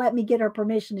here to let me get her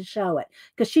permission to show it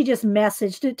because she just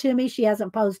messaged it to me. She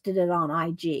hasn't posted it on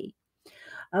IG.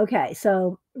 Okay,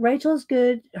 so Rachel's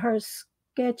good. Her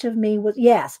sketch of me was,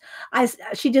 yes.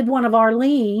 She did one of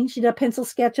Arlene. She did a pencil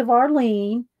sketch of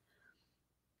Arlene.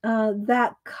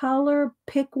 That color,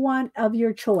 pick one of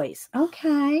your choice.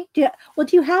 Okay. Do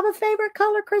you have a favorite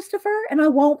color, Christopher? And I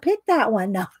won't pick that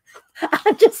one. No,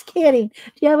 I'm just kidding.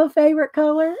 Do you have a favorite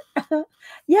color?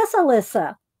 Yes,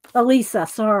 Elisa.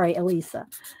 Sorry, Elisa.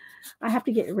 I have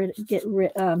to get rid.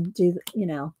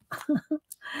 All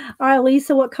right,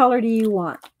 Elisa, what color do you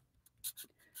want?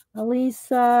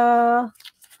 Elisa,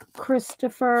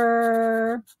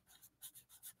 Christopher.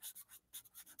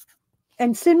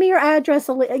 And send me your address.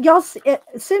 Y'all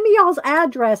send me y'all's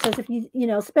addresses if you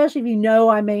know, especially if you know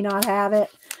I may not have it,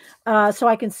 so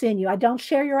I can send you. I don't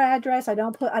share your address. I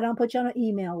don't put you on an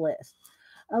email list.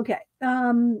 Okay.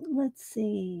 Let's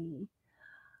see.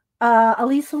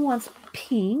 Elisa wants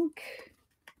pink.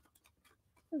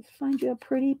 Let's find you a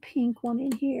pretty pink one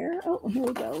in here. Oh, here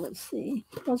we go. Let's see.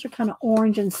 Those are kind of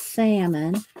orange and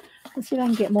salmon. Let's see if I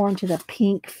can get more into the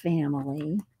pink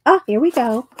family. Oh, here we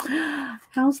go.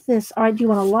 How's this? All right, do you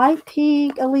want a light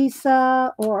pink,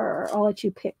 Elisa? Or I'll let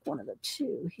you pick one of the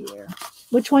two here.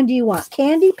 Which one do you want?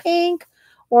 Candy pink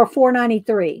or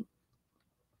 $4.93?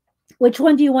 Which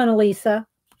one do you want, Elisa?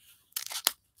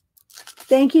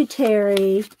 Thank you,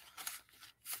 Terry.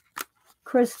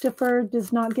 Christopher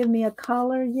does not give me a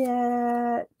color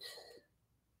yet.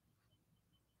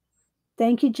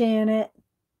 Thank you, Janet.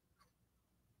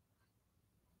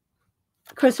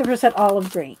 Christopher said olive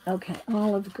green. Okay,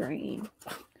 olive green.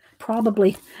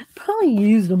 Probably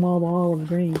used them all, the olive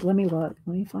greens. Let me look.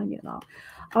 Let me find you an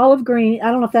olive green. I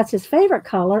don't know if that's his favorite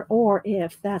color or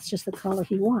if that's just the color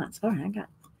he wants. All right,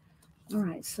 all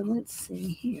right, so let's see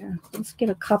here. Let's get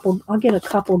a couple. I'll get a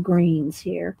couple greens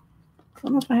here. I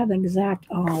don't know if I have the exact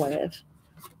olive.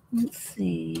 Let's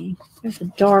see. There's a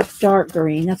dark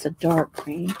green. That's a dark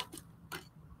green.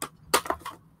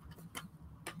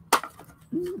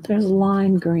 There's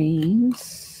lime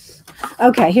greens.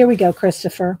 Okay, here we go,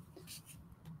 Christopher.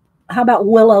 How about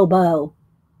willow bow?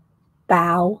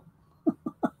 Bow.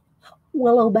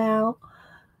 Willow bow.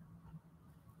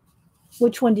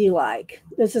 Which one do you like?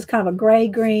 This is kind of a gray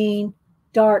green,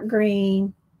 dark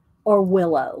green, or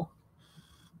willow.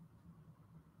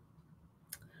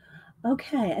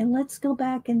 Okay, and let's go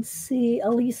back and see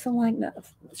Elisa like that.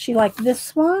 She liked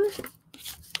this one.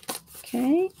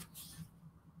 Okay.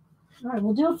 All right,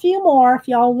 we'll do a few more if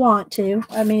y'all want to.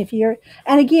 I mean, if you're,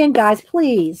 and again, guys,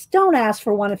 please don't ask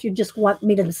for one if you just want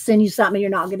me to send you something you're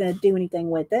not going to do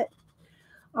anything with it.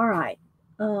 All right,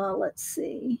 let's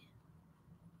see.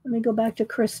 Let me go back to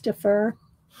Christopher.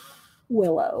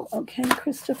 Willow. Okay,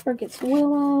 Christopher gets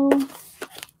willow.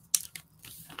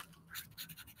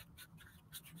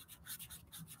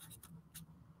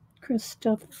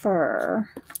 Christopher.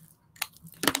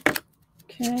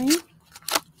 Okay.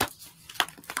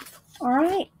 All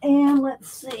right, and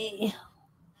let's see.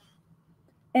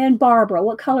 And Barbara,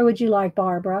 what color would you like,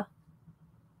 Barbara?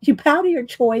 You powder your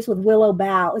choice with willow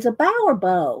bow. Is it bow or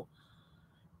bow?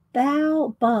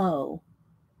 Bow, bow.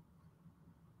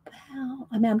 Bow.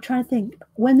 I mean, I'm trying to think.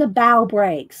 When the bow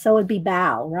breaks, so it'd be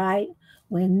bow, right?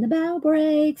 When the bow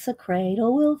breaks, a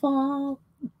cradle will fall.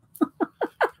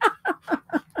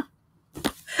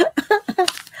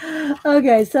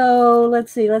 Okay, so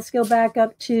let's see. Let's go back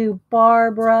up to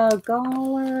Barbara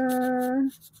Galler.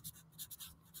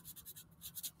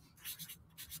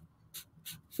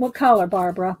 What color,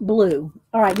 Barbara? Blue.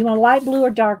 All right, you want light blue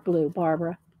or dark blue,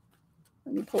 Barbara?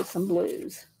 Let me pull some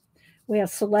blues. We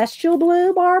have celestial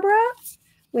blue, Barbara.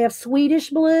 We have Swedish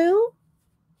blue.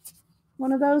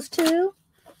 One of those two.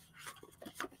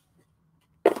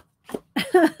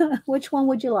 Which one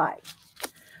would you like?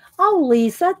 Oh,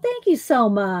 Lisa, thank you so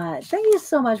much. Thank you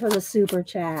so much for the super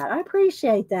chat. I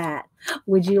appreciate that.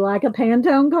 Would you like a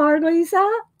Pantone card, Lisa?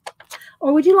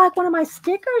 Or would you like one of my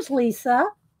stickers, Lisa?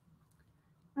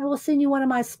 I will send you one of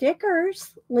my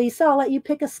stickers. Lisa, I'll let you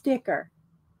pick a sticker.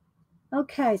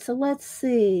 Okay, so let's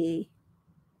see.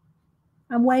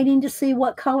 I'm waiting to see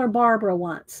what color Barbara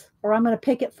wants, or I'm going to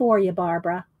pick it for you,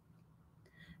 Barbara.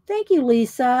 Thank you,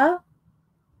 Lisa.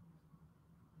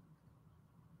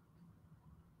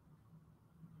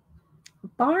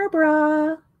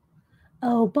 Barbara.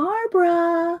 Oh,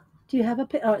 Barbara. Do you have a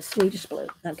pick? Oh, it's Swedish blue.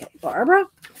 Okay, Barbara.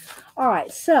 All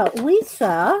right, so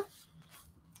Lisa.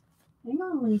 Hang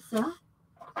on, Lisa.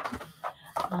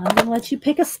 I'm going to let you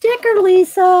pick a sticker,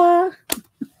 Lisa.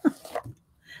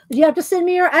 You have to send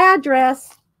me your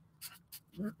address.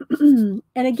 And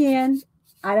again,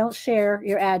 I don't share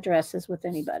your addresses with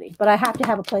anybody, but I have to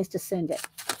have a place to send it.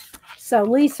 So,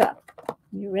 Lisa,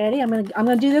 you ready? I'm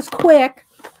gonna do this quick.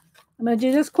 I'm going to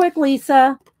do this quick,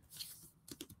 Lisa.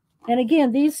 And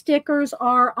again, these stickers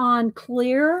are on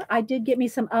clear. I did get me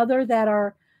some other that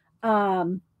are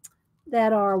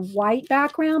white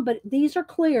background, but these are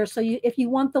clear. So if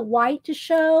you want the white to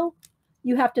show,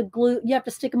 you have to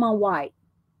stick them on white.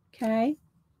 Okay.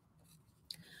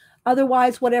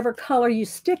 Otherwise, whatever color you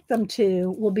stick them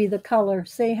to will be the color.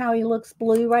 See how he looks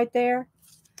blue right there?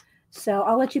 So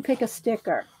I'll let you pick a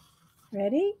sticker.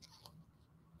 Ready?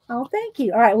 Oh, thank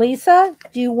you. All right, Lisa,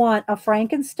 do you want a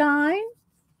Frankenstein?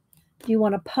 Do you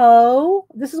want a Poe?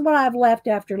 This is what I've left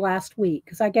after last week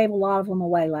because I gave a lot of them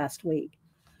away last week.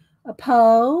 A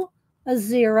Poe, a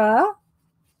zebra,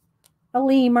 a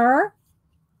lemur,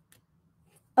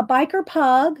 a biker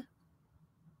pug.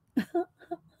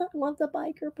 I love the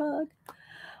biker pug.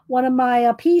 One of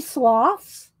my pea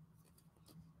sloths,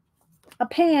 a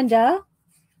panda,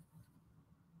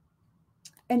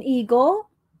 an eagle,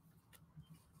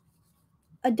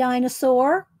 a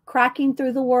dinosaur cracking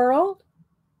through the world,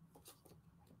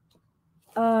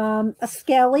 a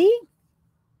skelly,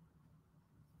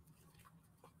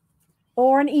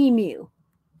 or an emu.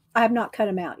 I have not cut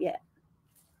them out yet.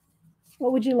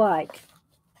 What would you like?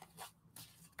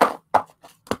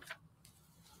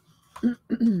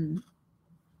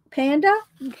 Panda?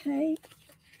 Okay.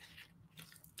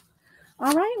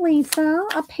 All right, Lisa.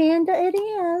 A panda it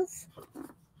is.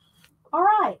 All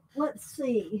right. Let's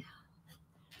see.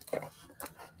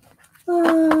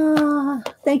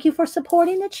 Thank you for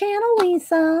supporting the channel,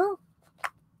 Lisa.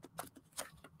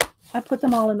 I put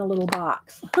them all in a little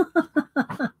box.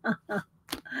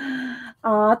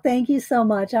 Oh, thank you so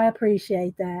much. I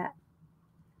appreciate that.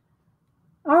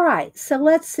 All right, so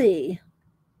let's see.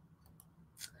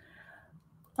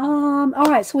 All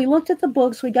right, so we looked at the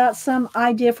books. We got some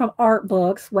idea from art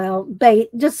books. Well,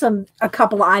 just a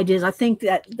couple of ideas. I think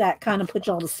that kind of put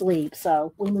y'all to sleep,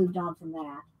 so we moved on from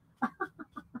that.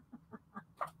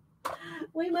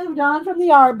 We moved on from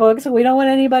the art books, so we don't want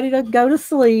anybody to go to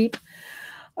sleep.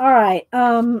 All right.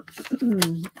 All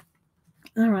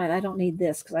right, I don't need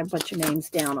this because I put your names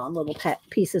down on little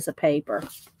pieces of paper.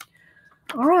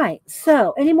 All right,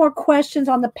 so any more questions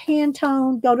on the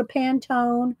Pantone? Go to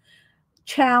Pantone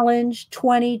Challenge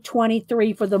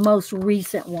 2023 for the most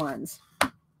recent ones.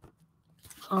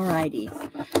 All righty.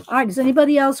 All right, does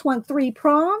anybody else want 3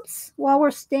 prompts while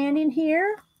we're standing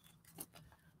here?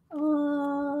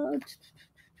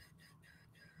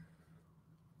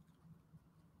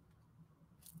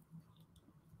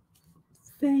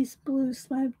 Face blue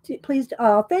smoke. Please.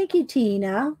 Oh, thank you,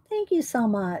 Tina. Thank you so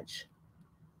much.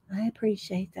 I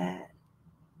appreciate that.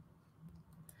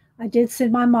 I did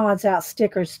send my mods out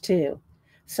stickers too.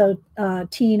 So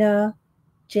Tina,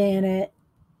 Janet,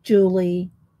 Julie,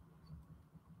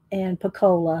 and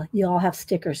Picola, you all have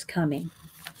stickers coming.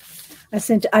 I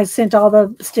sent all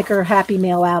the sticker happy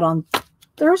mail out on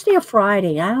Thursday or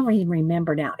Friday. I don't even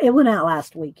remember now. It went out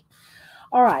last week.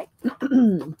 All right.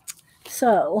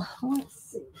 So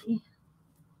let's see.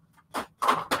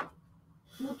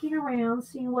 Looking around,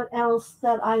 seeing what else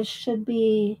that I should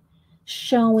be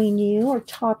showing you or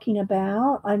talking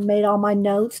about. I made all my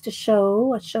notes to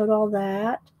show. I showed all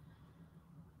that.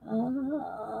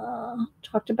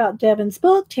 Talked about Devin's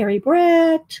book, Terry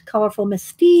Brett, Colorful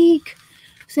Mystique.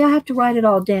 See, I have to write it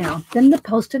all down. Then the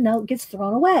Post-it note gets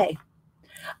thrown away.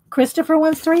 Christopher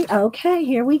wants 3. Okay,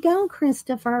 here we go,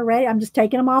 Christopher. Ready? I'm just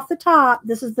taking them off the top.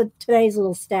 This is today's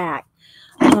little stack.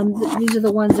 These are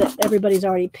the ones that everybody's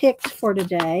already picked for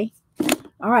today.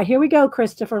 All right, here we go,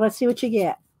 Christopher. Let's see what you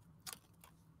get.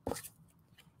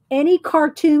 Any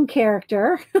cartoon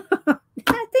character.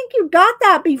 I think you got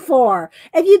that before.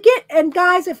 And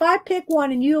guys, if I pick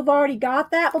one and you have already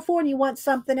got that before and you want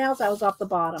something else, I was off the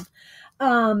bottom.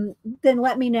 Then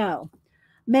let me know.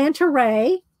 Manta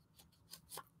ray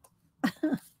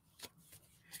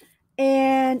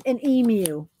and an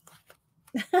emu.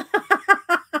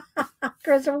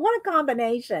 Christopher, what a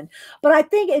combination. But I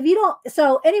think if you don't,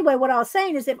 so anyway, what I was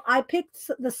saying is if I picked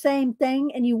the same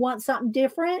thing and you want something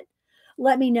different,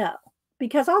 let me know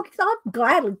because I'll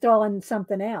gladly throw in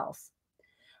something else.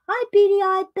 Hi,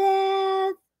 BDI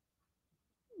Beth.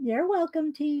 You're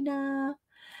welcome, Tina.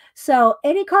 So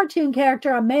any cartoon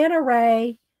character, a manta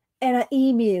ray and an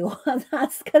emu.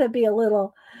 That's going to be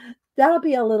that'll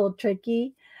be a little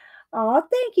tricky. Oh,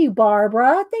 thank you,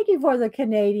 Barbara. Thank you for the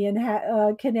Canadian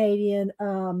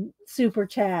super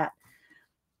chat.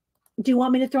 Do you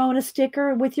want me to throw in a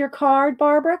sticker with your card,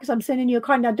 Barbara? Because I'm sending you a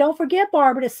card. Now, don't forget,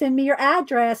 Barbara, to send me your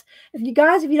address. If you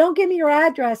don't give me your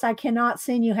address, I cannot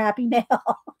send you happy mail.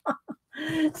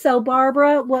 So,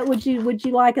 Barbara, what would you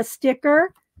like a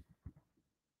sticker?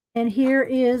 And here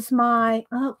is my,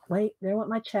 oh, wait, there went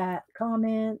my chat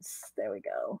comments. There we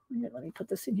go. Let me put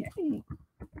this in here.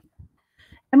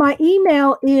 And my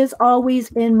email is always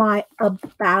in my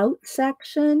about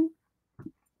section.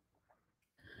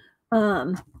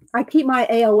 I keep my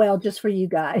AOL just for you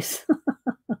guys.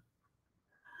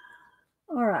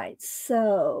 All right,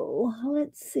 so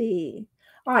let's see.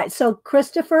 All right, so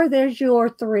Christopher, there's your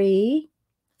 3.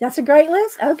 That's a great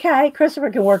list. Okay, Christopher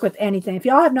can work with anything. If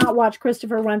y'all have not watched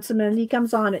Christopher Runciman, he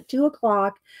comes on at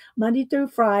 2:00 Monday through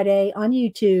Friday on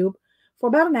YouTube for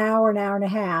about an hour and a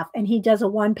half, and he does a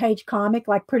 1-page comic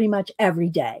like pretty much every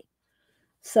day.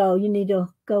 So you need to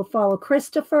go follow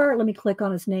Christopher. Let me click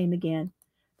on his name again.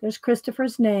 There's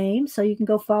Christopher's name, so you can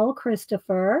go follow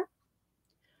Christopher.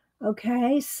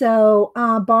 Okay, so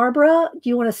Barbara, do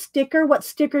you want a sticker? What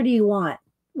sticker do you want?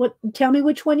 Tell me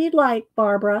which one you'd like,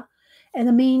 Barbara. In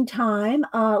the meantime,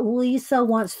 Lisa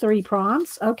wants 3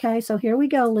 prompts. Okay, so here we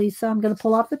go, Lisa. I'm going to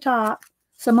pull off the top.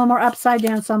 Some of them are upside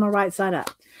down, some are right side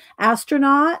up.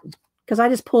 Astronaut, because I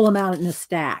just pull them out in a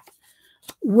stack.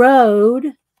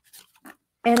 Road,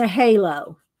 and a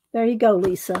halo. There you go,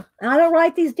 Lisa. And I don't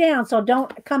write these down, so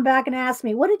don't come back and ask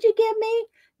me, what did you give me?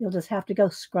 You'll just have to go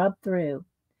scrub through.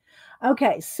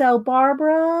 Okay, so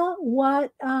Barbara,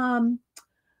 what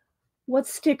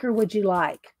sticker would you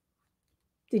like?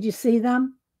 Did you see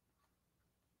them?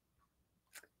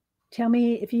 Tell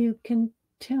me if you can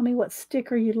tell me what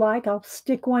sticker you'd like. I'll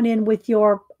stick one in with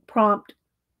your prompt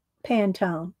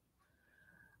Pantone.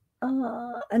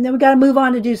 And then we got to move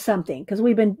on to do something because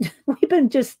we've been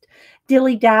just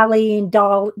dilly-dallying,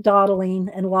 dawdling,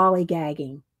 and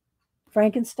lollygagging.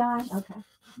 Frankenstein? Okay.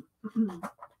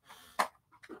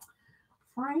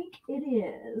 Frank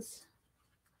it is.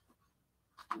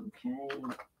 Okay.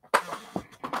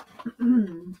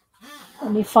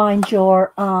 Let me find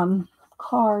your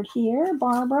card here,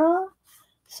 Barbara.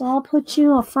 So I'll put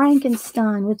you a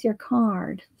Frankenstein with your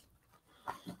card.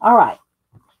 All right.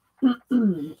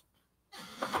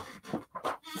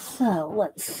 So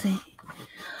let's see.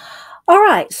 All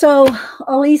right. So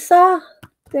Elisa,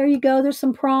 there you go. There's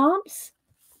some prompts.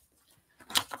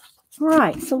 All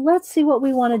right. So let's see what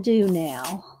we want to do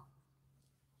now.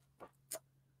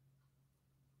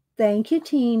 Thank you,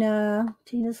 Tina.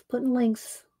 Tina's putting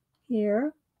links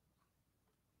here.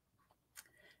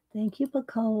 Thank you,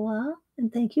 Bacola.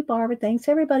 And thank you, Barbara. Thanks,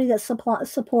 everybody that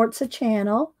supports the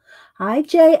channel. Hi,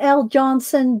 J.L.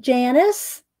 Johnson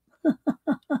Janice.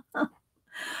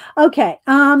 Okay.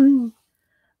 A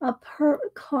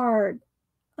card.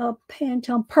 A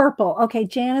Pantone purple. Okay,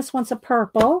 Janice wants a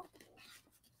purple.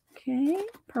 Okay,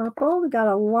 purple. We got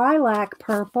a lilac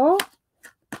purple.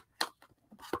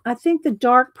 I think the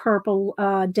dark purple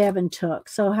Devin took.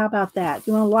 So how about that?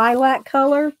 You want a lilac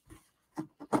color?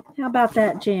 How about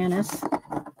that, Janice?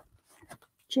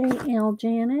 J.L.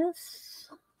 Janice.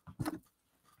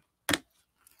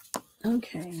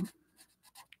 Okay.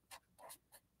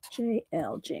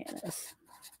 J.L. Janice.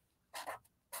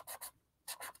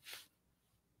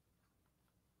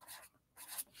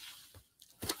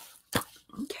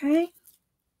 Okay.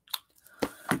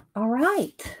 All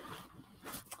right.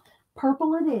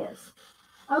 Purple it is.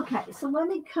 Okay, so let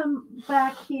me come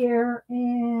back here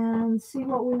and see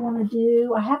what we want to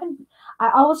do.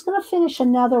 I was going to finish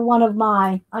another one of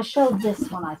I showed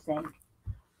this one, I think.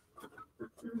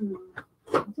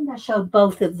 I think I showed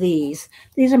both of these.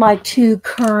 These are my 2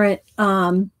 current,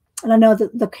 and I know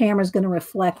that the camera's going to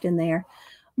reflect in there.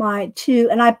 My 2,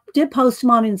 and I did post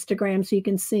them on Instagram so you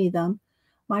can see them.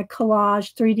 My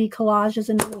collage, 3D collages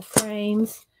in little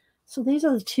frames. So these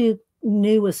are the 2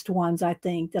 newest ones, I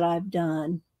think, that I've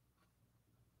done.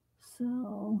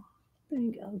 So there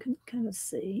you go. You can kind of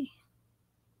see.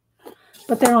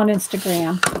 But they're on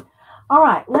Instagram. All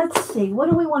right, let's see. What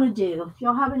do we want to do? Do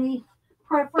y'all have any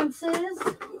preferences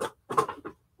on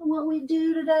what we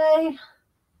do today?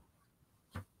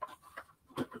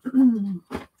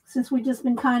 Since we've just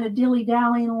been kind of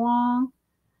dilly-dallying along.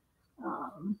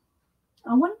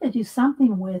 I wanted to do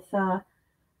something with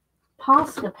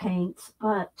pasta paints,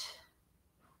 but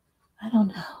I don't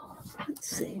know. Let's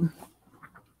see.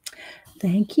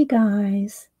 Thank you,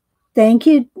 guys. Thank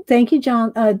you,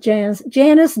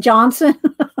 Janice Johnson.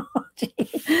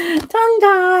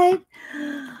 Tongue-tied.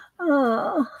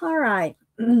 Oh, all right.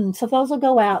 So those will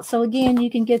go out. So again,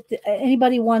 you can get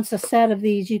anybody wants a set of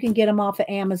these, you can get them off of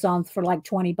Amazon for like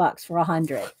 $20 for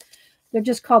 100. They're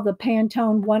just called the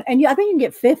Pantone one, and I think you can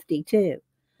get 50 too.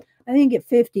 I think you can get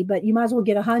 50, but you might as well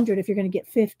get 100 if you're going to get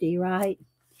 50, right?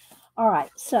 All right.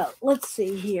 So let's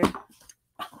see here.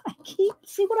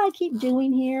 See what I keep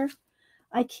doing here?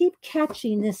 I keep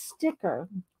catching this sticker.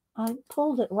 I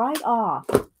pulled it right off.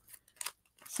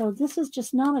 So this is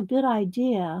just not a good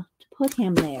idea to put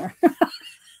him there.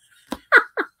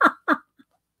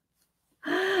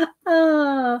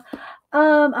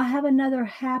 I have another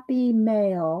happy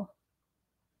mail.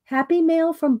 Happy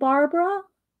mail from Barbara.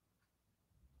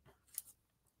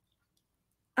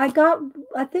 I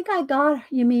think I got,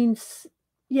 you mean,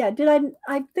 yeah,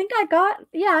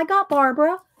 I got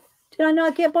Barbara. Did I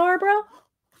not get Barbara?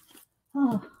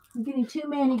 Oh, I'm getting too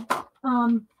many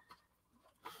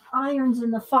irons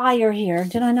in the fire here.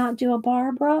 Did I not do a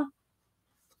Barbara?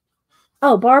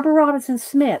 Oh, Barbara Robinson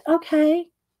Smith. Okay.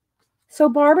 So,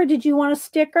 Barbara, did you want a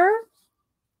sticker?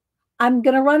 I'm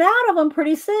going to run out of them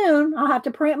pretty soon. I'll have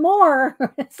to print more.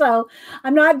 So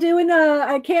I'm not doing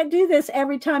I can't do this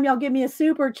every time y'all give me a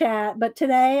super chat, but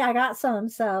today I got some.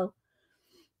 So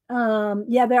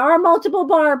yeah, there are multiple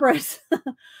Barbaras.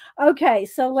 Okay,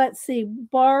 so let's see.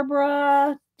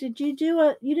 Barbara, you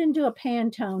didn't do a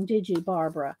Pantone, did you,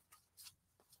 Barbara?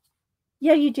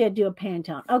 Yeah, you did do a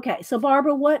Pantone. Okay, so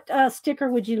Barbara, what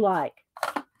sticker would you like?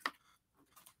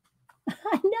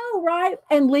 I know, right?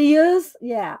 And Leah's,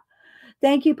 yeah.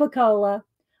 Thank you, Pacola.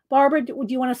 Barbara, do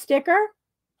you want a sticker?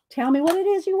 Tell me what it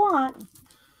is you want.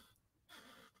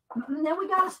 And then we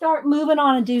got to start moving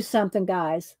on and do something,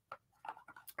 guys.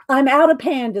 I'm out of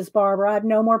pandas, Barbara. I have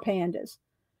no more pandas.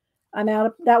 I'm out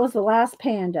of, that was the last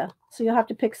panda. So you'll have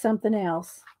to pick something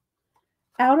else.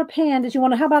 Out of pandas.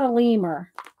 How about a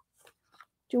lemur?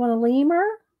 Do you want a lemur?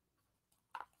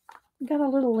 We got a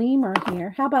little lemur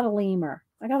here. How about a lemur?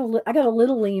 I got a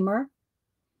little lemur.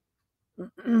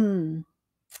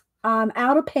 I'm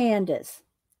out of pandas.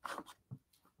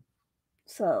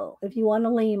 So if you want a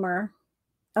lemur,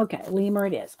 okay, lemur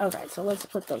it is. Okay, so let's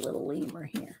put the little lemur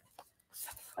here.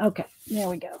 Okay, there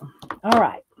we go. All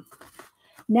right.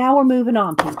 Now we're moving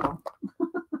on, people.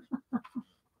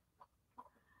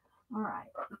 All right.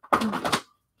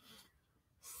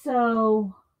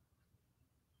 So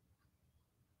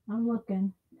I'm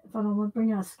looking if I don't want to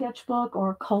bring out a sketchbook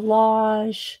or a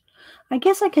collage. I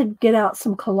guess I could get out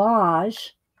some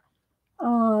collage.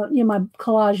 My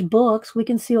collage books. We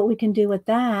can see what we can do with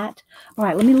that. All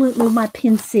right, let me move my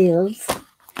pencils.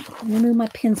 Let me move my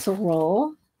pencil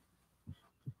roll.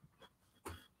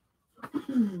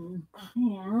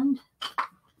 And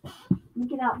let me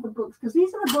get out the books, because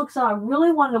these are the books that I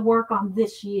really wanted to work on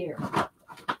this year.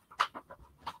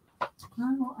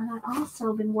 Oh, and I've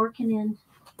also been working in,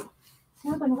 I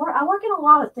work in a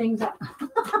lot of things. Let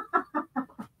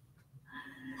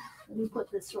me put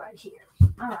this right here.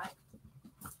 All right.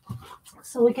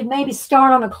 So we could maybe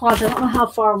start on a collage. I don't know how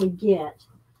far we get.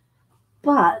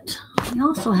 But we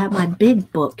also have my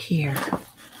big book here.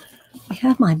 We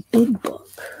have my big book.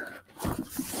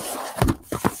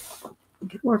 We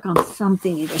could work on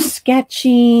something, either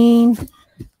sketching.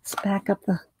 Let's back up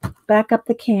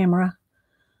the camera,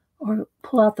 or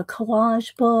pull out the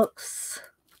collage books.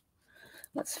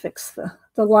 Let's fix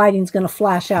the lighting's going to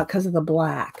flash out because of the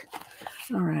black.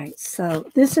 All right, so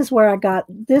this is where I got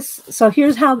this. So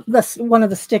here's how one of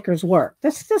the stickers work.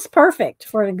 This is just perfect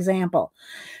for an example.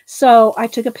 So I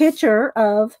took a picture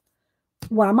of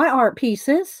one of my art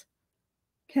pieces,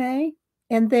 okay,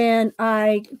 and then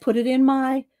I put it in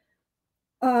my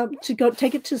to go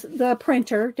take it to the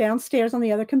printer downstairs on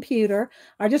the other computer.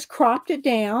 I just cropped it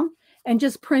down and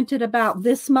just printed about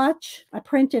this much. I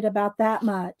printed about that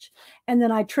much, and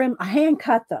then I hand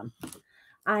cut them.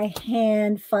 I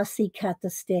hand fussy cut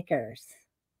the stickers.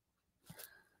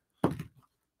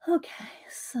 Okay,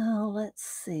 so let's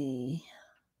see.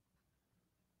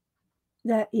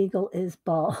 That eagle is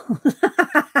bald.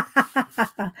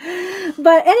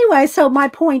 But anyway, so my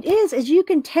point is you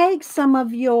can take some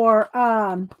of your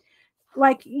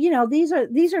these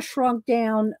are shrunk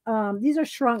down. These are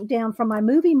shrunk down from my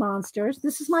movie monsters.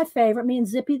 This is my favorite, me and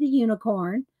Zippy the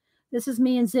Unicorn. This is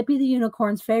me and Zippy the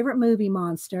Unicorn's favorite movie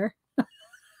monster.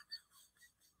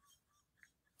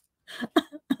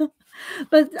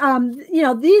 But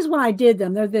these, when I did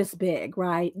them, they're this big,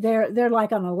 right? They're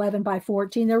like on 11 by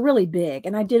 14. They're really big,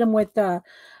 and I did them with the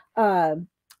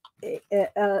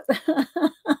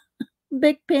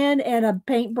big pen and a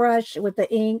paintbrush with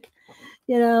the ink.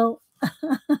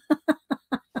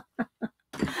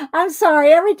 I'm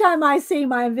sorry. Every time I see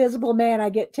my invisible man, I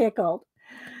get tickled.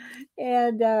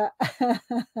 And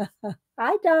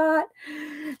hi, Dot.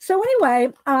 So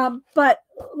anyway, but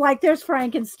like there's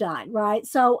Frankenstein, right?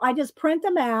 So I just print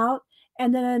them out,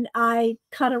 and then I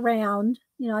cut around.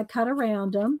 I cut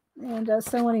around them, and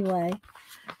so anyway.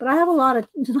 But I have a lot of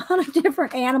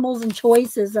different animals and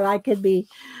choices that I could be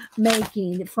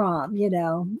making from.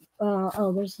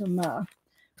 Oh, there's some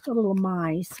little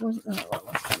mice. What's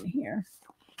in here?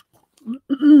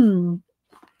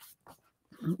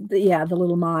 The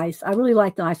little mice. I really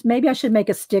like the mice. Maybe I should make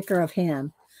a sticker of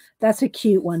him. That's a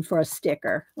cute one for a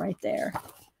sticker right there.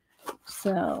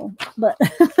 So, but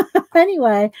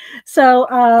anyway, so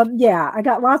yeah, I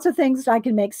got lots of things I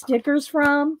can make stickers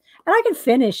from, and I can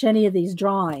finish any of these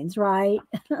drawings, right?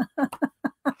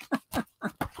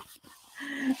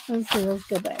 Let's see, let's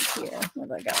go back here. What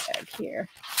do I got back here?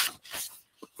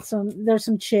 So there's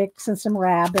some chicks and some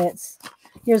rabbits.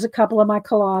 Here's a couple of my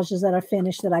collages that I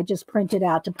finished that I just printed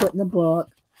out to put in the book.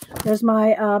 There's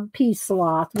my peace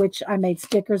sloth, which I made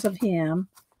stickers of him.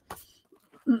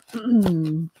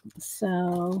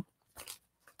 So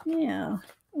Yeah.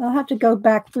 I'll have to go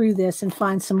back through this and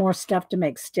find some more stuff to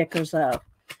make stickers of.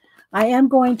 I am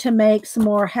going to make some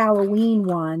more Halloween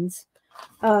ones.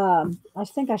 I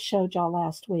think I showed y'all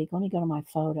last week. Let me go to my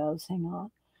photos. Hang on.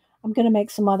 I'm going to make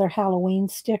some other Halloween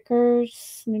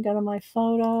stickers. Let me go to my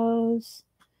photos.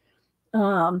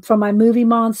 For my movie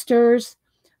monsters,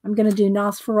 I'm going to do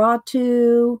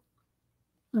Nosferatu.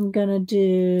 I'm going to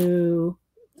do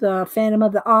the Phantom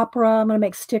of the Opera. I'm going to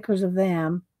make stickers of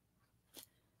them.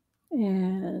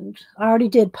 And I already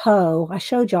did Poe. I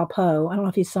showed y'all Poe. I don't know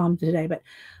if you saw him today, but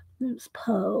there's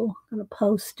Poe. I'm a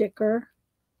Poe sticker.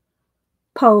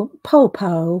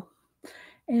 Poe.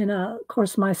 And of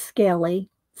course my Skelly.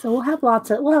 So we'll have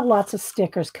lots of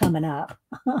stickers coming up.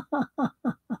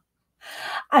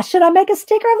 Should I make a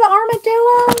sticker of the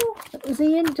armadillo? Is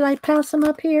he in? Did I pass him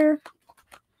up here?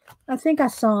 I think I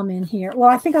saw him in here. Well,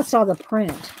 I think I saw the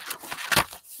print.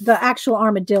 The actual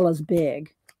armadillo's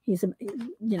big. He's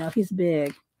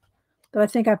big. But I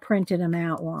think I printed him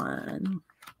out one.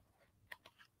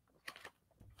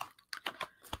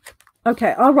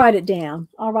 Okay, I'll write it down.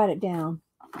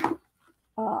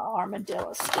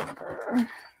 Armadillo sticker.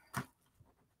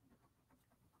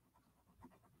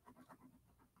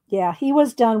 Yeah, he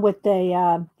was done with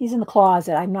the. He's in the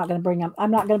closet. I'm not going to bring him.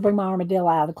 I'm not going to bring my armadillo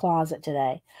out of the closet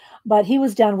today, but he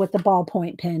was done with the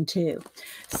ballpoint pen too.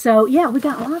 So yeah, we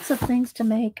got lots of things to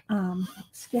make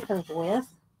stickers with.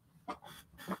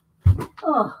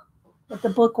 Oh, but the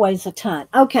book weighs a ton.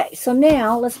 Okay, so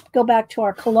now let's go back to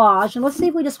our collage and let's see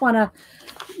if we just want to,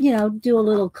 do a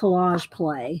little collage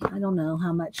play. I don't know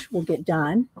how much we'll get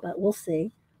done, but we'll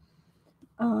see.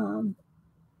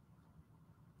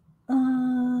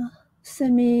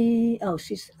 Send me. Oh,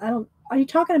 are you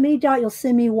talking to me, Dot? You'll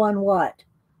send me one what?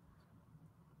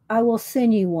 I will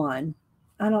send you one.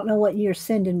 I don't know what you're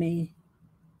sending me.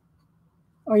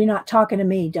 Or you're not talking to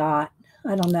me, Dot.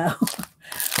 I don't know.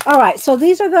 All right, so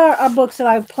these are our books that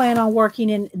I plan on working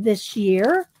in this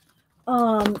year.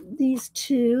 These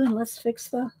two, and let's fix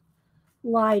the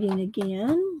lighting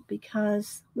again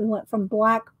because we went from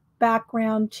black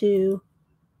background to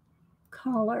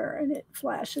color and it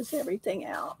flashes everything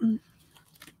out.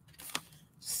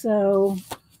 So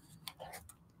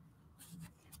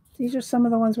these are some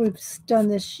of the ones we've done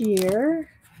this year.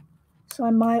 So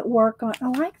I might work on, I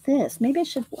like this.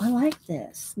 I like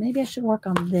this. Maybe I should work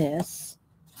on this.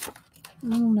 I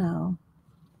don't know.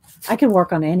 I could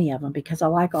work on any of them because I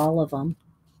like all of them.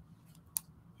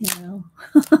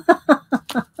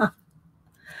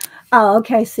 Oh,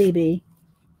 okay, CB.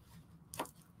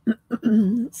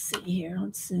 Let's see here.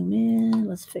 Let's zoom in.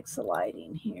 Let's fix the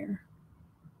lighting here.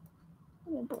 A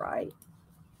little bright.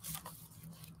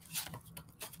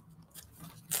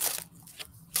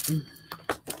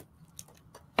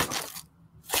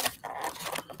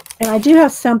 And I do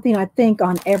have something, I think,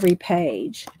 on every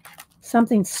page.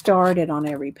 Something started on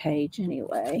every page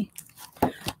anyway.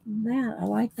 I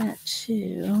like that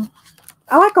too.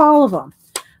 I like all of them.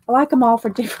 I like them all for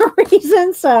different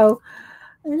reasons. So,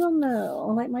 I don't know.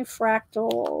 I like my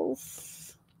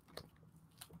fractals.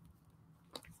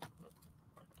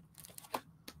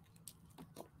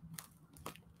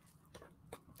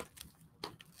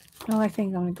 Oh, I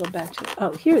think I'm going to go back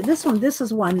to, here, this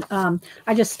is one,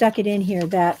 I just stuck it in here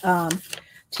that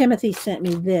Timothy sent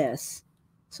me this.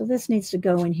 So this needs to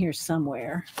go in here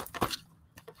somewhere. I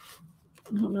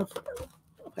don't know if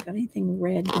I got anything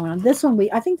red going on. This one,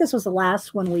 I think this was the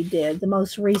last one we did, the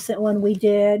most recent one we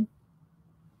did.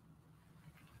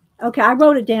 Okay, I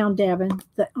wrote it down, Devin,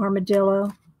 the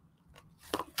armadillo.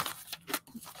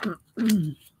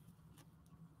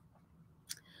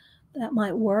 That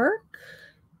might work.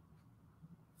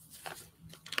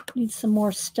 Need some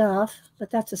more stuff, but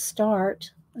that's a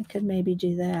start. I could maybe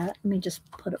do that. Let me just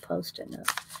put a Post-it note.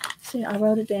 See, I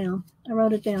wrote it down.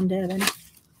 Devin.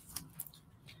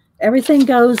 Everything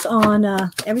goes on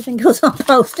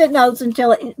Post-it notes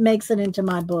until it makes it into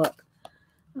my book.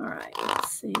 All right,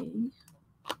 let's see.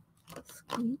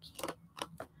 Squeaky.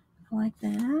 I like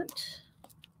that.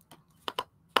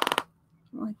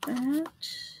 Like that.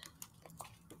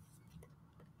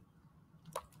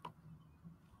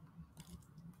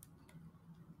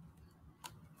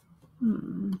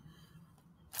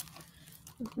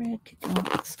 The red could go on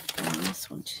this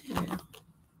one too.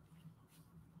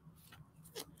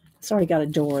 It's already got a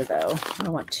door though. I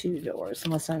don't want two doors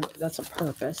unless that's a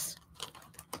purpose.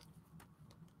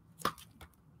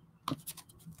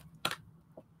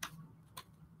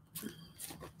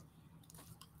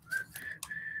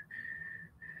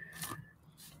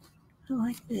 I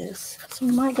like this. So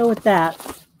we might go with that.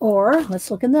 Or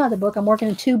let's look in the other book. I'm working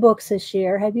in 2 books this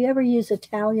year. Have you ever used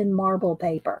Italian marble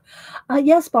paper?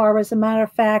 Yes, Barbara. As a matter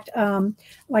of fact,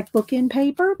 like bookend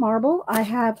paper, marble. I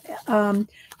have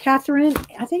Catherine.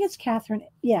 I think it's Catherine.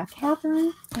 Yeah,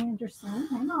 Catherine Anderson.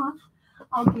 Hang on.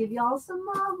 I'll give y'all some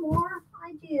more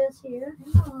ideas here.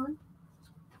 Hang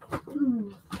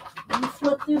on. Let me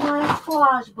flip through my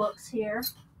collage books here.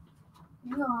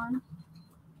 Hang on.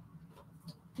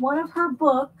 One of her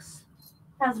books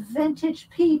has vintage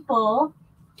people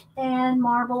and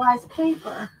marbleized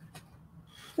paper.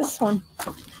 This one.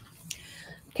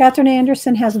 Catherine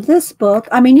Anderson has this book.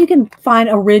 I mean, you can find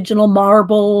original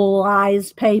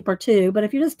marbleized paper too, but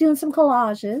if you're just doing some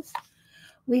collages,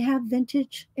 we have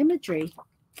vintage imagery.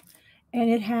 And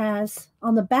it has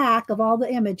on the back of all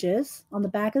the images, on the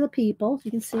back of the people,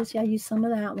 you can see, I use some of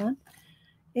that one.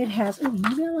 It has, oh,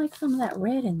 maybe I like some of that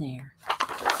red in there.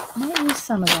 I might use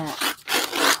some of that.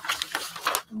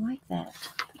 I like that.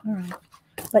 All right.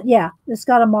 But yeah, it's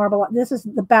got a marble. This is,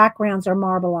 the backgrounds are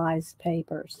marbleized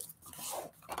papers.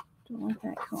 Don't like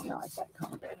that color. I like that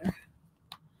color better.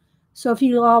 So if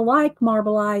you all like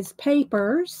marbleized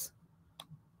papers,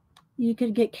 you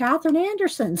could get Catherine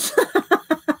Anderson's.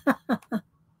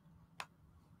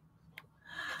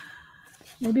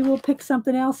 Maybe we'll pick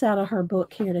something else out of her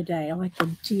book here today. I like the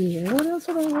deer. What else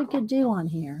would I could do on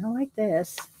here? I like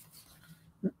this.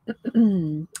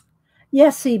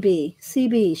 Yes, CB.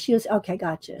 CB. She was, okay,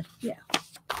 gotcha. Yeah.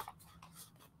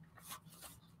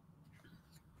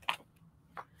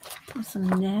 There's some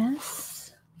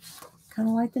nests. Kind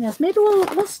of like the nest. Maybe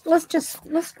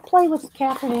let's play with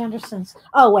Catherine Anderson's.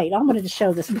 Oh, wait, I wanted to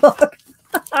show this book.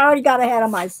 I already got ahead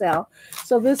of myself.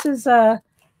 So this is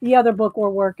the other book we're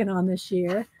working on this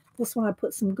year. This one I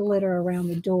put some glitter around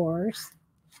the doors.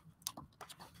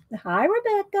 Hi,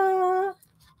 Rebecca.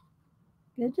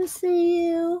 Good to see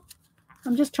you.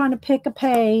 I'm just trying to pick a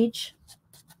page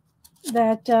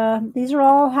that these are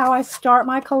all how I start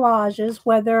my collages,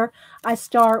 whether I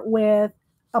start with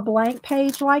a blank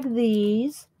page like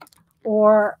these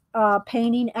or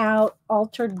painting out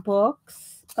altered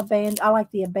books. I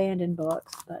like the abandoned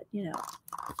books, but you know,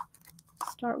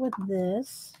 start with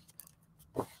this.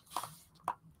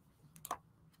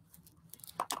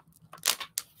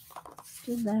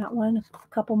 Did that one a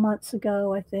couple months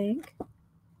ago, I think.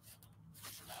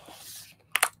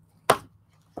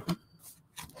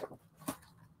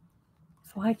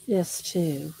 I like this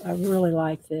too. I really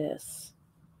like this.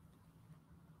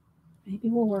 Maybe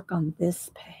we'll work on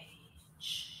this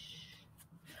page.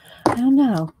 I don't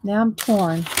know. Now I'm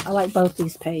torn. I like both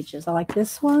these pages. I like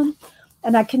this one.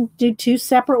 And I can do 2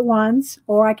 separate ones,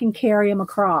 or I can carry them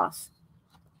across.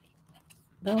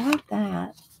 But I like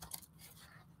that.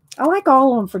 I like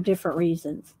all of them for different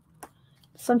reasons.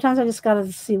 Sometimes I just got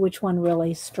to see which one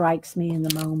really strikes me in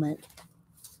the moment.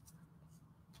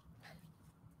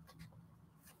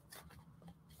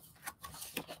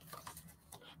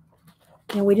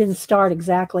 And we didn't start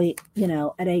exactly, you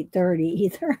know, at 8:30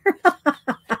 either.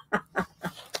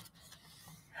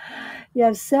 You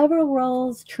have several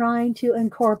roles trying to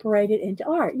incorporate it into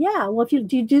art. Yeah. Well, do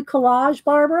you do collage,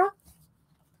 Barbara?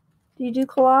 Do you do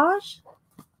collage?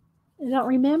 I don't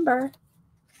remember.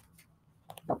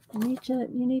 You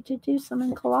need to do some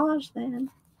in collage then.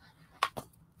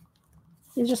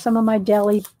 These are some of my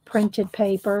deli printed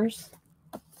papers.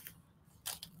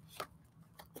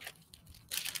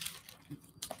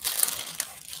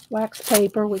 Wax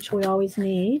paper, which we always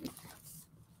need.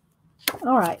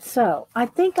 All right, so I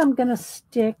think I'm going to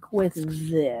stick with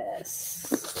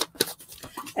this.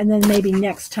 And then maybe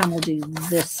next time we'll do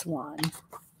this one.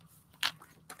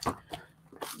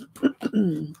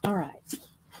 All right.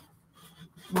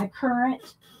 My current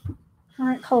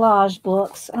collage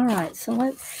books. All right, so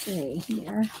let's see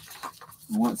here.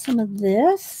 I want some of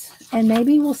this, and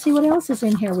maybe we'll see what else is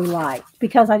in here we like,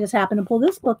 because I just happen to pull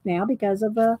this book now because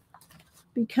of the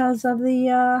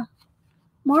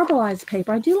marbleized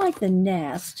paper. I do like the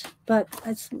nest, but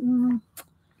it's not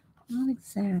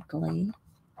exactly.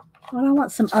 Well, I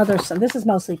want some other stuff. This is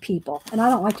mostly people, and I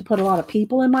don't like to put a lot of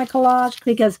people in my collage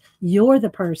because you're the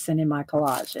person in my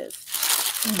collages.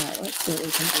 All right, let's see what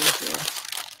we can do here.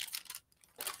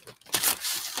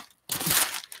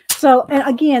 So, and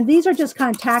again, these are just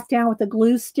kind of tacked down with a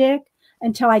glue stick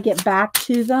until I get back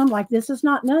to them. Like this is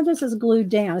not, none of this is glued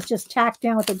down. It's just tacked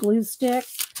down with a glue stick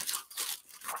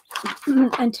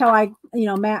until I, you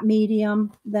know, matte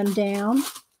medium them down.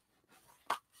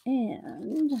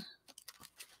 And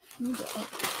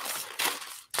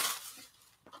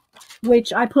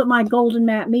which I put my golden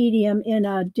matte medium in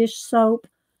a dish soap.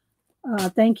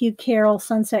 Thank you, Carol,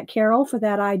 Sunset Carol, for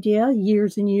that idea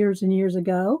years and years and years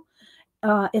ago.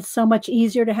 it's so much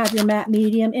easier to have your matte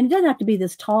medium. And it doesn't have to be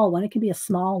this tall one. It can be a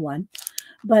small one.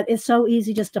 But it's so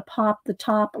easy just to pop the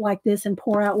top like this and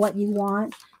pour out what you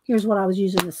want. Here's what I was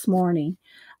using this morning.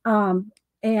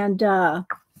 And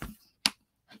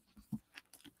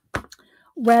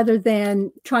rather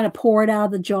than trying to pour it out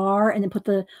of the jar and then put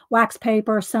the wax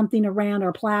paper or something around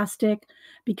or plastic,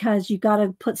 because you got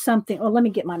to put something. Oh, let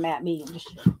me get my matte medium.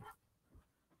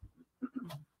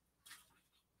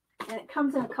 And it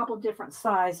comes in a couple different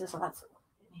sizes. So that's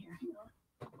in here.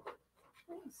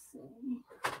 Let's see.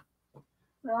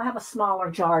 Well, I have a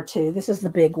smaller jar too. This is the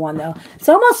big one though. It's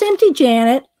almost empty,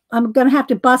 Janet. I'm going to have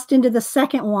to bust into the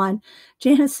second one.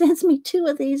 Janet sends me 2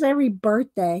 of these every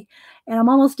birthday. And I'm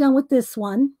almost done with this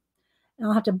one. And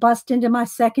I'll have to bust into my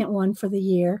second one for the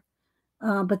year.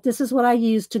 But this is what I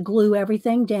use to glue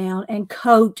everything down and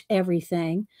coat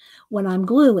everything when I'm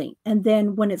gluing. And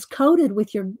then when it's coated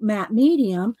with your matte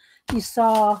medium, you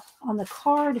saw on the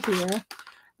card here,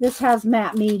 this has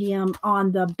matte medium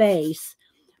on the base.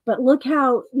 But look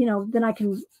how, then I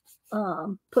can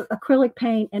put acrylic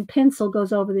paint, and pencil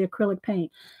goes over the acrylic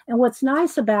paint. And what's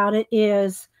nice about it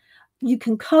is you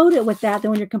can coat it with that. Then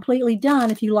when you're completely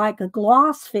done, if you like a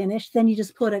gloss finish, then you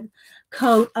just put a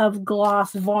coat of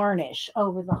gloss varnish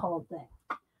over the whole thing.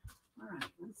 All right,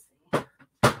 let's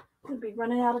see. We'll be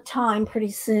running out of time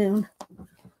pretty soon.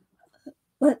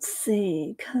 Let's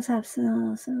see, because I have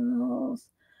some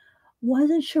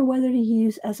wasn't sure whether to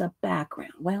use as a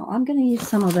background. Well, I'm going to use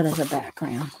some of it as a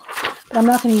background. But I'm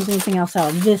not going to use anything else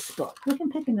out of this book. We can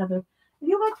pick another. If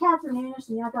you like Catherine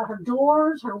Anderson, I got her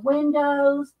doors, her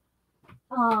windows.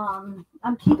 I'm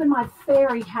keeping my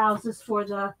fairy houses for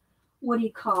the, what do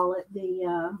you call it?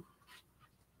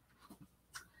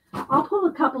 I'll pull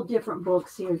a couple different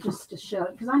books here just to show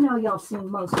it, because I know y'all seen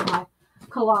most of my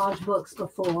collage books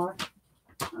before.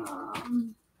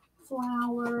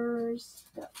 Flowers.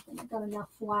 I've got enough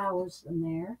flowers in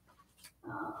there.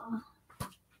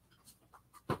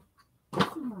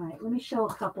 All right, let me show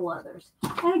a couple others.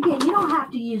 And again, you don't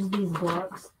have to use these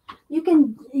books. You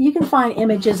can find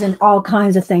images in all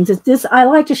kinds of things. I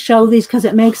like to show these because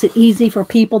it makes it easy for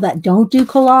people that don't do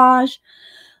collage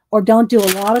or don't do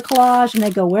a lot of collage, and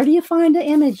they go, where do you find the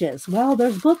images? Well,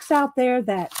 there's books out there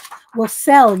that will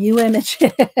sell you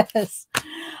images.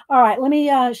 All right, let me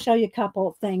show you a couple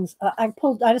of things. I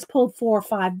just pulled 4 or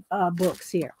 5 books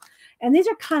here. And these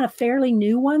are kind of fairly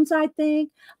new ones, I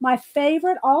think. My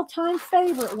favorite, all-time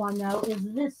favorite one, though, is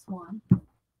this one.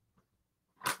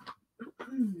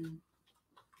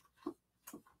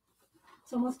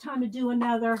 It's almost time to do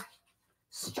another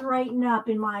straighten up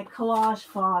in my collage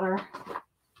fodder.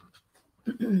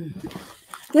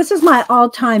 This is my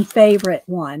all-time favorite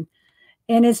one.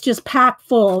 And it's just packed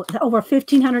full. Over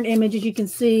 1,500 images. You can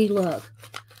see, look,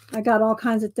 I got all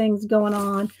kinds of things going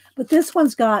on. But this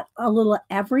one's got a little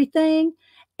everything.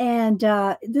 And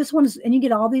this one's, and you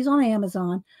get all these on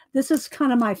Amazon. This is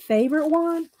kind of my favorite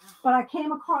one. But I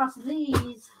came across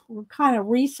these kind of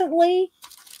recently,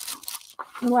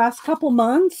 in the last couple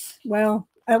months. Well,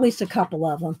 at least a couple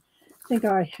of them. I think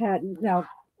I had, now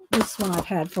this one I've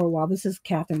had for a while. This is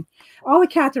Catherine. All the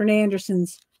Catherine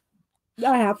Andersons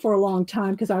I have for a long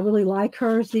time because I really like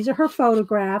hers. These are her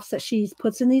photographs that she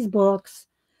puts in these books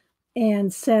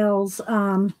and sells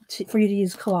for you to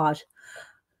use collage.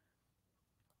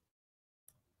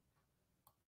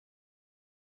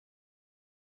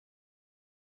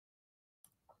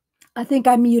 I think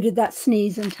I muted that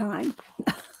sneeze in time.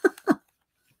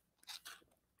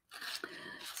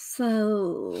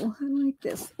 So I like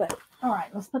this, but all right,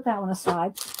 let's put that one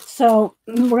aside. So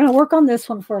we're going to work on this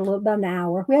one for about an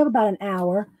hour. We have about an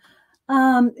hour.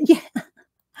 Yeah,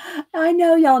 I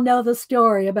know y'all know the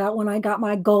story about when I got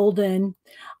my golden.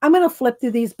 I'm going to flip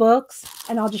through these books,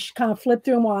 and I'll just kind of flip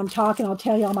through them while I'm talking. I'll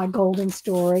tell y'all my golden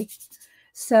story.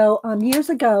 So years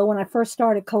ago, when I first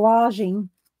started collaging,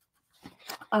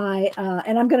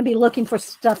 and I'm going to be looking for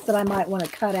stuff that I might want to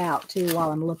cut out too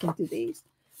while I'm looking through these.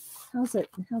 How's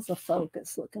the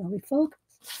focus looking? Are we focused?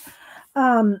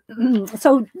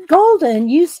 So Golden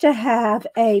used to have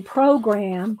a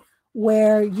program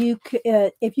where you could,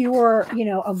 if you were,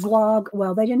 a vlog,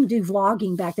 well, they didn't do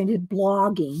vlogging back then, they did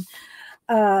blogging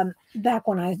back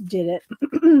when I did it.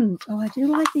 Oh, I do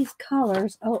like these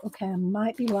colors. Oh, okay, I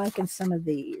might be liking some of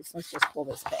these. Let's just pull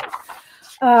this page.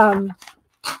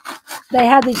 They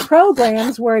had these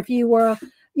programs where if you were,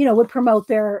 would promote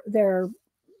their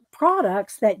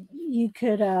products that you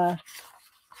could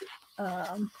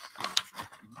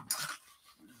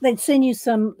they'd send you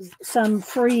some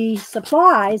free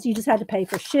supplies. You just had to pay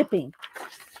for shipping.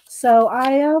 So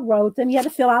I wrote them. You had to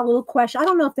fill out a little question. I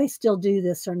don't know if they still do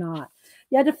this or not.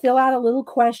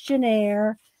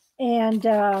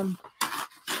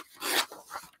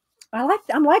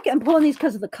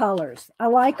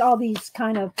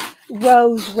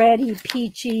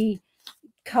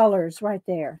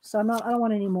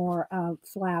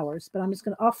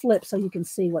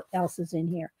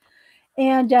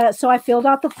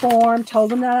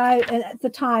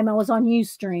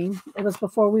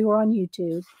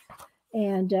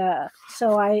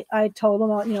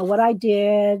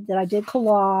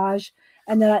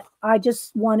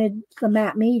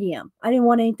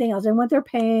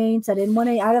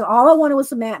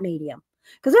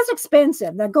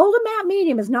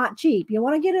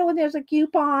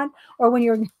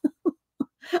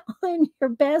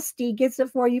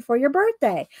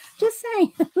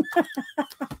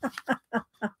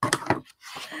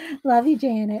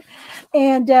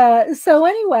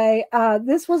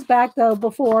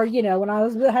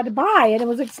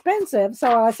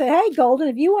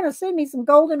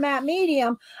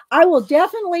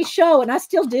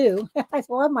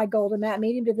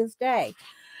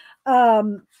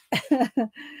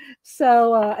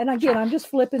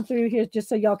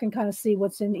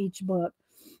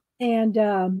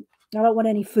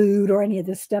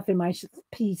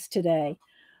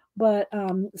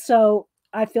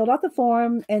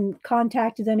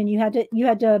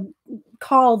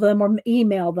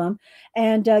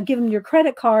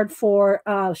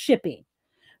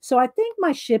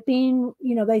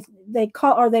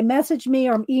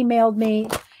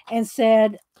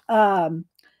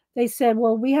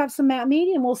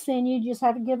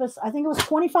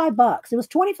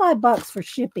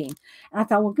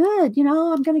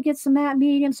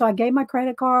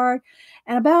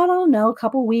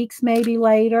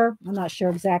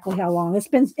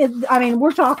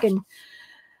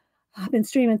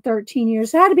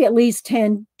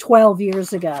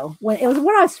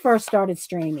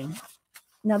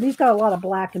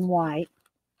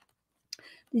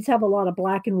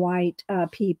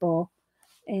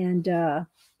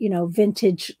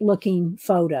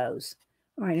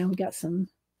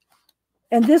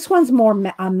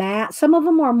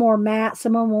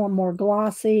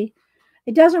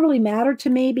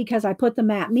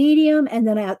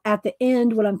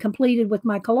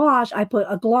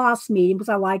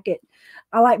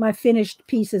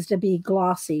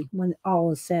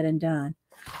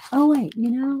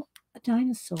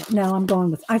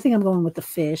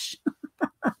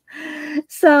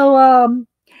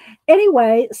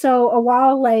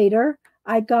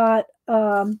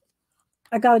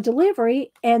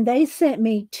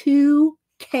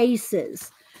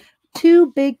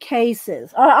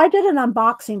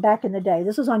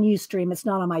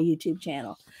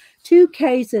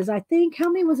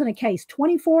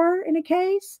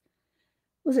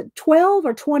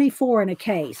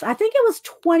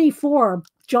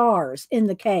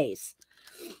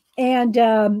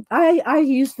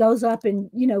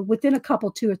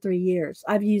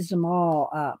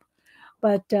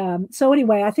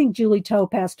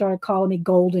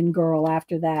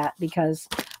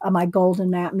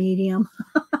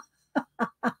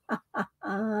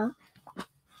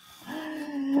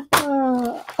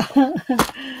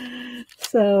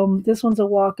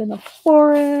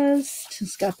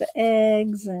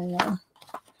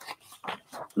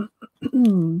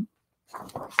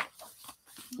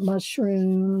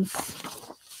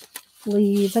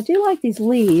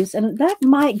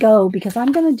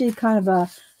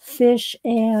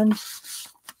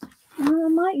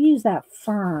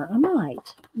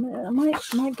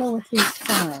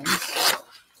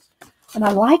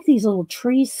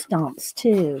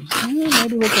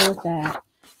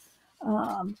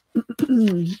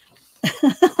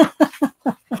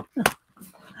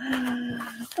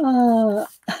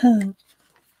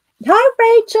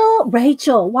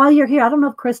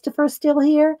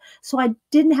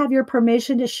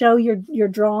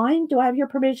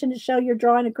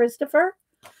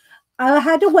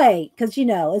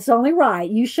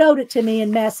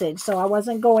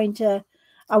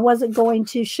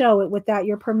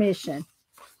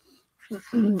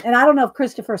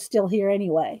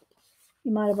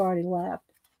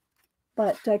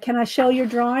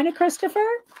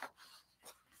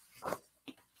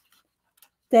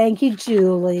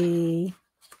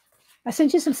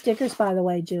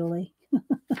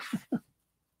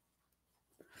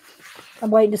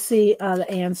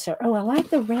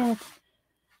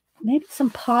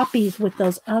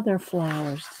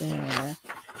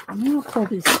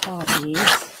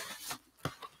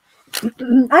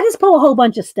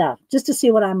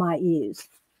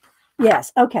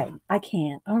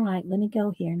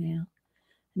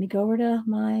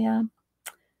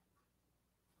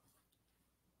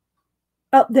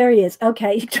 Oh, there he is.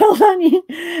 Okay, he told on you.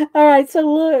 All right, so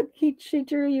look, she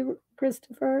drew you,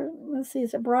 Christopher. Let's see,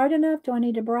 is it bright enough? Do I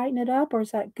need to brighten it up, or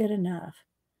is that good enough?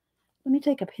 Let me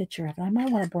take a picture of it. I might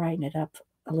want to brighten it up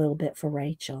a little bit for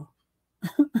Rachel.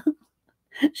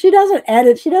 She doesn't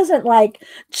edit. She doesn't like,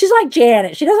 she's like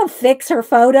Janet. She doesn't fix her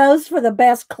photos for the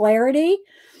best clarity.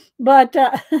 But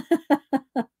hang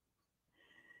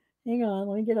on,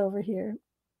 let me get over here.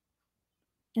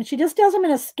 And she just does them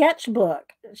in a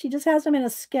sketchbook. She just has them in a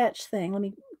sketch thing. Let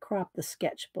me crop the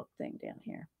sketchbook thing down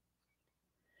here.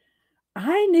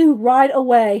 I knew right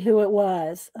away who it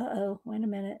was. Uh-oh, wait a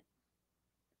minute.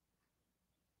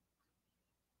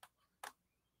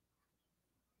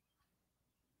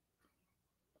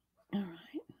 All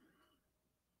right.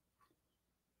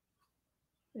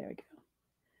 There we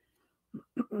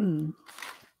go.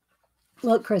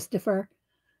 Look, Christopher.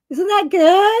 Isn't that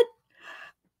good?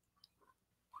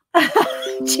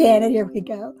 Janet, here we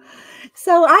go.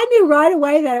 So I knew right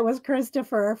away that it was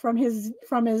Christopher from his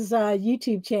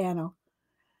YouTube channel.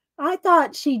 I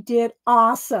thought she did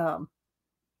awesome.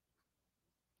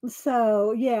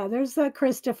 So yeah, there's a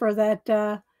Christopher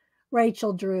that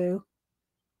Rachel drew.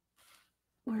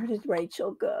 Where did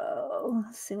Rachel go?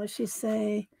 Let's see what she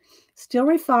say. Still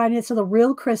refining it so the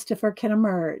real Christopher can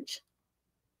emerge.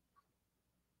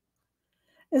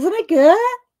 Isn't it good?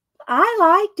 I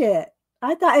liked it.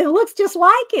 I thought it looks just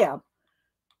like him.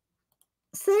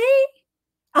 See?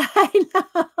 I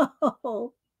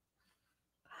know.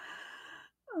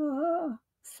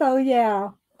 So yeah.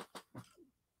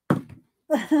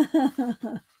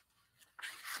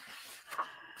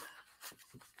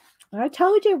 I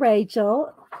told you,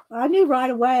 Rachel. I knew right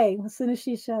away as soon as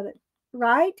she showed it.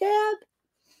 Right, Deb?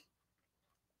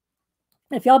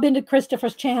 If y'all been to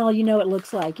Christopher's channel, you know it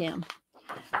looks like him.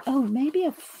 Oh, maybe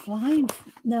a flying...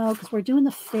 No, because we're doing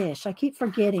the fish. I keep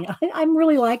forgetting. I'm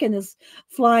really liking this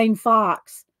flying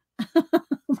fox.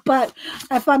 But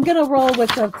if I'm going to roll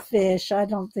with the fish, I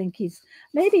don't think he's...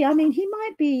 Maybe, I mean, he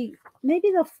might be...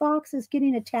 Maybe the fox is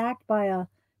getting attacked by a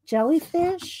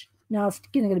jellyfish. No, it's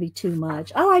going to be too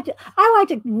much. I like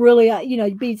to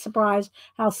really, be surprised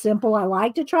how simple I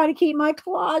like to try to keep my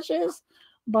collages.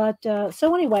 But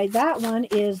so anyway, that one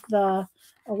is A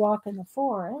Walk in the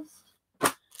Forest.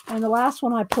 And the last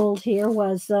one I pulled here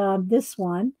was this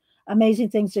one, Amazing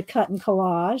Things to Cut and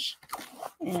Collage.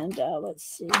 And let's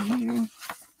see here.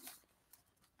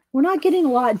 We're not getting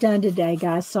a lot done today,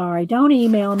 guys. Sorry. Don't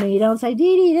email me. Don't say,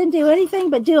 Dee Dee didn't do anything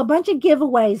but do a bunch of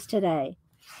giveaways today.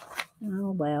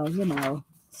 Oh, well,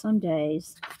 some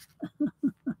days.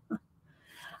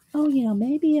 Oh,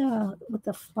 maybe with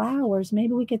the flowers,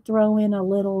 maybe we could throw in a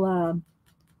little,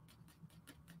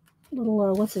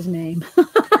 what's his name?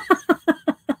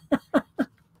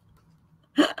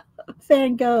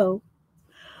 Van Gogh.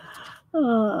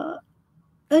 I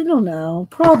don't know.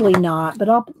 Probably not, but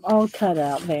I'll cut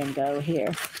out Van Gogh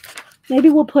here. Maybe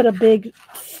we'll put a big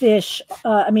fish,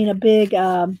 a big,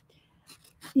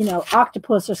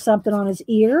 octopus or something on his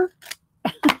ear.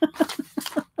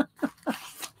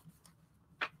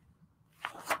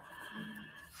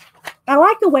 I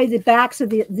like the way the backs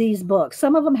of these books.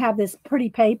 Some of them have this pretty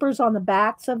papers on the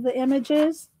backs of the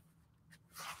images.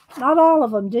 Not all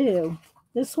of them do.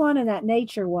 This one and that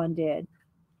nature one did.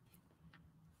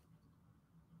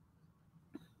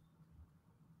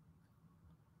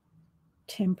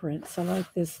 Temperance. I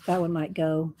like this. That one might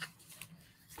go.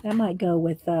 That might go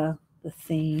with the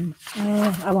theme.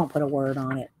 I won't put a word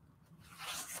on it.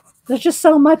 There's just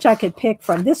so much I could pick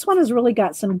from. This one has really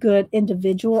got some good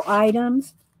individual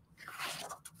items.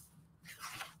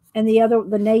 And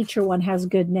the nature one has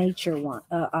good nature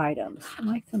items. I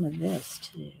like some of this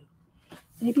too.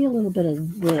 Maybe a little bit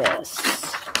of this.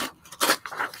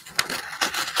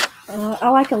 I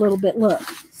like a little bit. Look,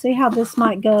 see how this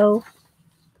might go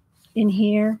in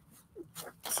here?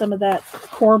 Some of that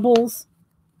corbels.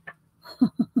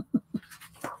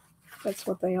 That's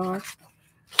what they are.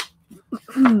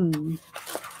 A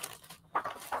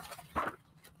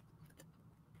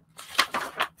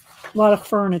lot of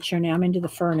furniture now. I'm into the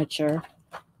furniture.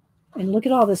 And look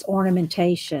at all this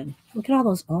ornamentation. Look at all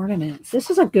those ornaments. This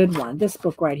is a good one. This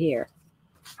book right here.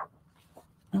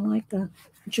 I like the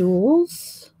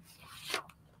jewels.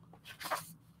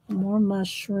 More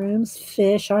mushrooms.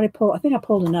 Fish. I think I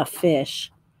pulled enough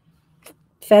fish.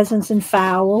 Pheasants and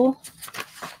fowl.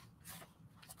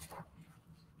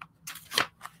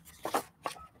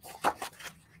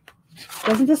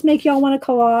 Doesn't this make y'all want a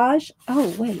collage?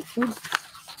 Oh, wait.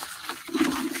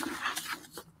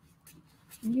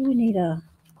 Maybe we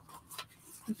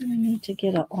need to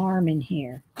get an arm in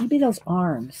here. Maybe those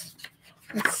arms.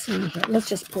 Let's see here. Let's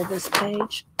just pull this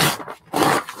page.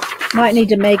 Might need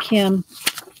to make him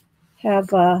have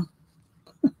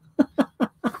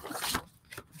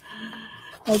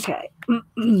okay.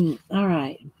 All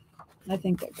right. I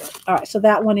think they're good. All right. So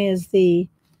that one is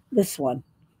this one.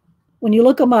 When you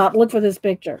look them up, look for this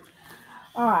picture.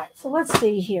 All right. So let's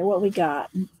see here what we got.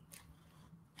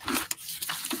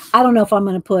 I don't know if I'm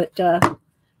going to put Van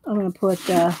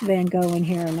Gogh in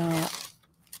here or not.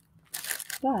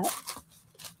 But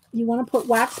you want to put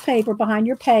wax paper behind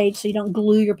your page so you don't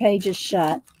glue your pages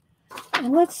shut.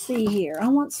 And let's see here. I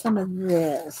want some of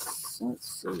this.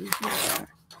 Let's see here.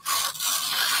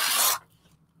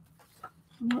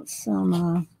 I want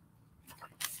some,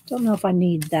 don't know if I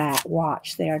need that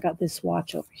watch there. I got this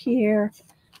watch over here.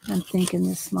 I'm thinking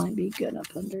this might be good up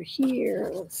under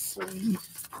here. Let's see.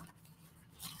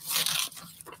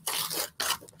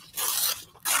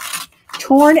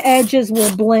 Torn edges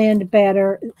will blend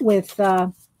better with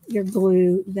your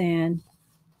glue than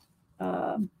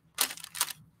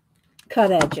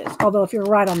cut edges. Although if you're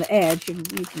right on the edge, you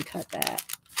can cut that.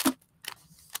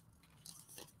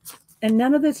 And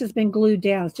none of this has been glued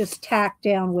down. It's just tacked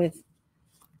down with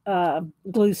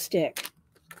glue stick.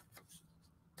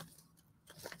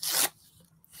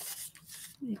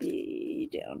 Maybe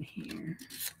down here.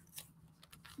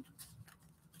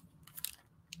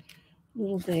 A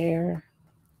little there.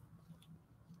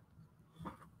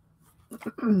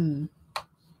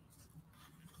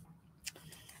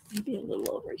 Maybe a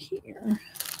little over here.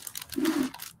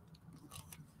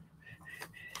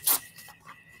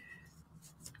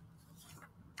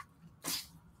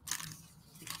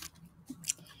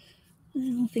 I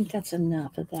don't think that's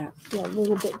enough of that. Yeah, a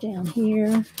little bit down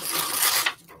here.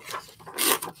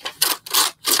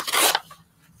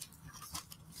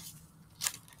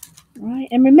 All right,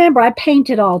 and remember, I paint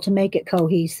it all to make it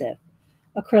cohesive.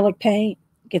 Acrylic paint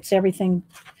gets everything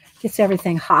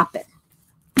hopping.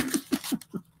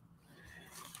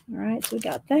 All right, so we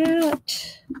got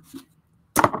that.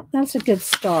 That's a good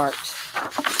start.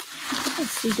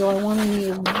 Let's see, do I want any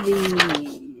of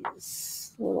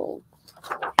these little...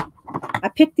 I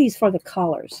picked these for the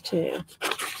colors, too.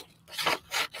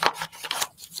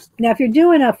 Now, if you're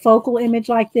doing a focal image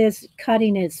like this,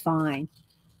 cutting is fine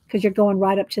because you're going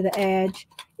right up to the edge.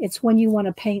 It's when you want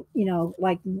to paint, you know,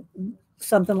 like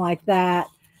something like that,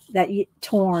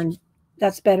 torn.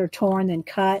 That's better torn than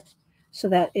cut so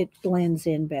that it blends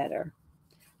in better.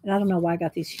 And I don't know why I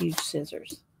got these huge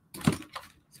scissors.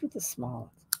 Let's get the small ones.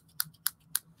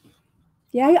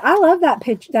 Yeah, I love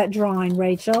that drawing,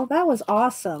 Rachel. That was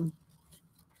awesome.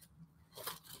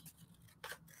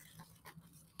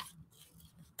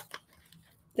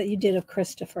 That you did of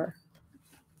Christopher.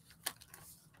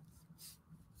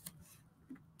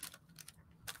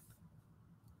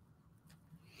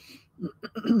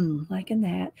 Liking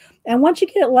that. And once you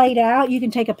get it laid out, you can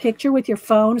take a picture with your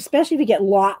phone, especially if you get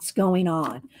lots going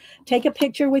on. Take a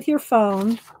picture with your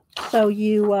phone so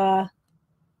you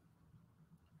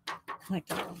like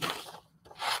that one.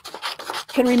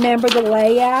 Can remember the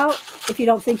layout. If you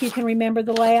don't think you can remember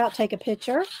the layout, take a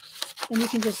picture. And you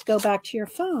can just go back to your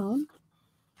phone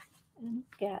and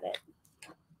look at it.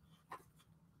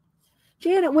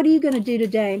 Janet, what are you going to do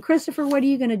today? And Christopher, what are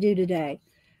you going to do today?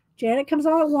 Janet comes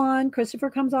on at 1.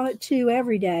 Christopher comes on at 2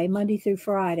 every day, Monday through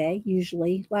Friday,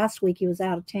 usually. Last week he was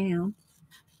out of town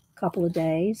a couple of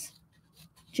days.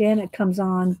 Janet comes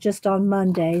on just on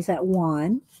Mondays at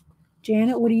 1.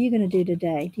 Janet, what are you going to do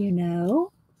today? Do you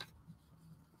know?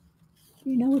 Do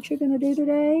you know what you're going to do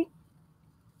today?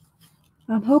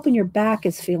 I'm hoping your back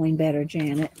is feeling better,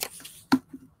 Janet. I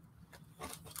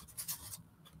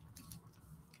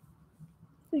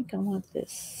think I want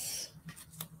this.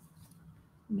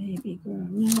 Maybe, girl.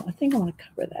 No, I think I want to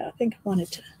cover that. I think I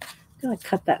wanted to. I'm going to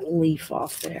cut that leaf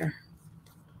off there.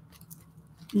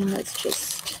 And let's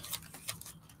just.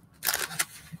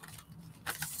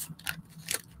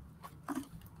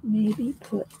 Maybe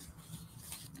put.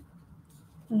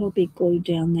 That'll be glued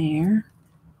down there.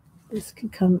 This can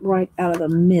come right out of the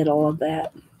middle of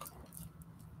that.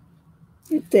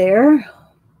 Right there.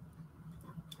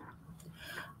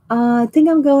 I think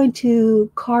I'm going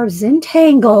to carve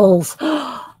Zentangles.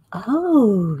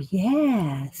 Oh,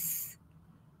 yes.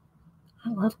 I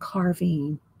love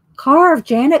carving. Carve,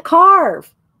 Janet,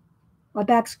 carve. My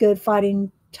back's good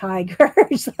fighting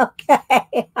tigers.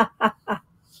 Okay.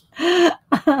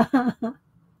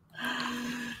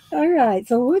 All right.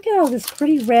 So look at all this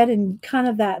pretty red and kind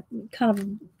of that kind of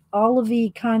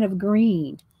olivey kind of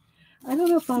green. I don't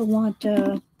know if I want,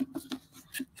 not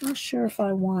sure if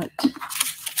I want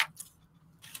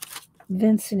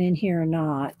Vincent in here or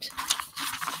not.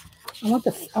 I want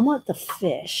the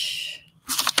fish,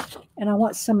 and I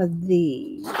want some of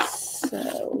these.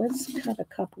 So let's cut a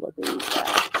couple of these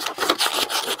out.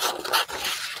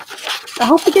 I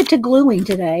hope we get to gluing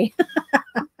today.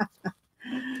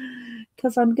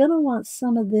 Because I'm going to want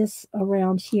some of this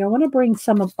around here. I want to bring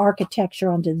some of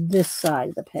architecture onto this side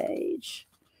of the page.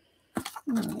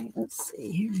 All right, let's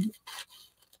see here.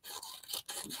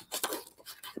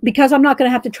 Because I'm not going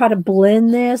to have to try to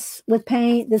blend this with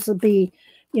paint. This will be,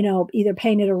 you know, either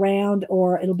painted around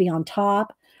or it'll be on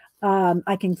top.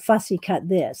 I can fussy cut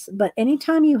this. But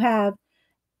anytime you have,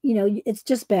 you know, it's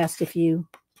just best if you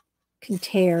can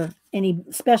tear any,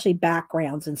 especially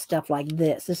backgrounds and stuff like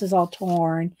this. This is all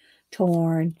torn,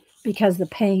 because the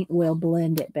paint will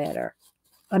blend it better.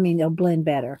 I mean, it'll blend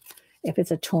better if it's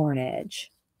a torn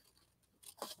edge.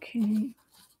 Okay.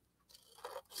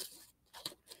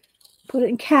 Put it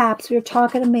in caps. You're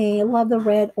talking to me. I love the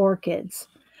red orchids.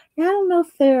 Yeah, I don't know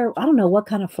if they're, I don't know what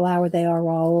kind of flower they are,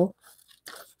 Raul.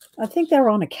 I think they were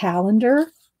on a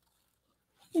calendar.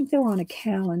 And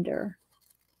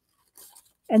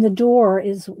the door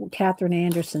is Catherine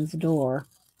Anderson's door.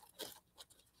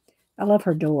 I love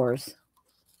her doors.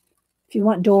 If you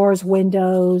want doors,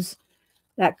 windows,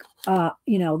 that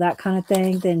you know, that kind of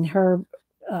thing, then her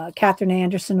Catherine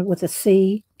Anderson with a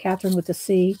C, Catherine with a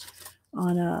C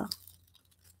on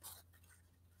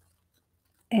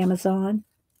Amazon.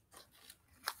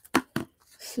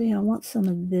 See, I want some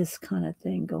of this kind of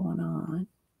thing going on.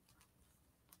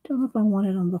 Don't know if I want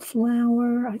it on the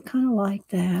flower. I kind of like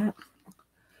that.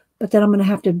 But then I'm going to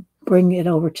have to bring it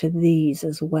over to these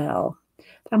as well.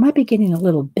 But I might be getting a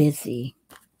little busy.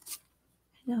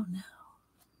 I don't know.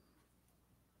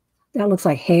 That looks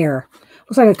like hair.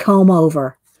 Looks like a comb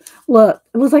over. Look,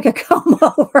 it looks like a comb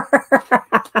over.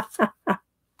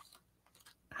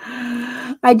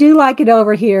 I do like it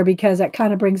over here because that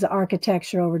kind of brings the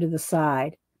architecture over to the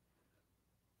side.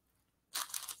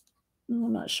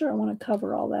 I'm not sure I want to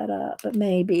cover all that up, but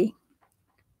maybe.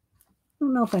 I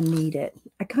don't know if I need it.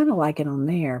 I kind of like it on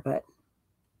there, but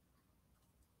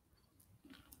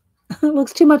it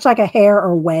looks too much like a hair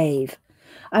or wave.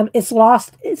 It's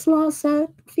lost that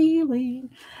feeling.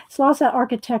 It's lost that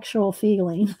architectural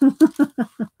feeling. You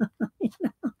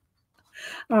know?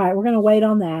 All right, we're going to wait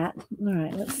on that. All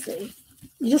right, let's see.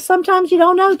 Sometimes you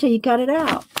don't know till you cut it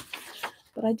out.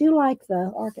 But I do like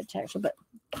the architecture, but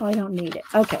I don't need it.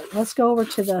 Okay, let's go over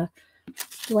to the,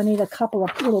 do I need a couple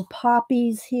of little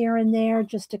poppies here and there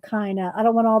just to kind of, I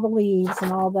don't want all the leaves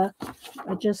and all the,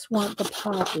 I just want the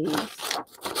poppies.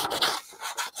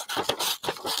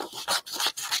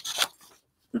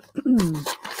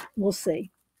 We'll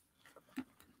see.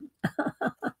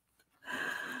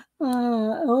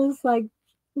 It looks like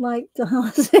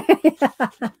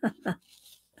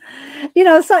you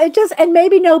know, so it just, and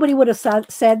maybe nobody would have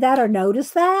said that or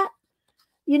noticed that,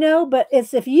 you know, but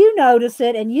it's, if you notice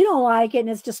it and you don't like it and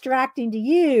it's distracting to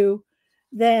you,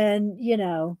 then, you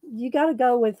know, you got to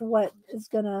go with what is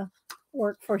going to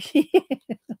work for you.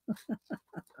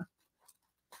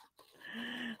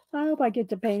 I hope I get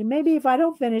to paint. Maybe if I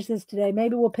don't finish this today,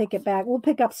 maybe we'll pick it back. We'll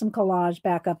pick up some collage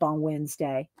back up on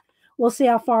Wednesday. We'll see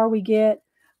how far we get.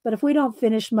 But if we don't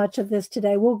finish much of this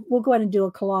today, we'll go ahead and do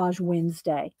a collage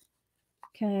Wednesday.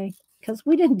 Okay? Because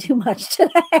we didn't do much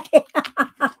today.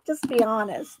 Just be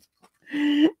honest.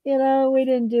 You know, we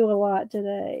didn't do a lot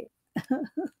today.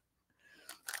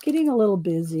 Getting a little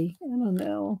busy. I don't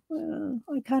know.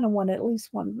 I kind of want at least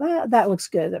one. That looks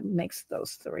good. That makes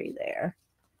those three there.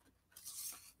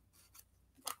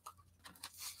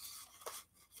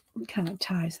 It kind of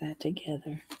ties that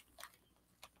together.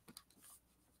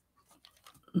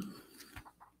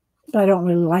 But I don't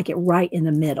really like it right in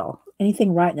the middle.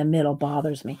 Anything right in the middle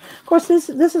bothers me. Of course, this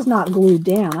is not glued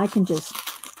down. I can just,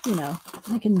 you know,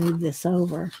 I can move this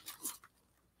over.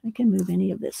 I can move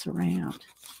any of this around.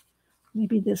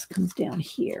 Maybe this comes down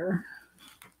here.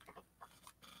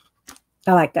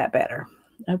 I like that better.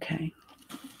 Okay.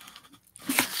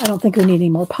 I don't think we need any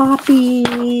more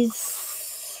poppies.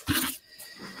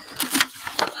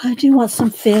 I do want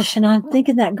some fish, and I'm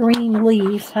thinking that green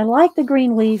leaf. I like the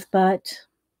green leaf, but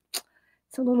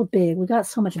it's a little big. We got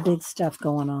so much big stuff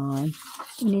going on.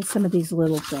 We need some of these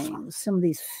little things, some of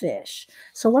these fish.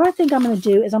 So what I think I'm going to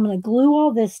do is I'm going to glue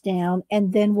all this down,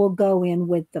 and then we'll go in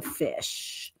with the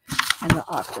fish and the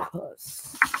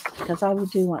octopus, because I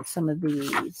do want some of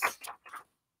these,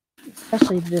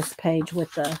 especially this page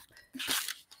with the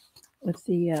I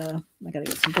got to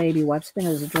get some baby wipes. I think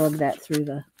I just drug that through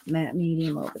the matte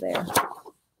medium over there.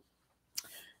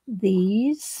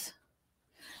 These.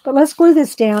 But let's glue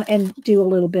this down and do a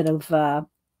little bit of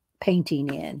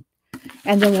painting in.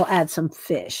 And then we'll add some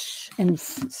fish and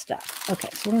stuff. Okay,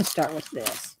 so we're going to start with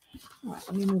this. All right,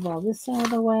 let me move all this out of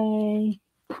the way.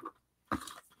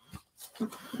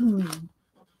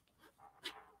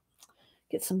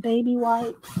 Get some baby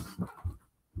wipes.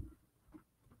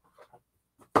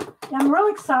 I'm real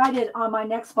excited on my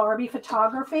next Barbie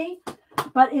photography,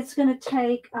 but it's going to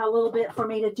take a little bit for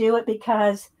me to do it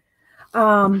because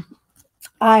I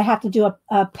have to do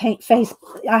a paint face.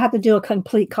 I have to do a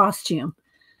complete costume.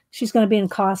 She's going to be in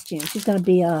costume. She's going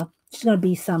to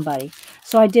be somebody.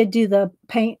 So I did do the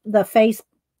face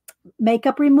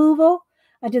makeup removal.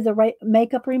 I did the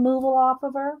makeup removal off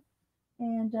of her,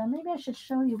 and maybe I should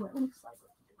show you what it looks like.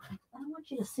 I don't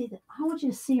want you to see that. I want you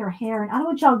to see her hair, and I don't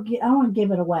want y'all. I don't want to give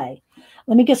it away.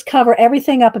 Let me just cover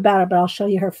everything up about her, but I'll show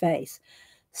you her face.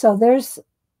 So there's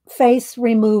face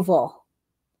removal.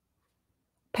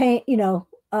 Paint,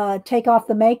 take off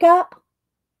the makeup.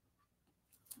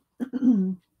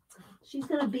 She's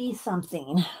gonna be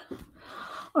something.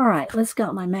 All right, let's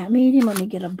go. My matte medium. Let me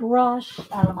get a brush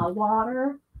out of my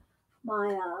water.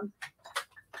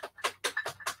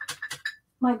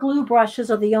 My glue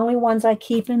brushes are the only ones I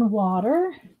keep in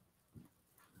water.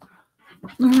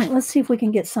 All right, let's see if we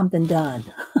can get something done.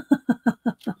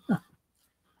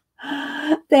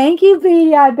 Thank you,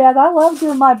 Petey. I bet I love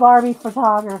doing my Barbie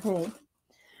photography.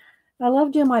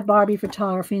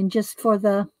 And just for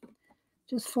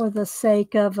the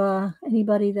sake of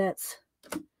anybody that's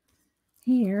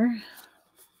here,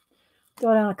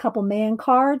 throw down a couple man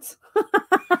cards.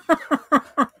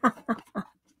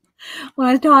 When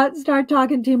I start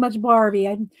talking too much Barbie,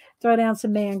 I throw down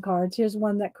some man cards. Here's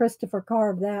one that Christopher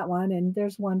carved, that one, and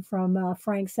there's one from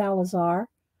Frank Salazar.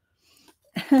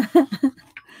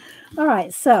 All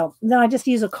right, so then I just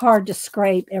use a card to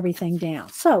scrape everything down.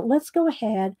 So let's go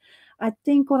ahead. I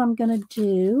think what I'm going to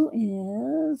do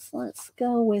is, let's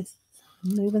go with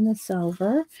moving this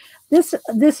over. This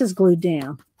is glued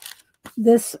down.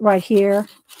 This right here,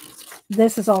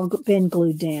 this has all been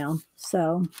glued down.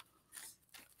 So,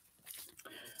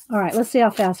 all right, let's see how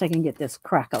fast I can get this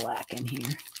crack-a-lack in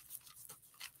here.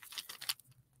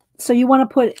 So you want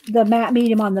to put the matte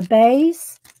medium on the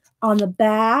base, on the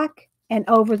back, and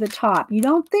over the top. You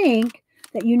don't think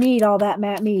that you need all that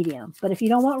matte medium, but if you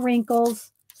don't want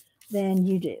wrinkles, then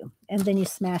you do. And then you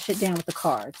smash it down with the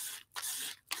card.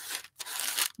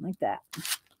 Like that.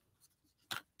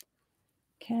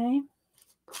 Okay.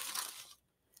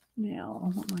 Now I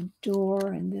want my door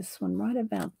and this one right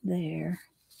about there.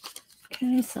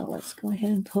 Okay, so let's go ahead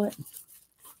and put...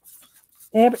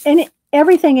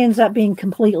 everything ends up being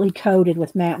completely coated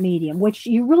with matte medium, which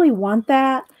you really want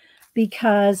that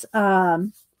because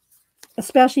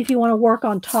especially if you want to work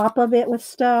on top of it with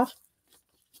stuff.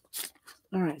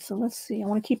 All right, so let's see. I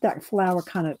want to keep that flower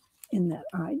kind of in that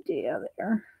idea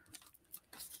there.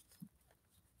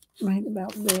 Right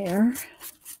about there.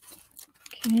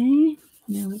 Okay,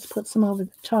 now let's put some over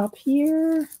the top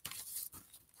here.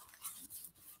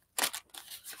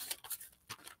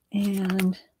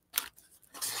 And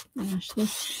mash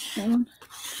this down.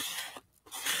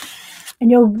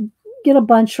 And you'll get a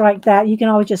bunch like that. You can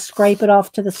always just scrape it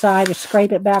off to the side or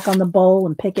scrape it back on the bowl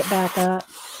and pick it back up.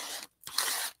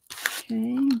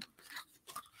 Okay.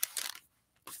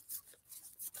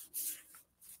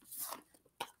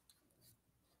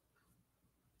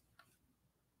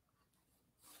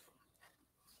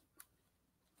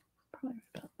 Probably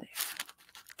about there.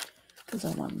 Because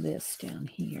I want this down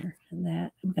here and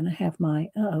that. I'm going to have my,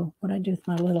 what do I do with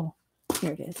my little,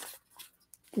 here it is.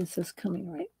 This is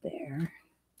coming right there.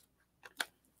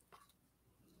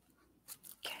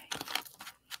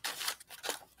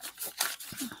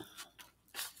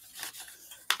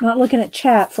 Not looking at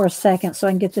chat for a second so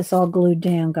I can get this all glued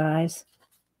down, guys.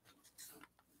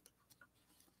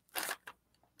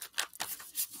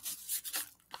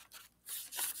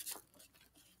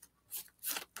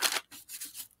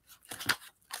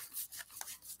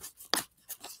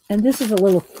 And this is a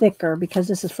little thicker because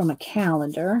this is from a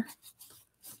calendar.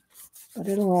 But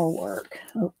it'll all work.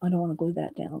 Oh, I don't want to glue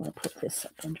that down. I'm going to put this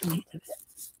up underneath of it.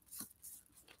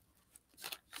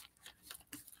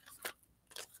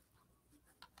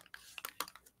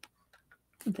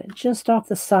 Put that just off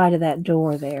the side of that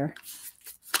door there.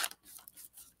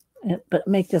 But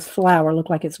make this flower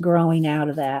look like it's growing out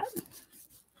of that.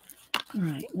 All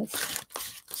right, let's...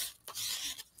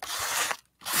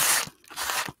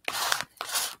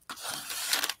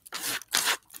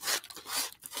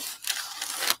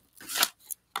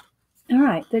 All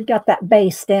right, they've got that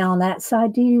base down that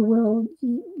side. Will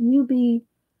you be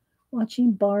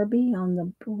watching Barbie on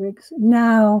the Briggs?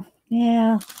 No,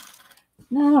 yeah.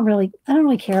 No, I don't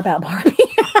really care about Barbie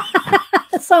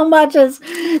so much as,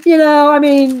 I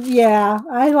mean, yeah,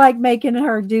 I like making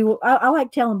her do, I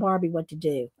like telling Barbie what to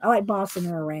do. I like bossing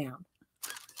her around.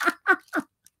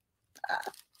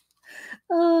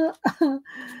 all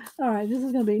right, this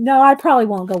is going to be, no, I probably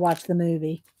won't go watch the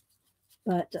movie,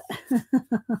 but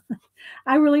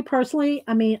I really personally,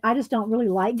 I mean, I just don't really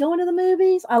like going to the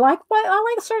movies. I like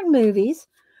certain movies,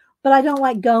 but I don't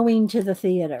like going to the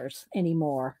theaters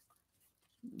anymore.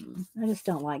 I just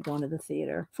don't like going to the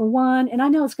theater for one. And I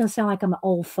know it's going to sound like I'm an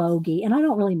old fogey, and I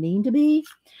don't really mean to be.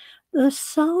 They're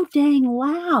so dang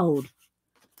loud.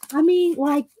 I mean,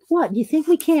 like, what? You think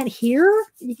we can't hear?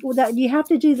 That you have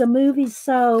to do the movies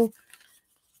so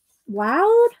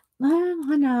loud? Well,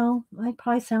 I know. I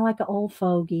probably sound like an old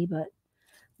fogey, but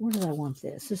where did I want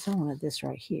this? I wanted this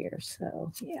right here.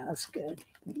 So yeah, that's good,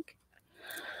 I think.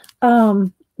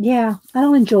 Yeah, I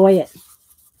don't enjoy it.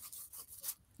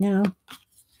 No.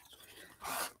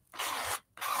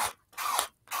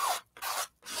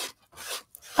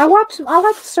 I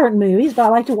like certain movies, but I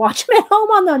like to watch them at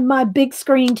home on my big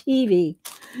screen TV.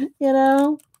 You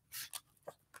know,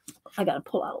 I got to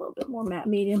pull out a little bit more matte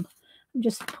medium. I'm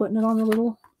just putting it on the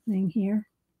little thing here.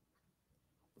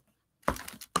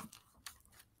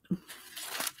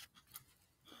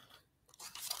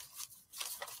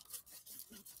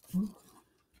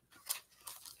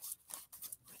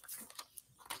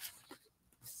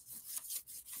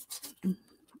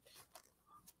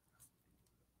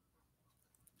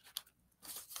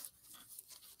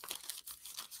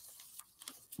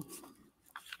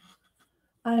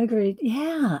 I agree.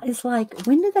 Yeah, it's like,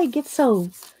 when did they get so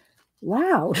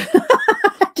loud?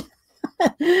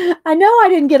 I know I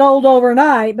didn't get old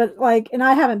overnight, but like, and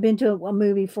I haven't been to a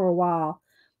movie for a while.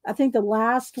 I think the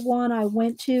last one I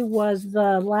went to was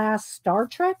the last Star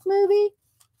Trek movie.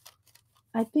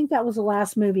 I think that was the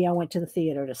last movie I went to the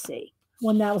theater to see,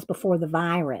 when that was before the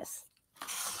virus.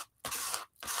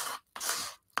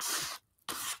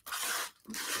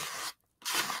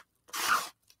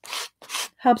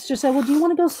 Hubster said, "Well, do you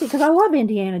want to go see?" Because I love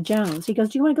Indiana Jones. He goes,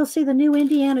 "Do you want to go see the new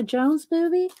Indiana Jones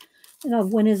movie?"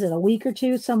 And when is it? A week or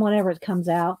two? Whenever it comes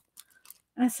out.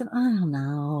 I said, "I don't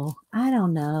know. I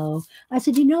don't know." I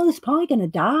said, "You know, he's probably going to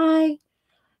die.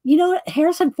 You know,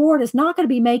 Harrison Ford is not going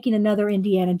to be making another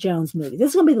Indiana Jones movie. This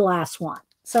is going to be the last one.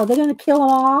 So they're going to kill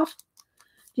him off.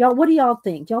 Y'all, what do y'all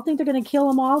think? Do y'all think they're going to kill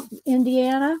him off,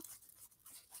 Indiana?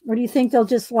 Or do you think they'll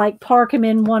just like park him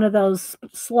in one of those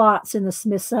slots in the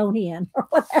Smithsonian or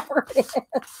whatever it is?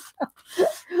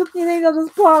 You think they'll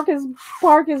just park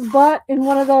his butt in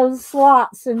one of those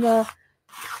slots in the?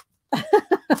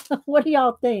 What do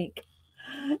y'all think?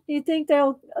 You think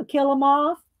they'll kill him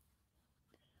off?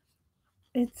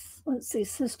 Let's see.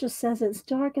 Sister says it's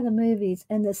dark in the movies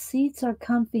and the seats are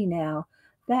comfy now.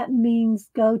 That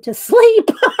means go to sleep.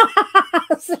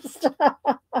 Sister.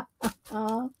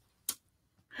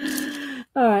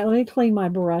 All right, let me clean my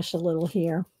brush a little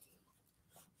here.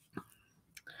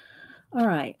 All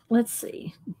right, let's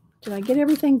see. Did I get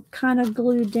everything kind of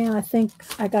glued down? I think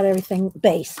I got everything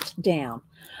based down.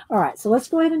 All right, so let's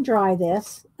go ahead and dry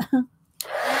this.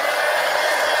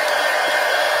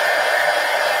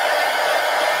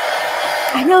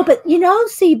 I know, but you know,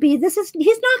 CB,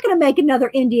 he's not going to make another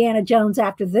Indiana Jones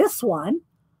after this one.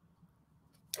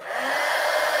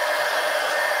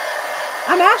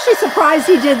 I'm actually surprised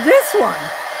he did this one.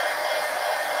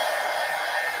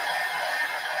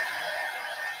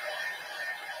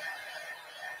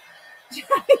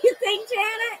 You think,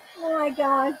 Janet? Oh my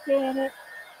gosh, Janet.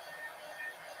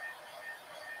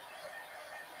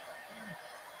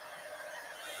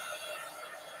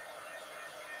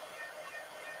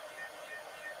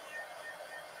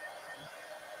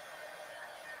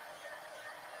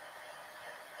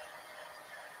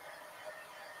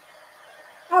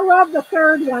 I love the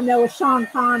third one though with Sean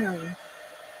Connery.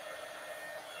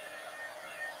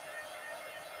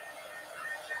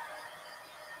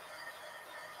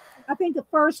 I think the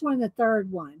first one and the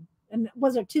third one. And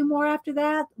was there two more after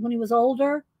that when he was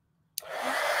older?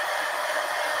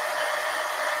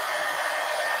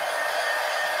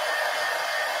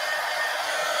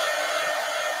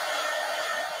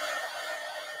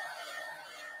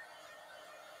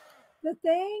 The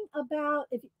thing about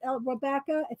if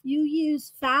Rebecca, if you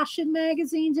use fashion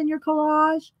magazines in your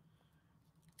collage,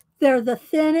 they're the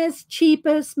thinnest,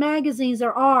 cheapest magazines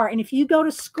there are. And if you go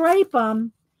to scrape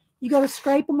them,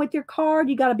 with your card,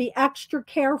 you got to be extra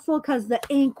careful because the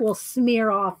ink will smear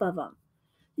off of them.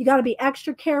 You got to be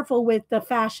extra careful with the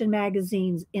fashion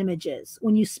magazines images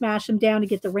when you smash them down to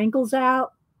get the wrinkles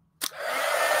out.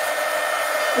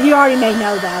 You already may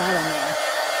know that. I don't know.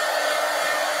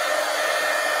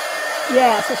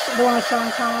 Yeah, so the one with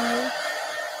Sean Connery.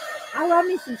 I love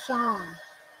me some Sean.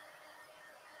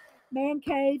 Man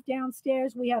cave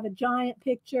downstairs. We have a giant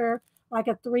picture, like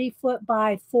a 3 foot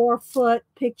by 4 foot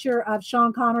picture of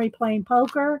Sean Connery playing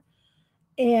poker.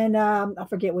 And I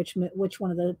forget which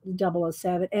one of the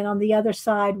 007. And on the other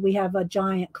side, we have a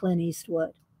giant Clint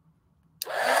Eastwood.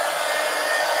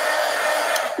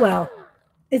 Well,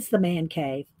 it's the man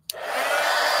cave.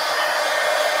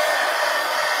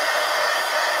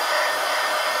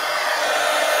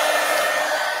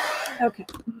 Okay.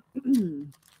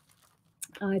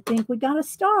 I think we got to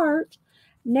start.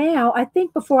 Now, I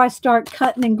think before I start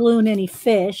cutting and gluing any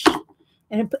fish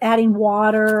and adding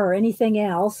water or anything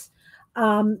else,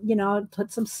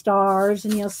 put some stars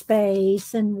and,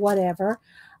 space and whatever.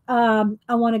 I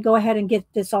want to go ahead and get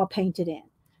this all painted in.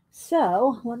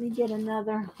 So let me get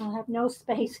another. I have no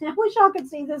space. I wish y'all could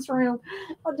see this room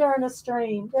during a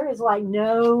stream. There is like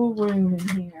no room in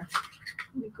here.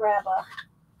 Let me grab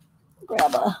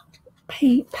a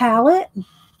paint palette.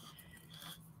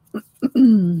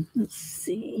 Let's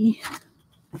see.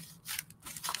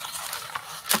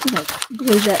 I'm gonna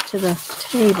glue that to the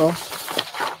table.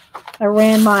 I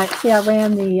ran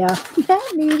the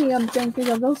that medium thing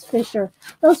through those fish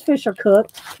are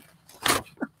cooked.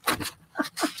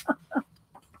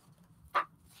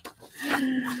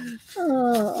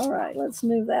 Oh, all right, let's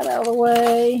move that out of the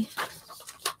way.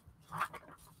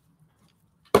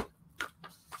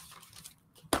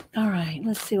 All right,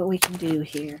 let's see what we can do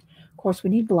here. Of course, we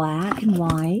need black and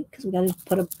white because we'll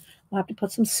have to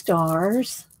put some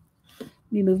stars. Let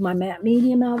me move my matte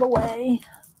medium out of the way.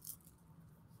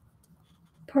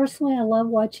 Personally, I love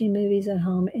watching movies at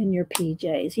home in your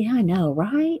PJs. Yeah, I know,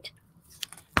 right?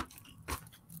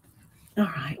 All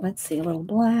right, let's see. A little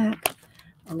black,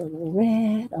 a little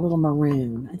red, a little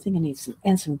maroon. I think I need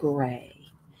some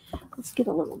gray. Let's get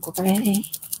a little gray.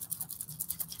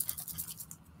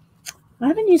 I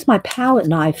haven't used my palette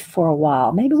knife for a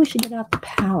while. Maybe we should get out the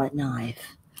palette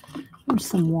knife. There's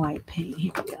some white paint.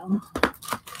 Here we go.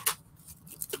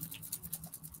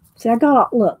 See, I got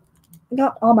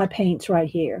all my paints right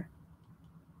here.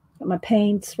 Got my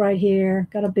paints right here.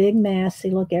 Got a big mess. See,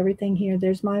 look, everything here.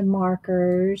 There's my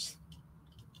markers.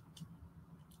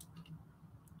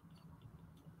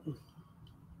 There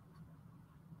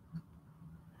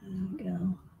we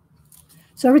go.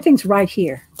 So everything's right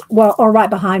here. Well, or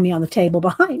right behind me on the table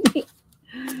behind me.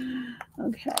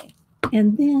 Okay.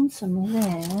 And then some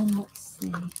red. Let's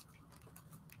see.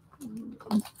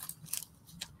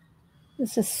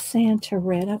 This is Santa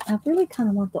red. I really kind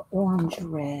of want the orange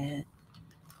red.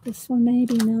 This one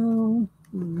maybe, no.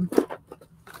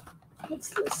 What's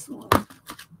this one?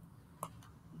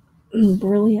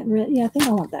 Brilliant red. Yeah, I think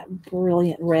I want that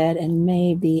brilliant red and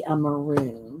maybe a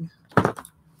maroon.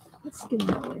 Let's get a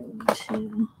maroon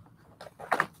too.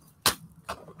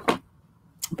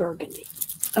 Burgundy.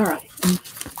 All right.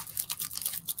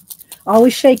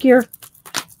 Always shake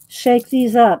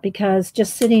these up because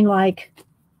just sitting like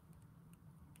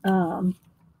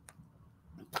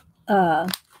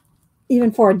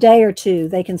even for a day or two,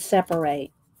 they can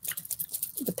separate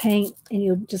the paint and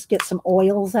you'll just get some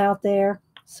oils out there.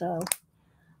 So,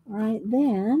 all right,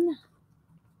 then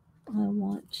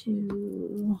I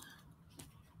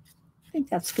think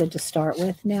that's good to start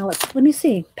with. Now let me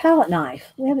see, palette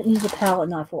knife. We haven't used a palette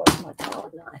knife. What's my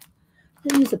palette knife? I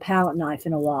haven't used a palette knife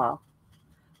in a while.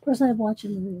 Personally, I've watched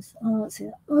movies. Oh, let's see.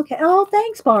 Okay. Oh,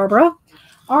 thanks, Barbara.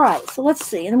 All right, so let's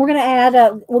see. And then we're going to add,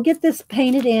 we'll get this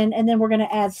painted in, and then we're going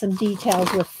to add some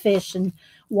details with fish and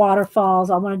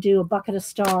waterfalls. I want to do a bucket of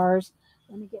stars.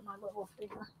 Let me get my little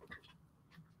finger.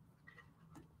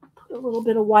 Put a little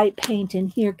bit of white paint in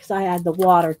here because I add the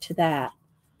water to that.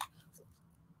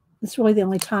 It's really the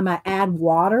only time I add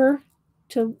water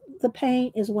to the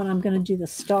paint is when I'm going to do the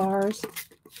stars.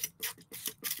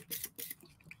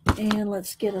 And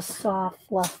let's get a soft,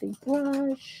 fluffy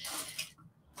brush.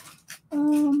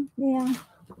 Yeah.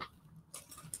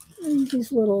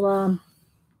 These little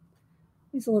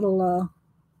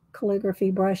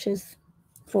calligraphy brushes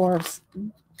for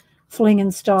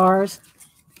flinging stars.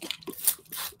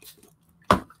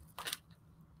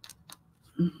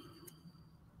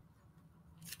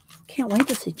 Can't wait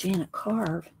to see Janet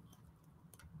carve.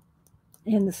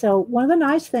 And so one of the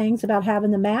nice things about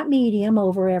having the matte medium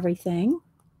over everything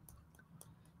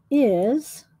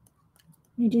is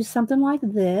you do something like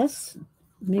this.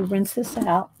 Let me rinse this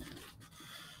out.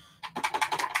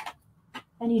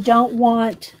 And you don't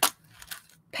want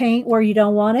paint where you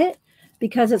don't want it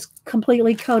because it's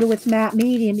completely coated with matte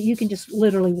medium. You can just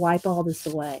literally wipe all this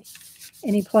away.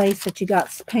 Any place that you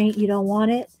got paint you don't want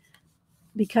it,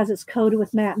 because it's coated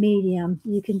with matte medium,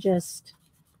 you can just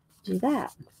do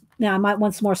that. Now, I might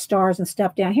want some more stars and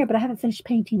stuff down here, but I haven't finished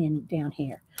painting down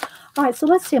here. All right, so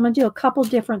let's see. I'm going to do a couple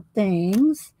different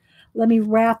things. Let me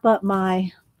wrap up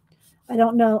my, I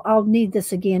don't know, I'll need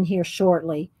this again here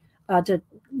shortly. to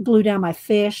glue down my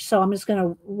fish. So I'm just going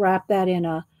to wrap that in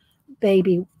a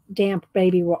damp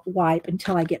baby wipe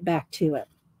until I get back to it.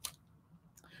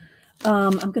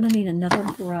 I'm going to need another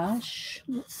brush.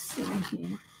 Let's see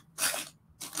here.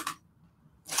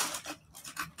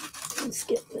 Let's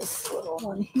get this little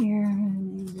one here.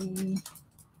 Maybe.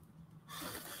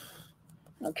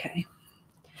 Okay.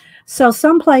 So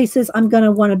some places I'm going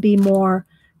to want to be more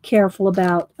careful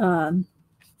about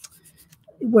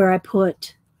where I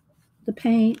put the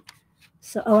paint.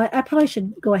 So, I probably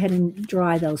should go ahead and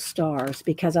dry those stars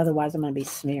because otherwise I'm going to be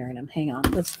smearing them. Hang on.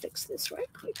 Let's fix this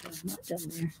right quick. I'm not done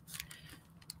there.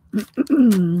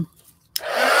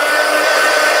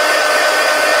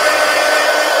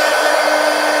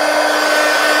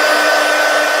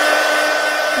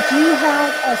 Do you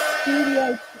have a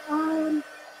studio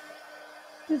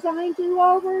design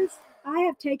do-overs? I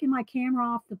have taken my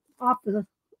camera off the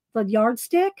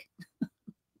yardstick.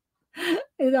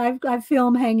 And I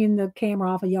film hanging the camera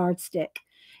off a yardstick,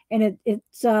 and it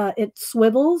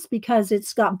swivels because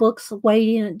it's got books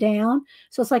weighting it down.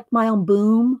 So it's like my own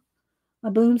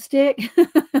boomstick.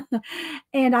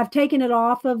 And I've taken it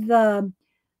off of the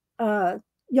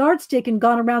yardstick and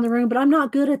gone around the room, but I'm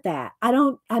not good at that.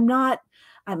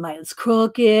 It's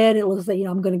crooked. It looks like,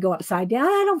 I'm going to go upside down.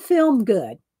 I don't film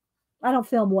good. I don't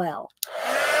film well.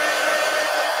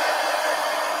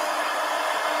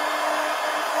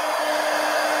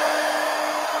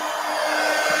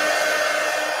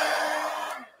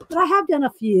 But I have done a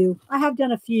few.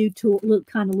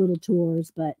 Kind of little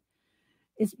tours, but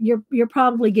you're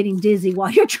probably getting dizzy while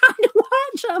you're trying to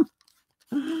watch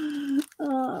them.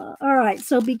 All right.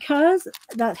 So because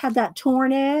that had that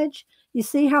torn edge, you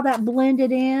see how that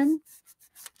blended in?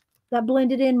 That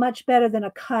blended in much better than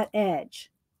a cut edge.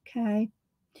 Okay.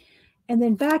 And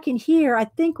then back in here, I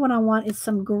think what I want is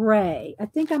some gray. I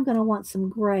think I'm going to want some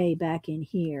gray back in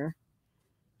here.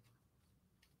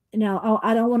 Now,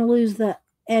 I don't want to lose the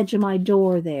edge of my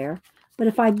door there, but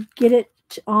if I get it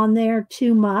on there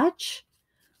too much,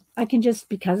 I can just,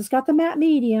 because it's got the matte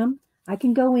medium, I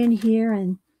can go in here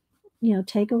and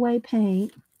take away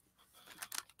paint.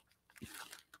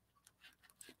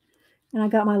 And I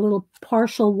got my little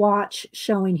partial watch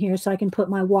showing here, so I can put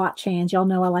my watch hands. Y'all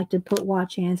know I like to put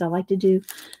watch hands. I like to do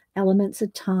elements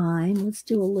of time. Let's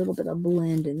do a little bit of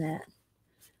blend in that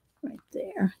right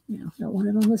there. Don't want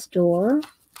it on this door.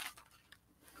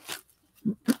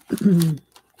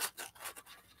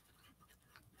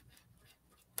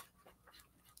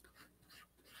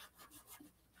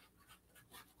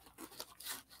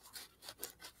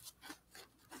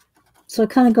 So I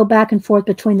kind of go back and forth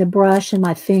between the brush and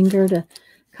my finger to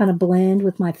kind of blend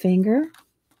with my finger.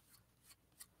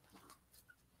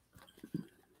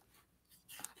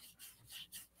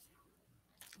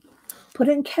 Put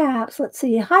it in caps. Let's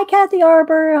see. Hi, Kathy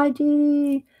Arbor. Hi,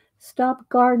 Dee. Stop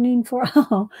gardening for.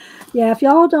 Oh, yeah. If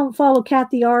y'all don't follow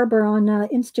Kathy Arbor on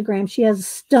Instagram, she has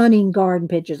stunning garden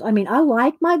pictures. I mean, I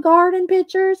like my garden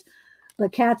pictures,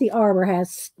 but Kathy Arbor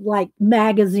has like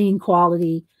magazine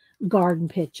quality garden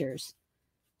pictures.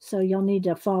 So you'll need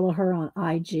to follow her on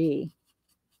IG.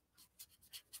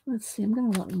 Let's see. I'm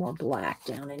going to want more black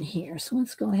down in here. So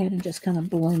let's go ahead and just kind of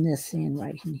blend this in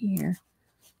right in here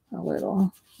a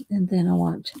little. And then I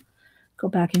want to go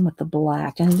back in with the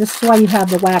black. And this is why you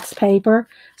have the wax paper,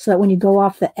 so that when you go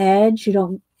off the edge, you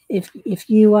don't, if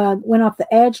you went off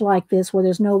the edge like this where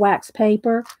there's no wax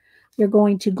paper, you're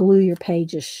going to glue your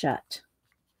pages shut.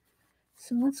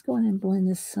 So let's go ahead and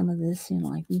blend some of this in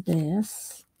like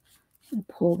this. And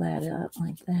pull that up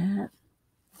like that.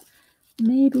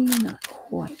 Maybe not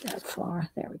quite that far.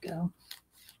 There we go.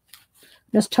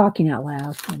 Just talking out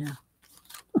loud, And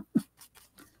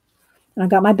I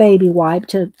got my baby wipe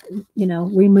to,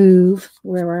 remove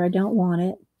wherever I don't want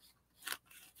it.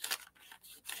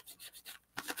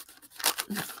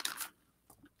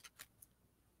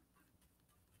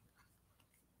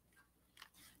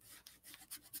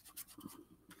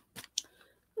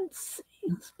 Let's see.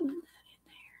 Let's blend that in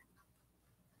there.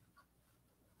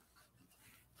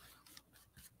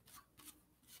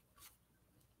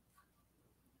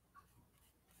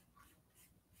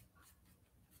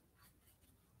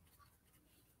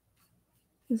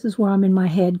 This is where I'm in my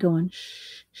head going,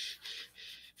 shh, shh, shh,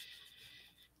 shh.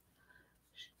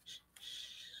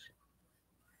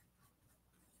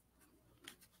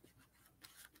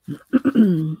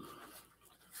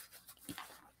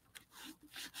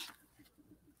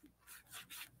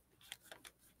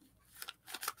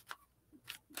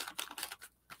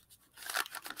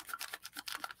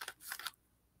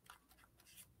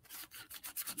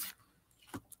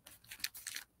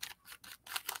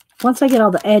 Once I get all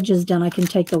the edges done, I can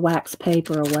take the wax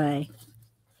paper away.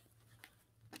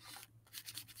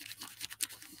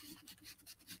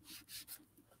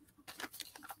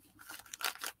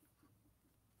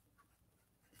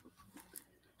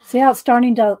 See how it's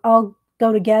starting to all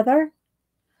go together?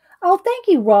 Oh, thank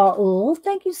you, Raul.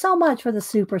 Thank you so much for the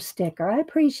super sticker. I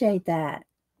appreciate that.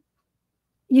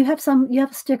 You have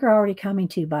a sticker already coming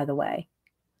to you, by the way.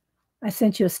 I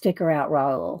sent you a sticker out,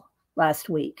 Raul, last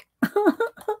week.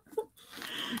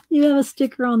 You have a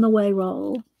sticker on the way,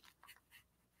 Raul.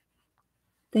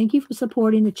 Thank you for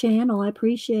supporting the channel. I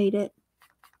appreciate it.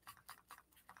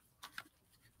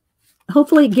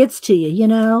 Hopefully it gets to you, you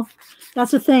know.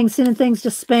 That's the thing, sending things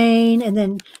to Spain and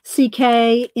then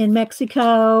CK in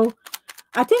Mexico.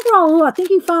 I think, Raul, I think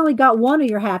you finally got one of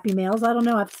your Happy Mails. I don't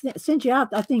know. I've sent you out,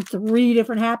 I think, 3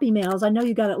 different Happy Mails. I know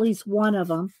you got at least one of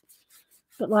them.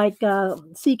 But like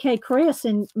CK Chris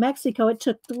in Mexico, it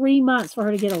took 3 months for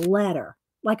her to get a letter,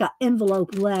 like an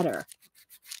envelope letter.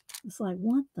 It's like,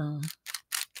 what the?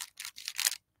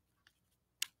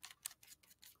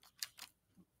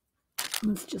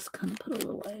 Let's just kind of put a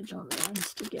little edge on there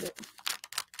just to get it.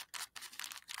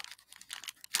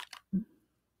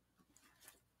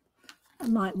 I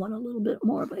might want a little bit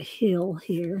more of a hill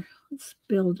here. Let's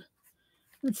build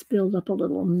up a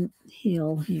little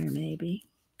hill here, maybe.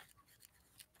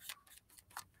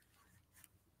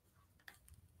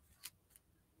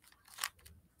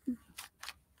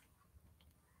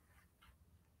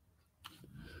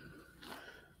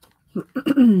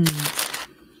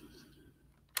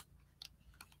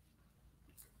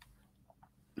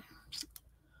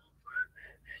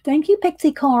 Thank you,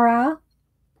 Pixie Cora.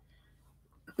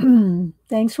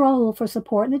 Thanks, Raul, for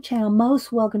supporting the channel.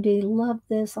 Most welcome to you. Love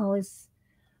this. Always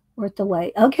worth the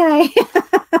wait. Okay.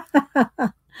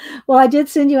 Well, I did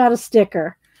send you out a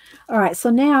sticker. All right. So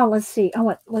now let's see.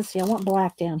 Let's see. I want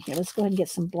black down here. Let's go ahead and get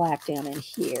some black down in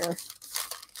here.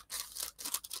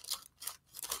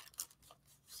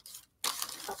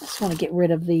 I just want to get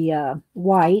rid of the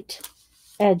white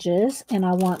edges, and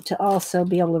I want to also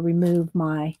be able to remove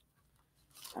my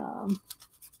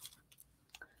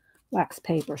wax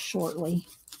paper shortly.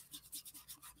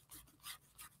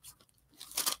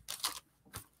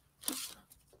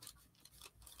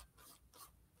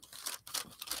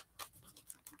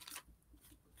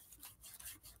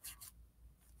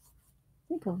 I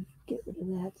think I'll get rid of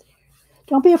that there.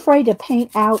 Don't be afraid to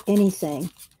paint out anything.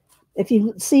 If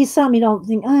you see something you don't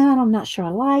think, oh, I'm not sure I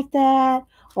like that,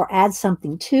 or add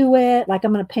something to it, like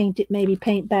I'm going to paint it, maybe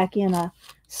paint back in a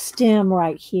stem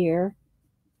right here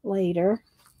later.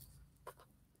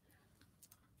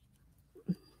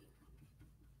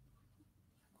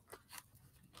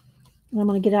 And I'm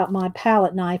going to get out my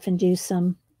palette knife and do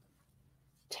some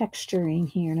texturing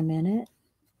here in a minute.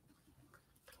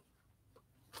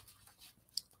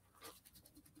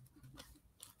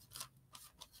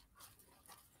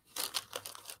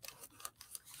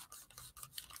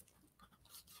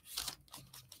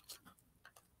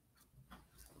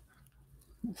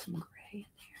 Some gray in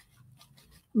there.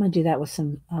 I'm going to do that with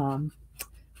some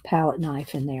palette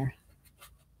knife in there.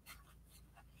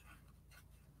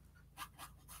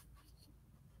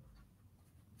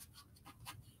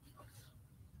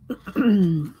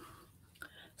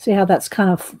 See how that's kind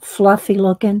of fluffy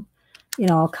looking? You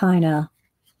know, kind of,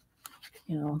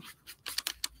 you know,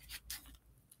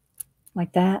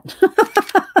 like that.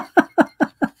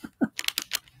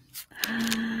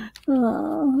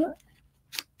 Oh.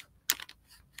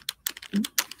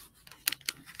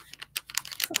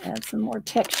 Add some more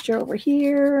texture over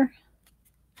here.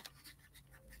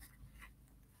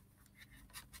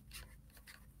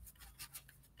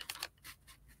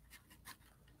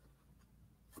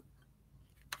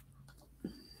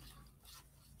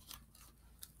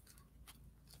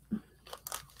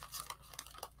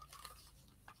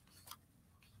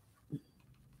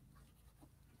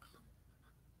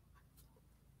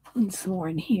 And some more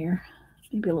in here.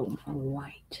 Maybe a little more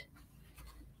white.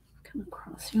 Come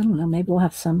across here. I don't know. Maybe we'll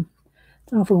have some. I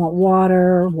don't know if we want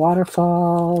water,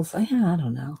 waterfalls. Yeah, I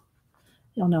don't know.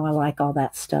 Y'all know I like all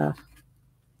that stuff.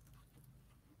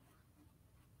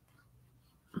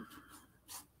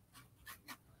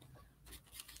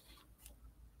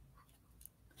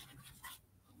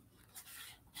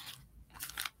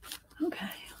 Okay.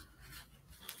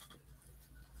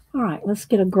 All right, let's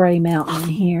get a gray mountain in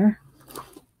here.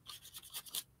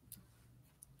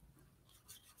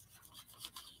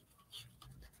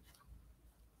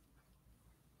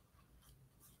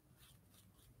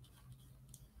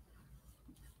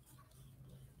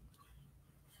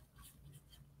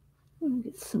 Let me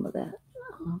get some of that.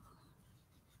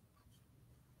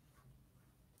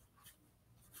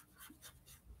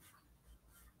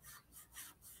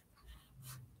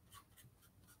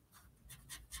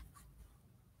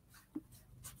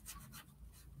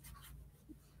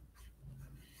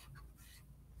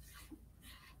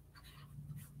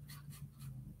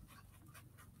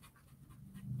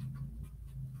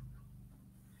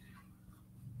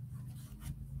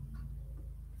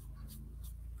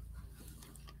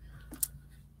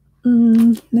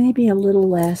 Maybe a little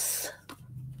less.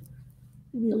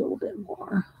 Maybe a little bit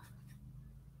more.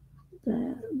 That,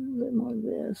 a little bit more of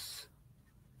this.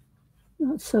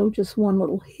 Not so just one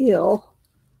little hill.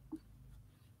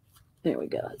 There we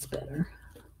go. That's better.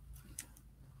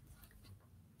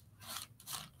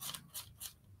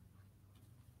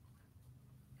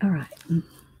 All right.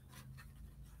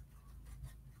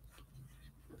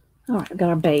 All right, I've got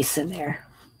our base in there.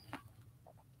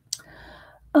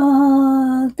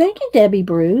 Thank you, Debbie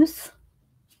Bruce.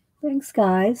 Thanks,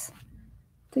 guys.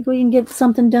 Think we can get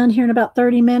something done here in about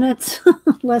 30 minutes?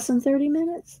 Less than 30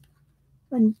 minutes?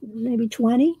 And maybe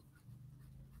 20?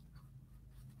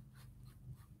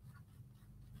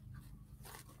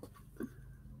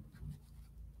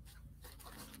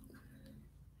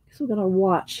 So we've got a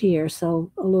watch here,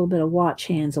 so a little bit of watch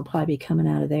hands will probably be coming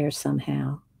out of there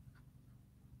somehow.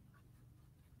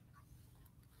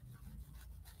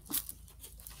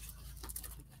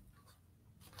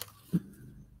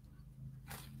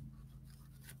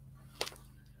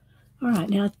 All right,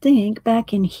 now I think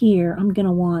back in here, I'm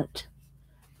gonna want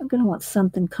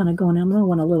something kind of going. I'm gonna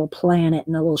want a little planet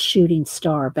and a little shooting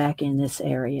star back in this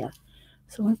area.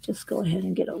 So let's just go ahead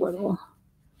and get a little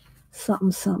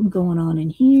something going on in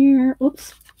here.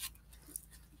 Oops.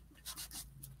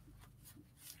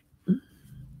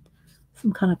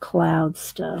 Some kind of cloud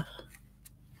stuff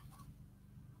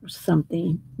or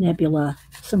something, nebula,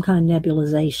 some kind of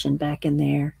nebulization back in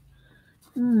there.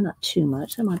 Not too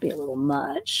much. That might be a little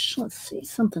much. Let's see,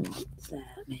 something like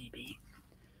that maybe.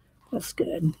 That's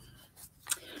good.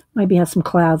 Maybe have some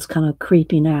clouds kind of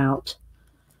creeping out,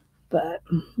 but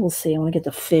we'll see. I want to get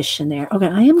the fish in there. Okay,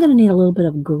 I am going to need a little bit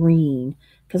of green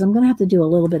because I'm going to have to do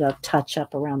a little bit of touch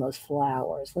up around those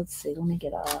flowers. Let's see. Let me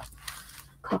get a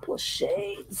couple of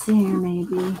shades here,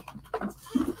 maybe.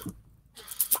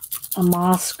 A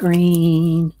moss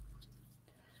green.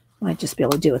 Might just be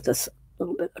able to do with this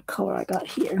little bit of color I got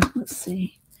here. Let's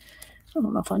see. I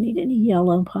don't know if I need any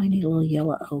yellow. Probably need a little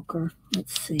yellow ochre.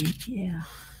 Let's see. Yeah,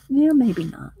 maybe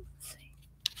not. Let's see.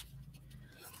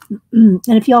 And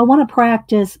if y'all want to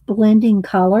practice blending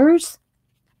colors,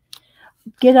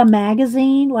 get a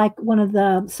magazine like one of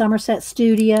the Somerset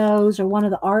Studios or one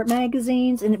of the art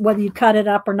magazines, and whether you cut it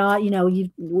up or not,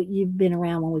 you've been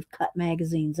around when we've cut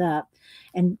magazines up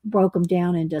and broke them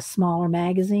down into smaller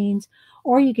magazines.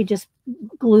 Or you could just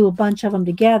glue a bunch of them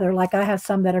together. Like I have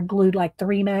some that are glued, like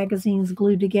 3 magazines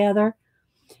glued together.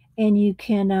 And you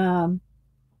can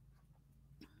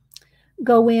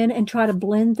go in and try to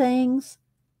blend things,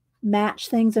 match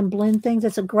things and blend things.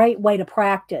 It's a great way to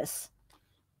practice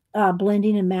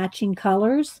blending and matching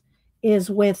colors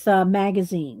is with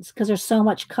magazines, because there's so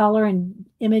much color and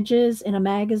images in a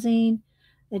magazine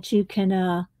that you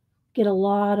can get a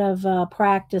lot of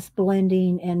practice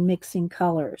blending and mixing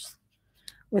colors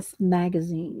with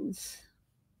magazines.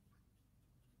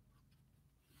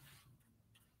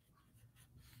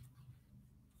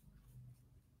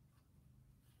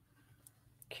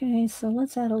 Okay, so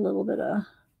let's add a little bit of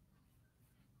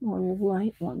more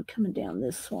light one coming down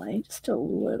this way, just a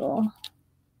little.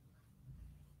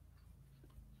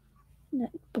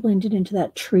 Blend it into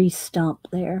that tree stump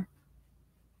there.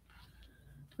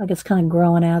 Like it's kind of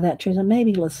growing out of that tree. So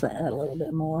maybe let's add a little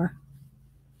bit more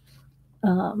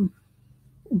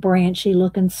branchy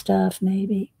looking stuff,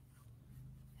 maybe.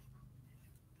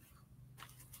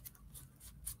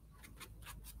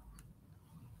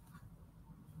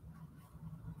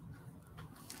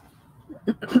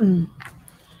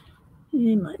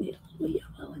 You might need a little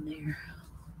yellow in there.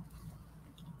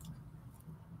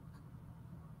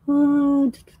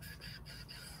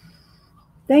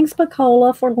 Thanks,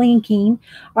 Bacola, for linking.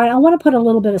 All right, I want to put a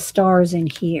little bit of stars in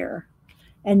here.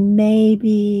 And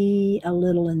maybe a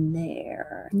little in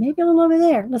there. Maybe a little over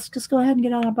there. Let's just go ahead and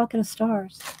get out a bucket of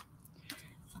stars.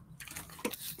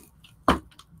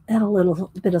 Add a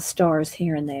little bit of stars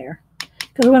here and there.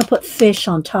 Because we're going to put fish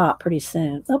on top pretty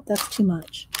soon. Oh, that's too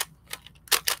much.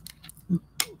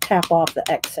 Tap off the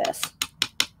excess.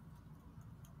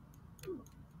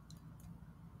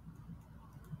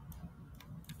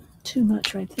 Too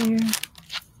much right there.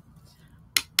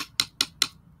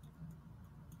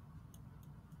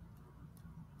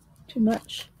 Too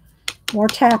much. More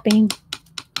tapping.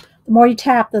 The more you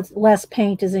tap, the less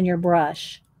paint is in your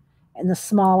brush. And the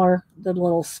smaller the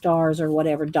little stars or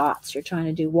whatever dots you're trying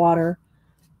to do.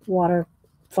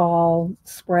 Waterfall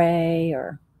spray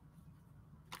or...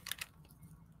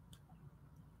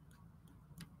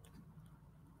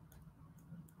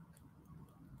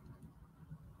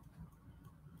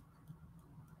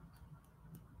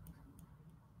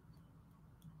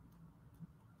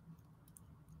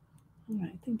 All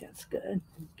right, I think that's good.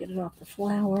 get it off the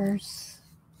flowers.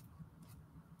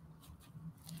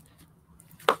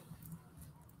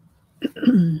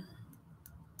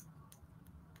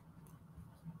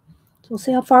 We'll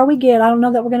see how far we get. I don't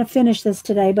know that we're going to finish this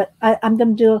today, but I'm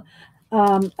going to do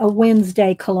a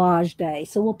Wednesday collage day.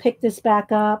 So we'll pick this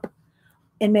back up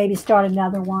and maybe start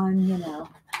another one, you know.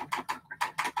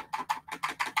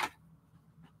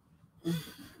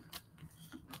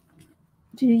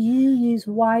 Do you use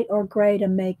white or gray to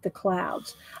make the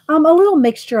clouds? A little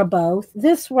mixture of both.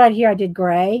 This right here I did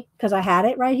gray because I had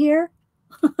it right here.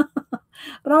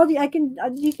 But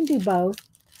you can do both.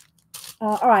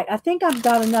 All right, I think I've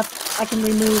got enough. I can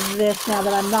remove this now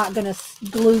that I'm not going to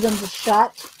glue them to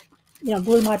shut, you know,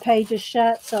 glue my pages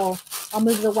shut. So I'll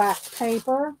move the wax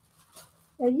paper.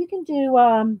 You can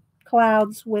do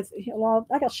clouds with, well,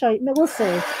 I can show you. We'll see.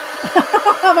 If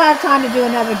I have time to do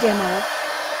another demo.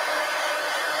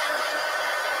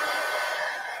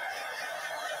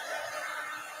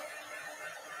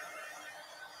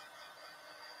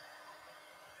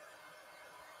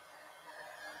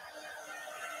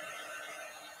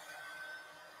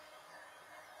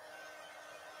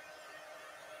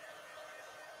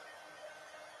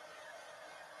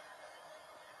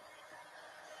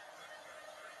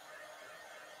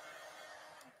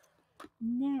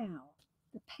 Now,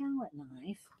 the palette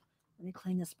knife. Let me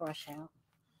clean this brush out.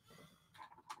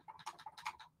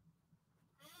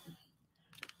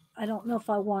 I don't know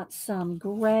if I want some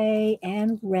gray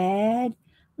and red.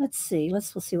 Let's see. We'll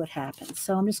see what happens.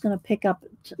 So I'm just going to pick up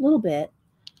a little bit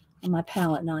on my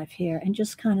palette knife here and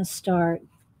just kind of start.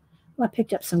 Well, I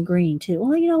picked up some green too.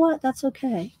 Well, you know what? That's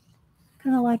okay.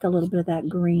 Kind of like a little bit of that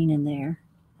green in there.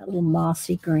 That little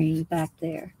mossy green back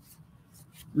there.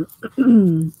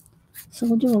 So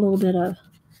we'll do a little bit of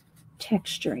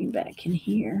texturing back in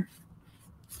here.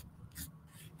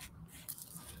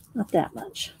 Not that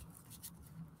much.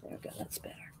 There we go. That's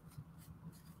better.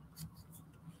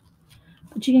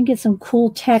 But you can get some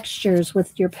cool textures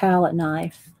with your palette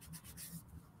knife.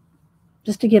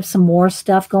 Just to give some more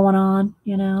stuff going on,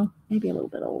 you know. Maybe a little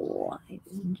bit of white.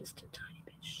 Just a tiny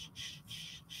bit.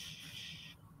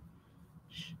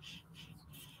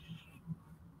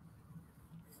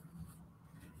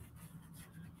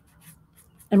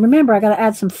 And remember, I got to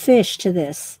add some fish to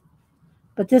this.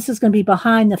 But this is going to be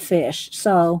behind the fish.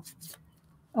 So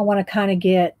I want to kind of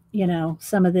get, you know,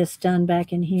 some of this done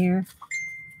back in here.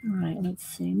 All right, let's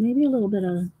see. Maybe a little bit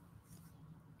of,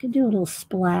 could do a little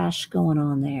splash going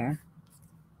on there.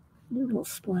 Do a little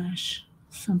splash,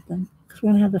 something. Because we're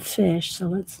going to have the fish. So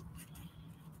let's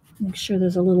make sure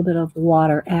there's a little bit of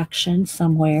water action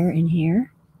somewhere in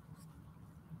here.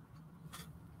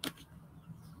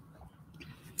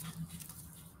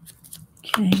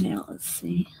 Okay, now let's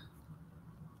see.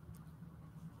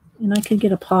 And I could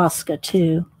get a Posca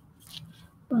too.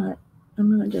 But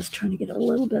I'm going to just try to get a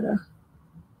little bit of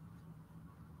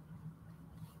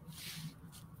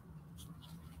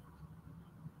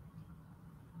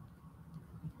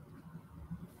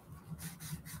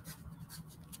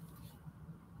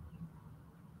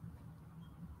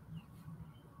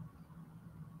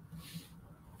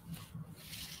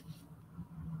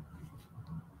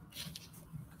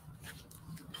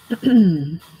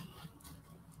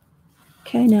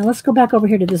okay, now let's go back over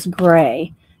here to this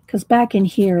gray, because back in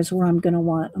here is where I'm going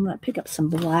to pick up some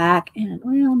black and,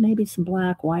 well, maybe some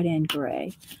black, white, and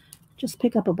gray. Just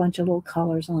pick up a bunch of little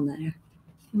colors on there.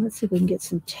 And let's see if we can get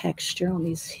some texture on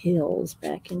these hills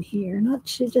back in here. Not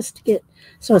just to get,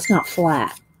 so it's not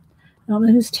flat. I don't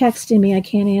know who's texting me. I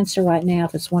can't answer right now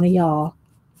if it's one of y'all.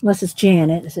 Unless it's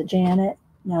Janet. Is it Janet?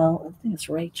 No, I think it's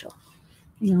Rachel.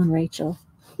 Hang on, Rachel.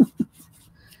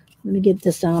 Let me get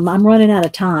this done. I'm running out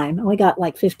of time. I only got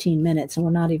like 15 minutes and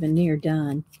we're not even near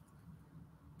done.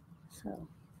 So,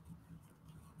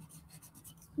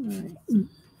 all right.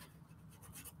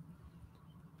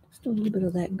 Just a little bit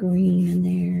of that green in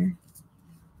there.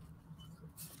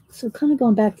 So kind of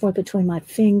going back and forth between my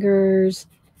fingers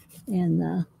and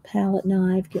the palette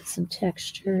knife, get some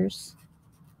textures.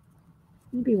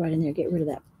 Maybe right in there, get rid of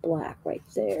that black right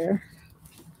there.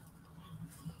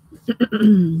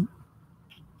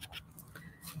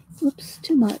 Oops,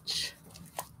 too much.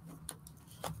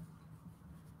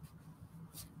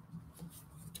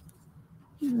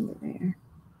 Over there.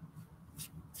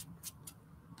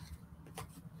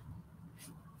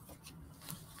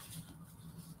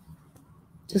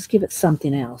 Just give it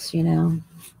something else, you know.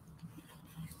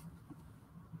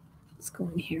 Let's go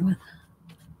in here with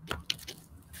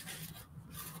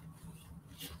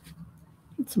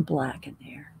get some black in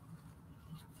there.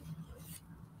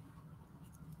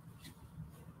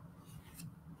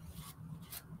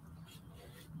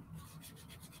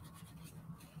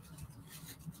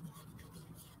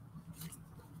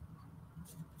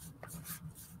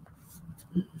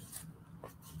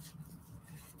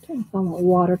 If I want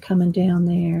water coming down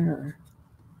there.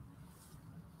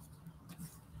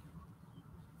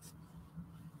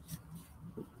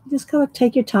 Just kind of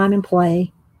take your time and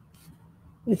play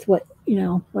with what,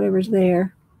 whatever's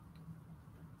there.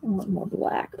 I want more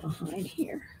black behind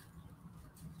here.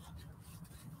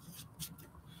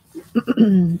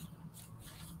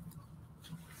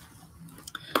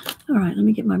 All right, let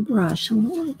me get my brush. I want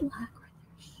a little black right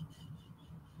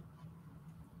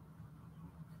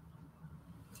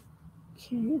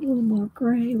there. Okay, a little more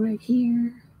gray right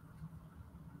here.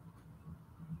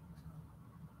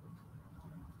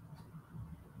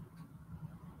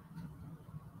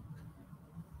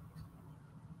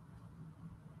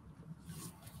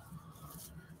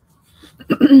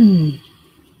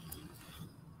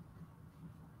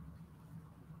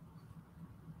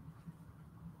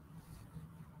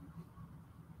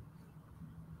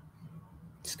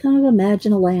 Just kind of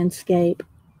imagine a landscape.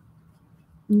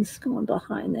 I'm just going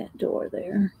behind that door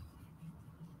there.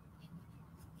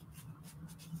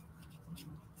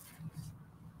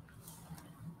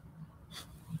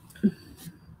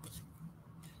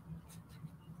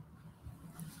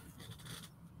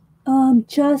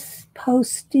 Just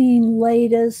posting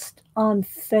latest on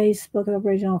Facebook of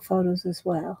original photos as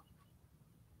well.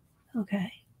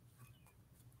 Okay.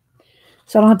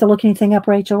 So I don't have to look anything up,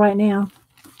 Rachel, right now.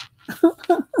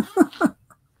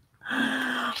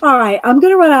 All right, I'm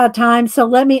going to run out of time.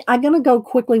 So I'm going to go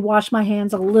quickly wash my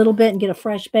hands a little bit and get a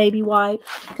fresh baby wipe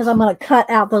because I'm going to cut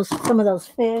out some of those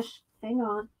fish. Hang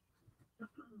on.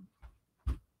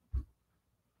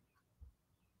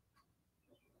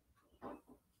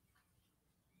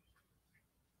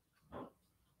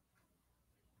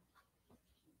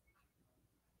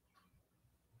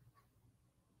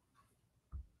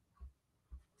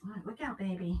 All right, look out,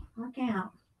 baby. Look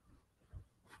out.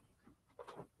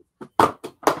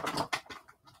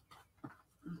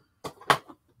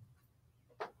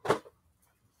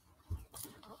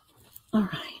 All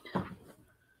right.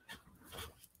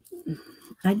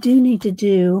 I do need to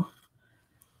do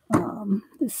the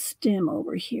stem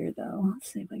over here, though.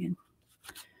 Let's see if I can.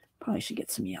 Probably should get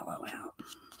some yellow out.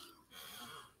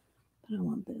 But I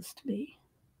want this to be.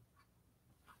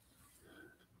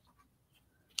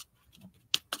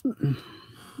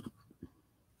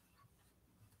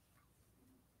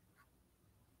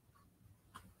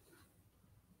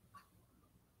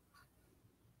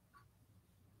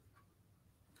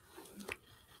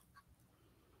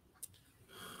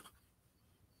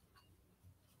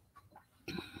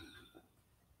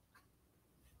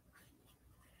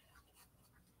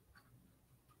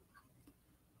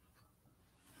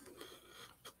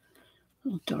 A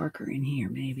little darker in here,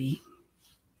 maybe.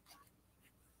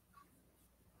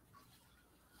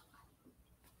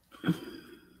 Need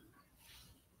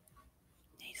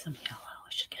some yellow. I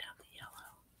should get out the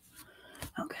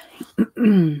yellow.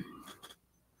 Okay.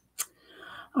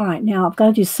 All right, now I've got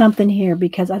to do something here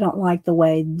because I don't like the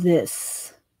way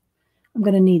this. I'm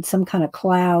going to need some kind of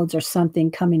clouds or something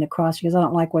coming across because I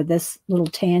don't like where this little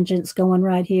tangent's going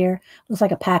right here. Looks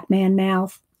like a Pac-Man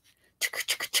mouth.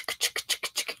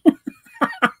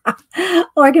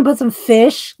 Or I can put some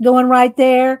fish going right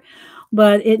there,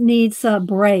 but it needs a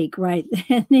break, right?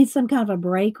 It needs some kind of a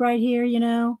break right here, you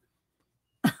know?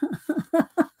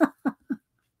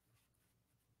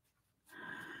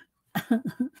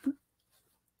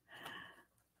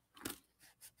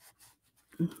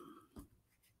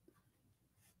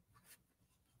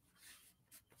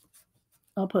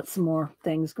 I'll put some more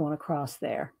things going across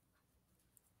there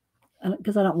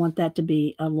because I don't want that to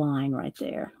be a line right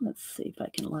there. Let's see if I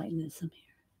can lighten this up here.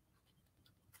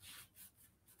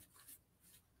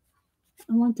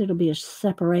 I want there to be a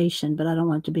separation, but I don't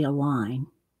want it to be a line.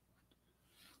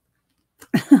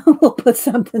 We'll put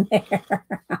something there.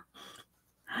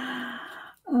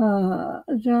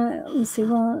 Let's see.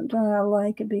 Well, do I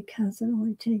like it because it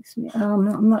only takes me?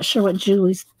 I'm not sure what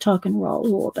Julie's talking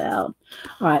Raul about.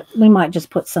 All right, we might just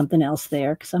put something else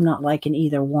there because I'm not liking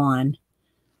either one.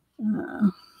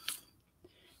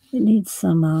 It needs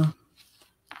some. Let's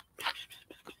get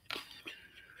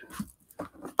a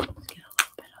little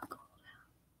bit of gold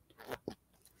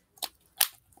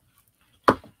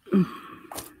out.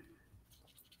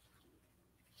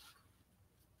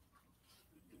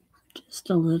 Just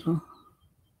a little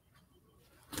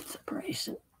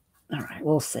separation. All right,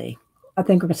 we'll see. I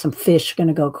think we're going some fish going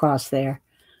to go across there.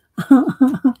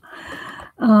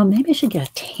 Maybe I should get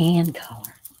a tan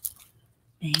color.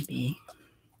 Maybe.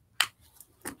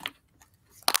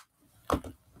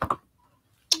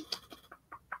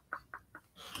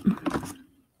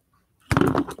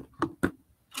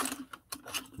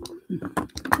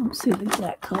 Let's see the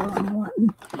exact color I'm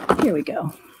wanting. Here we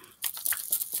go.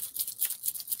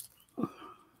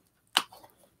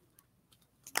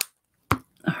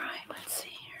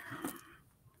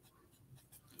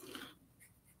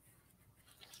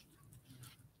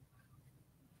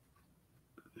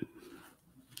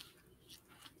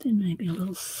 Then maybe a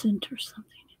little scent or something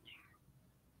in there.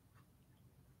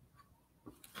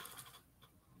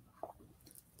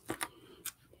 There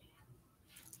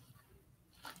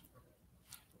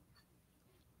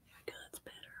we go, that's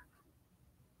better.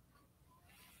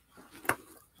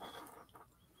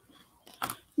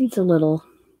 Needs a little,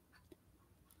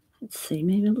 let's see,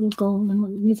 maybe a little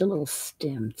golden, needs a little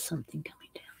stem, something coming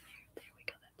down there. There we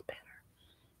go, that's better.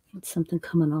 Needs something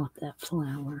coming off that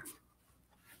flower.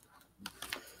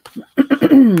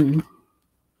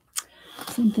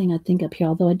 Same thing I think up here,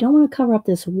 although I don't want to cover up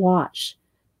this watch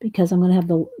because I'm going to have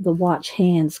the watch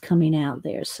hands coming out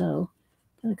there. So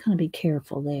got to kind of be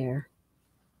careful there.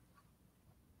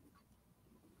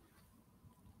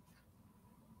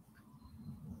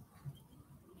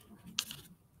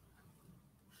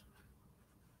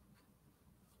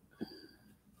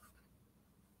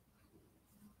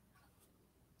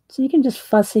 So you can just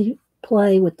fussy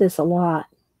play with this a lot.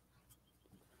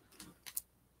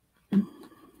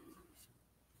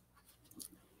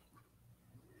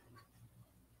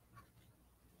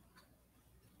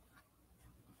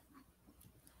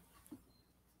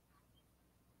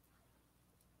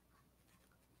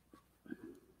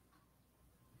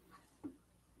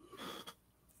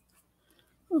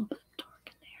 A little bit dark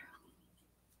in there.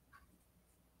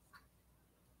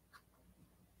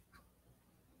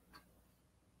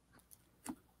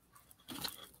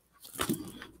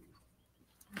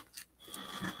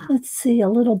 Let's see, a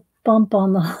little bump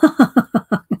on the...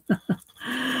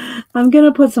 I'm going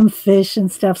to put some fish and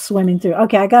stuff swimming through.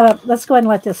 Okay, let's go ahead and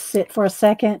let this sit for a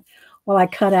second while I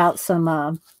cut out some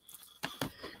of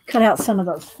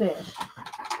those fish.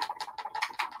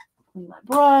 Clean my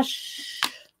brush.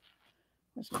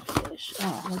 Where's my fish?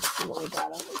 Oh, let's see what we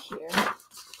got over here.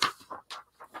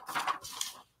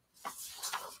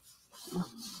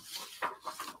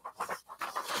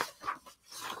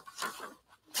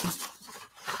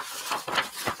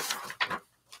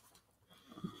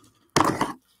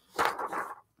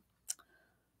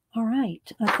 All right,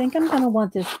 I think I'm going to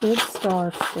want this big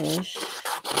starfish.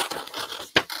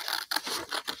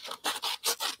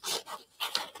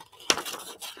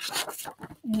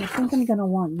 And I think I'm going to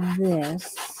want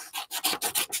this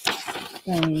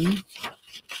thing.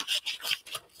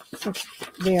 It looks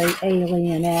very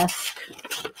alien-esque.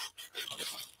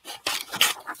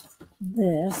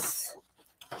 This.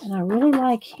 And I really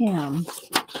like him.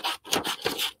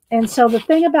 And so the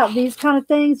thing about these kind of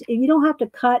things, you don't have to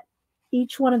cut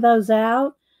each one of those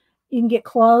out. You can get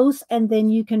close and then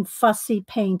you can fussy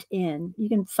paint in. You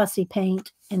can fussy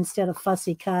paint instead of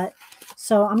fussy cut.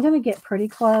 So I'm going to get pretty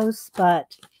close,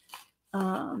 but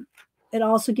it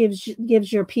also gives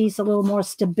your piece a little more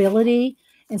stability.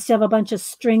 Instead of a bunch of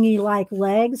stringy like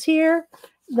legs here,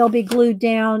 they'll be glued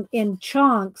down in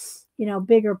chunks, you know,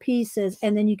 bigger pieces,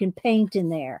 and then you can paint in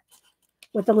there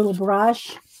with a little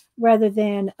brush rather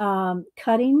than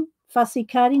fussy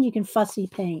cutting. You can fussy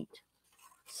paint.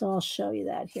 So I'll show you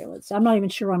that here. I'm not even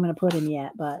sure where I'm going to put him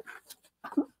yet, but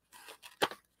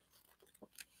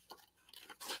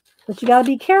you got to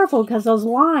be careful because those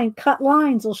cut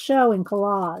lines will show in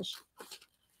collage.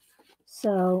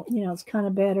 So, you know, it's kind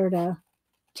of better to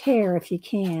tear if you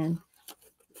can.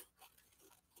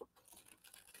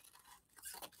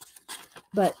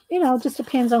 But, you know, it just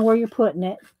depends on where you're putting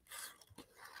it.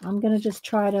 I'm going to just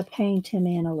try to paint him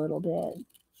in a little bit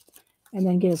and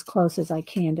then get as close as I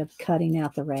can to cutting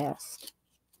out the rest.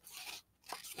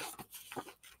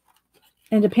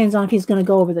 And it depends on if he's going to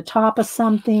go over the top of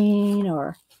something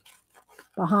or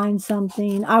behind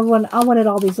something. I wanted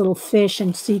all these little fish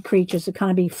and sea creatures to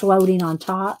kind of be floating on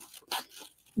top.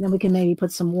 And then we can maybe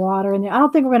put some water in there. I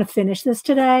don't think we're going to finish this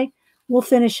today. We'll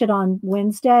finish it on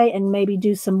Wednesday and maybe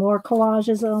do some more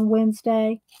collages on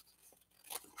Wednesday.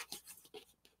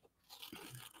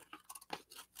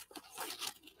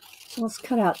 So let's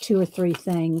cut out 2 or 3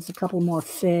 things, a couple more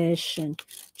fish, and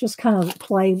just kind of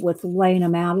play with laying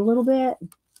them out a little bit.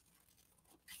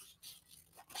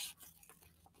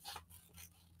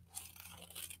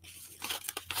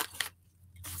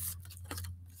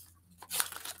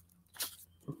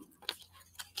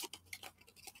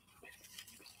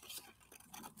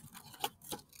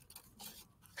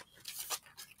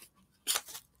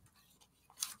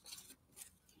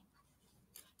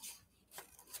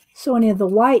 So any of the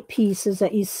white pieces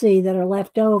that you see that are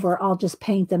left over, I'll just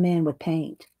paint them in with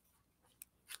paint.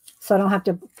 So I don't have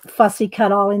to fussy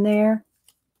cut all in there.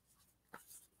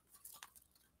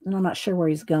 And I'm not sure where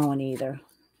he's going either.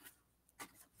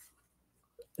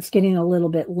 It's getting a little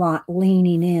bit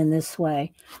leaning in this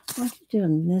way. What's it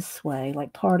doing this way?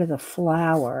 Like part of the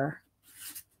flower.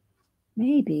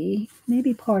 Maybe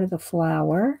part of the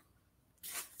flower.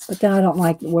 But then I don't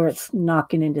like where it's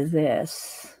knocking into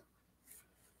this.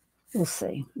 We'll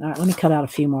see. All right, let me cut out a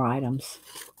few more items.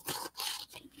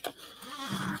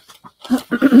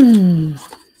 I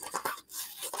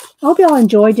hope y'all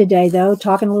enjoyed today, though,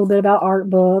 talking a little bit about art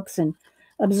books and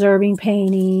observing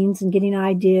paintings and getting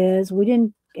ideas. We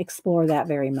didn't explore that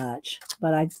very much,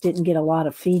 but I didn't get a lot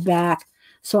of feedback.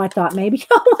 So I thought maybe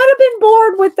y'all might have been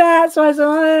bored with that. So I said,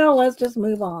 well, let's just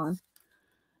move on.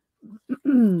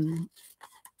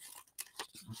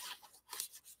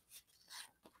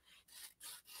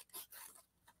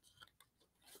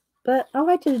 But I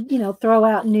like to, throw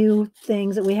out new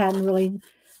things that we hadn't really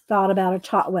thought about or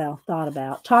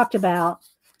talked about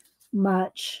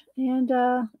much, and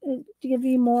to give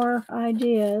you more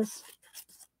ideas.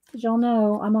 Because y'all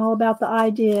know I'm all about the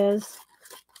ideas.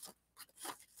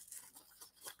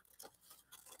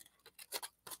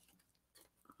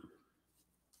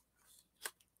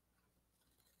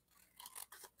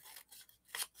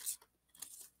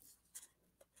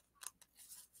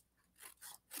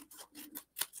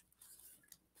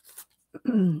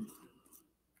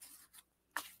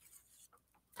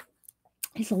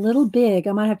 He's a little big.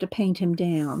 I might have to paint him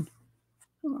down.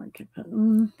 I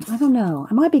don't know.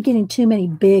 I might be getting too many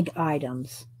big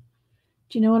items.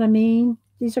 Do you know what I mean?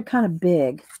 These are kind of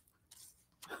big.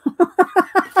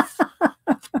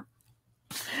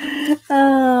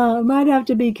 I might have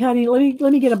to be cutting.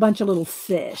 Let me get a bunch of little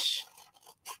fish.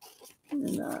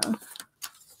 And,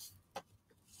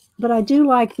 but I do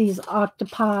like these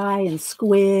octopi and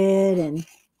squid and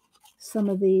some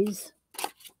of these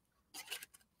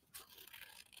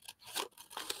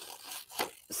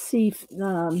sea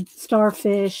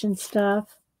starfish and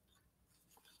stuff.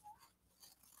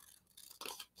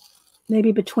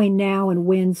 Maybe between now and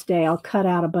Wednesday, I'll cut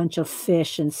out a bunch of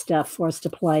fish and stuff for us to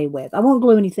play with. I won't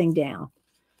glue anything down.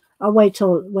 I'll wait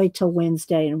till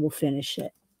Wednesday and we'll finish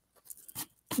it.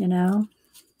 You know?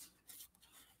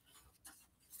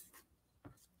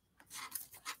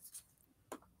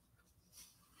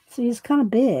 See, it's kind of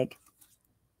big.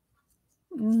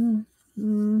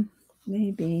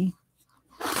 Maybe.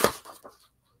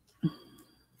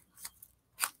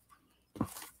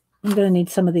 I'm going to need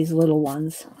some of these little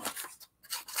ones.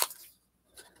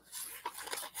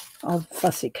 I'll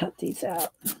fussy cut these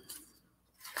out.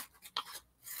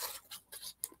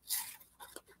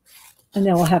 And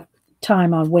then we'll have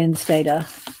time on Wednesday to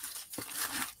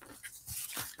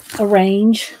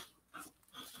arrange.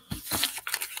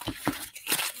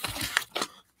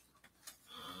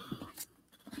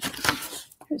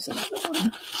 Here's another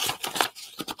one.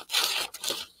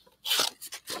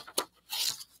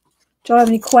 Do you have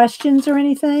any questions or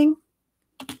anything?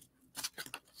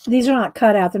 These are not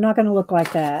cut out. They're not going to look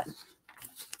like that.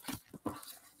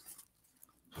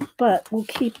 But we'll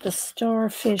keep the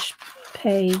starfish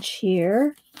page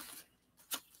here.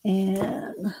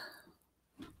 And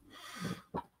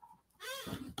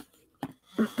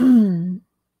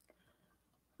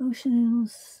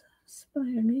oceans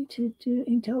inspired me to do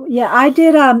Inktober. Yeah, I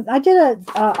did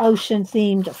a ocean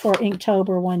themed for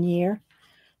Inktober one year.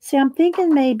 See, I'm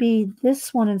thinking maybe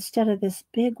this one instead of this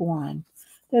big one.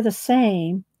 They're the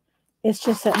same. It's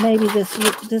just that maybe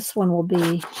this one will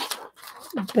be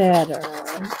better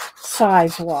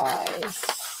size-wise.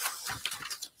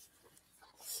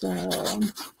 So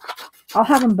I'll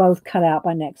have them both cut out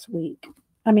by next week.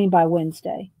 I mean by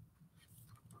Wednesday.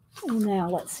 And now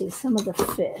let's see some of the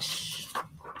fish.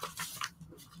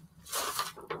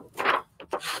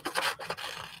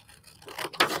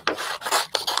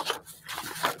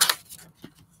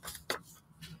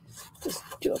 Just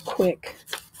do a quick,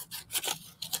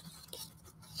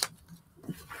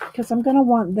 because I'm going to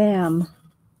want them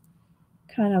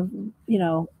kind of,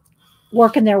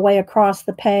 working their way across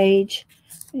the page.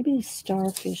 Maybe these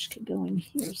starfish could go in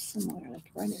here somewhere,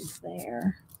 like right in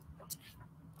there.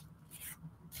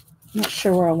 Not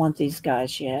sure where I want these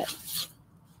guys yet.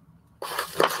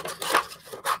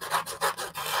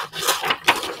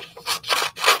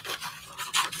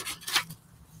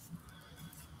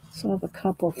 So I have a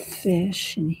couple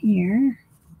fish in here.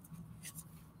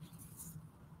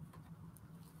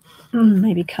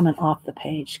 Maybe coming off the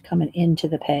page, coming into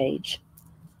the page.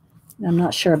 I'm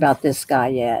not sure about this guy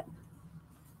yet.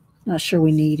 Not sure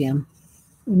we need him.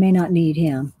 We may not need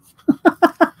him.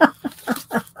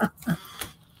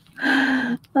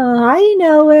 I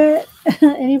know it.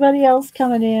 Anybody else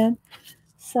coming in?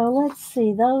 So let's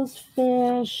see. Those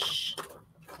fish.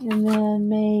 And then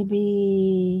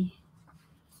maybe...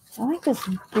 I like this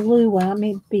blue one. I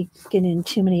may be getting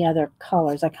too many other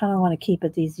colors. I kind of want to keep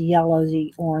it these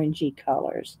yellowy, orangey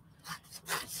colors.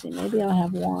 Let's see, maybe I'll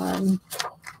have one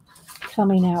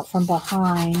coming out from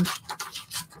behind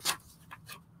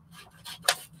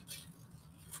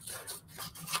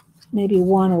maybe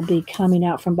one will be coming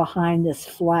out from behind this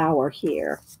flower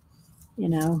here. You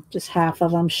know, just half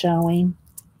of them showing.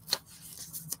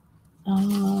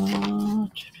 And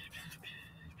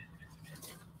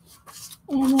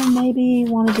then maybe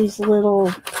one of these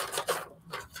little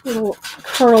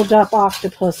curled up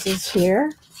octopuses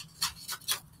here.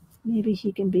 Maybe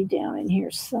he can be down in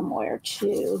here somewhere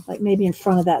too, like maybe in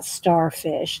front of that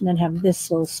starfish, and then have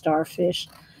this little starfish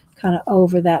kind of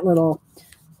over that little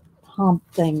hump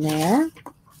thing there.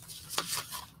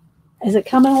 Is it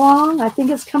coming along? I think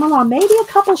it's coming along. Maybe a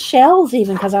couple shells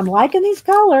even, because I'm liking these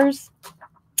colors.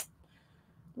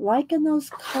 Liking those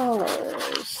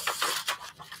colors.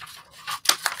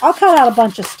 I'll cut out a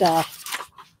bunch of stuff.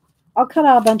 I'll cut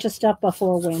out a bunch of stuff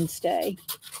before Wednesday.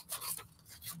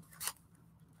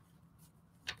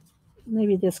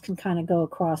 Maybe this can kind of go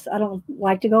across. I don't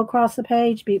like to go across the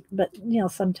page, but you know,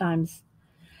 sometimes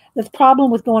the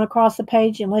problem with going across the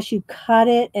page, unless you cut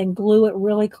it and glue it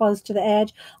really close to the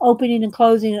edge, opening and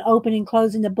closing and opening and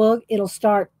closing the book, it'll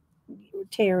start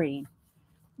tearing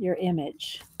your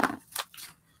image.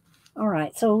 All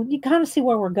right, so you kind of see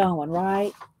where we're going,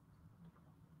 right?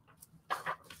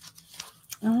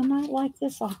 I might like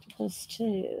this octopus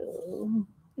too.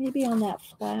 Maybe on that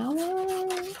flower.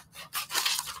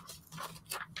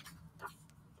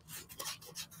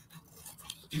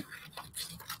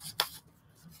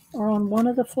 Or on one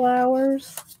of the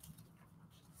flowers.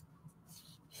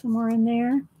 Somewhere in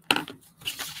there.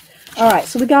 All right,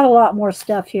 so we got a lot more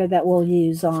stuff here that we'll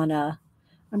use on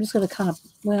I'm just going to kind of,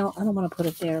 well, I don't want to put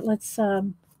it there. Let's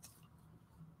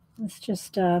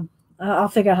just I'll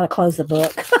figure out how to close the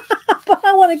book. But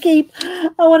I want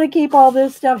to keep all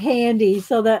this stuff handy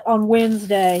so that on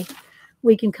Wednesday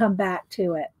we can come back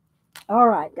to it. All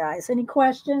right, guys. Any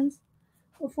questions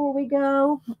before we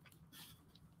go?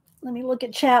 Let me look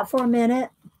at chat for a minute.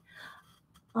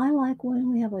 I like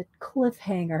when we have a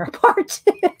cliffhanger part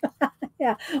 2.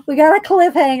 Yeah, we got a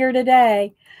cliffhanger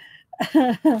today.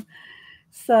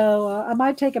 So I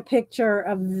might take a picture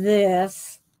of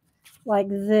this, like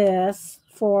this,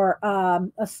 for a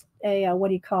what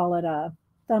do you call it, a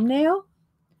thumbnail.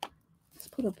 Let's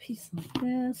put a piece like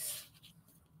this.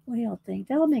 What do y'all think?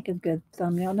 That'll make a good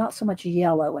thumbnail. Not so much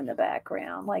yellow in the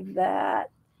background, like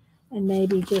that. And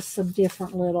maybe just some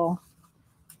different little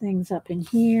things up in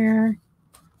here.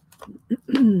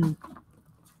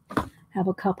 Have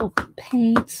a couple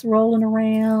paints rolling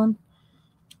around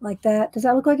like that. Does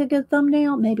that look like a good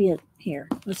thumbnail? Maybe here.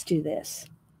 Let's do this.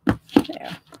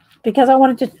 There. Because I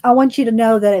want you to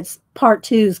know that it's part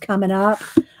 2 is coming up.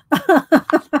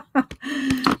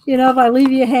 You know, if I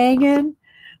leave you hanging,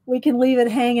 we can leave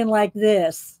it hanging like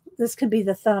this. This could be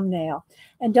the thumbnail.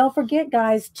 And don't forget,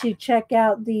 guys, to check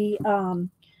out the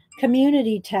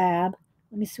community tab.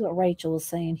 Let me see what Rachel is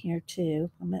saying here, too.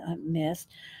 I missed.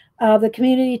 The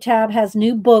community tab has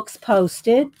new books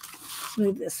posted. Let's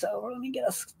move this over. Let me get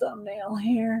a thumbnail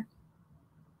here.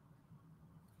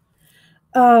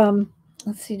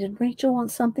 Let's see. Did Rachel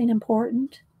want something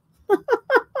important? I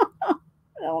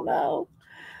don't know.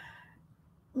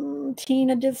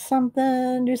 Tina did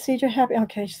something. You see, you're happy.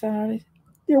 Okay, sorry.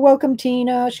 You're welcome,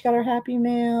 Tina. She got her happy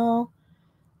mail.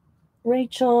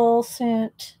 Rachel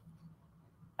sent.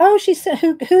 Oh, she said,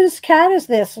 whose cat is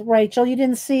this, Rachel? You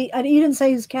didn't say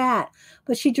whose cat,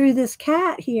 but she drew this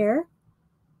cat here.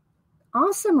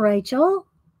 Awesome, Rachel.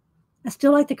 I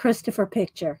still like the Christopher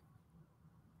picture.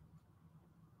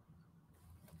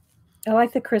 I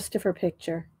like the Christopher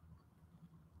picture.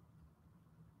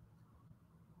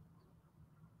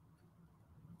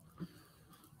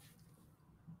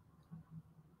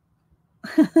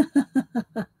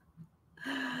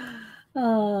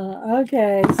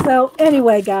 Okay. So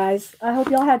anyway, guys, I hope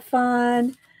y'all had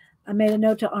fun. I made a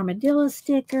note to armadillo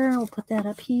sticker. We'll put that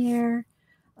up here.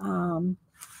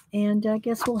 And I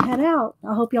guess we'll head out.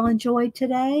 I hope y'all enjoyed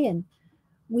today, and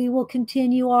we will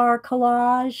continue our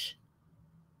collage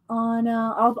on,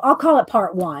 I'll call it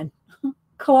part 1.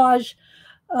 Collage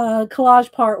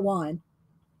part 1.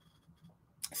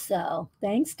 So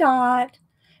thanks, Dot.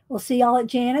 We'll see y'all at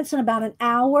Janet's in about an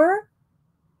hour.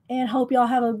 And hope y'all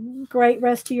have a great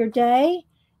rest of your day.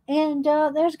 And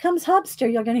there comes Hubster.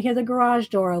 You're going to hear the garage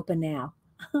door open now.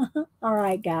 All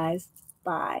right, guys.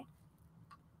 Bye.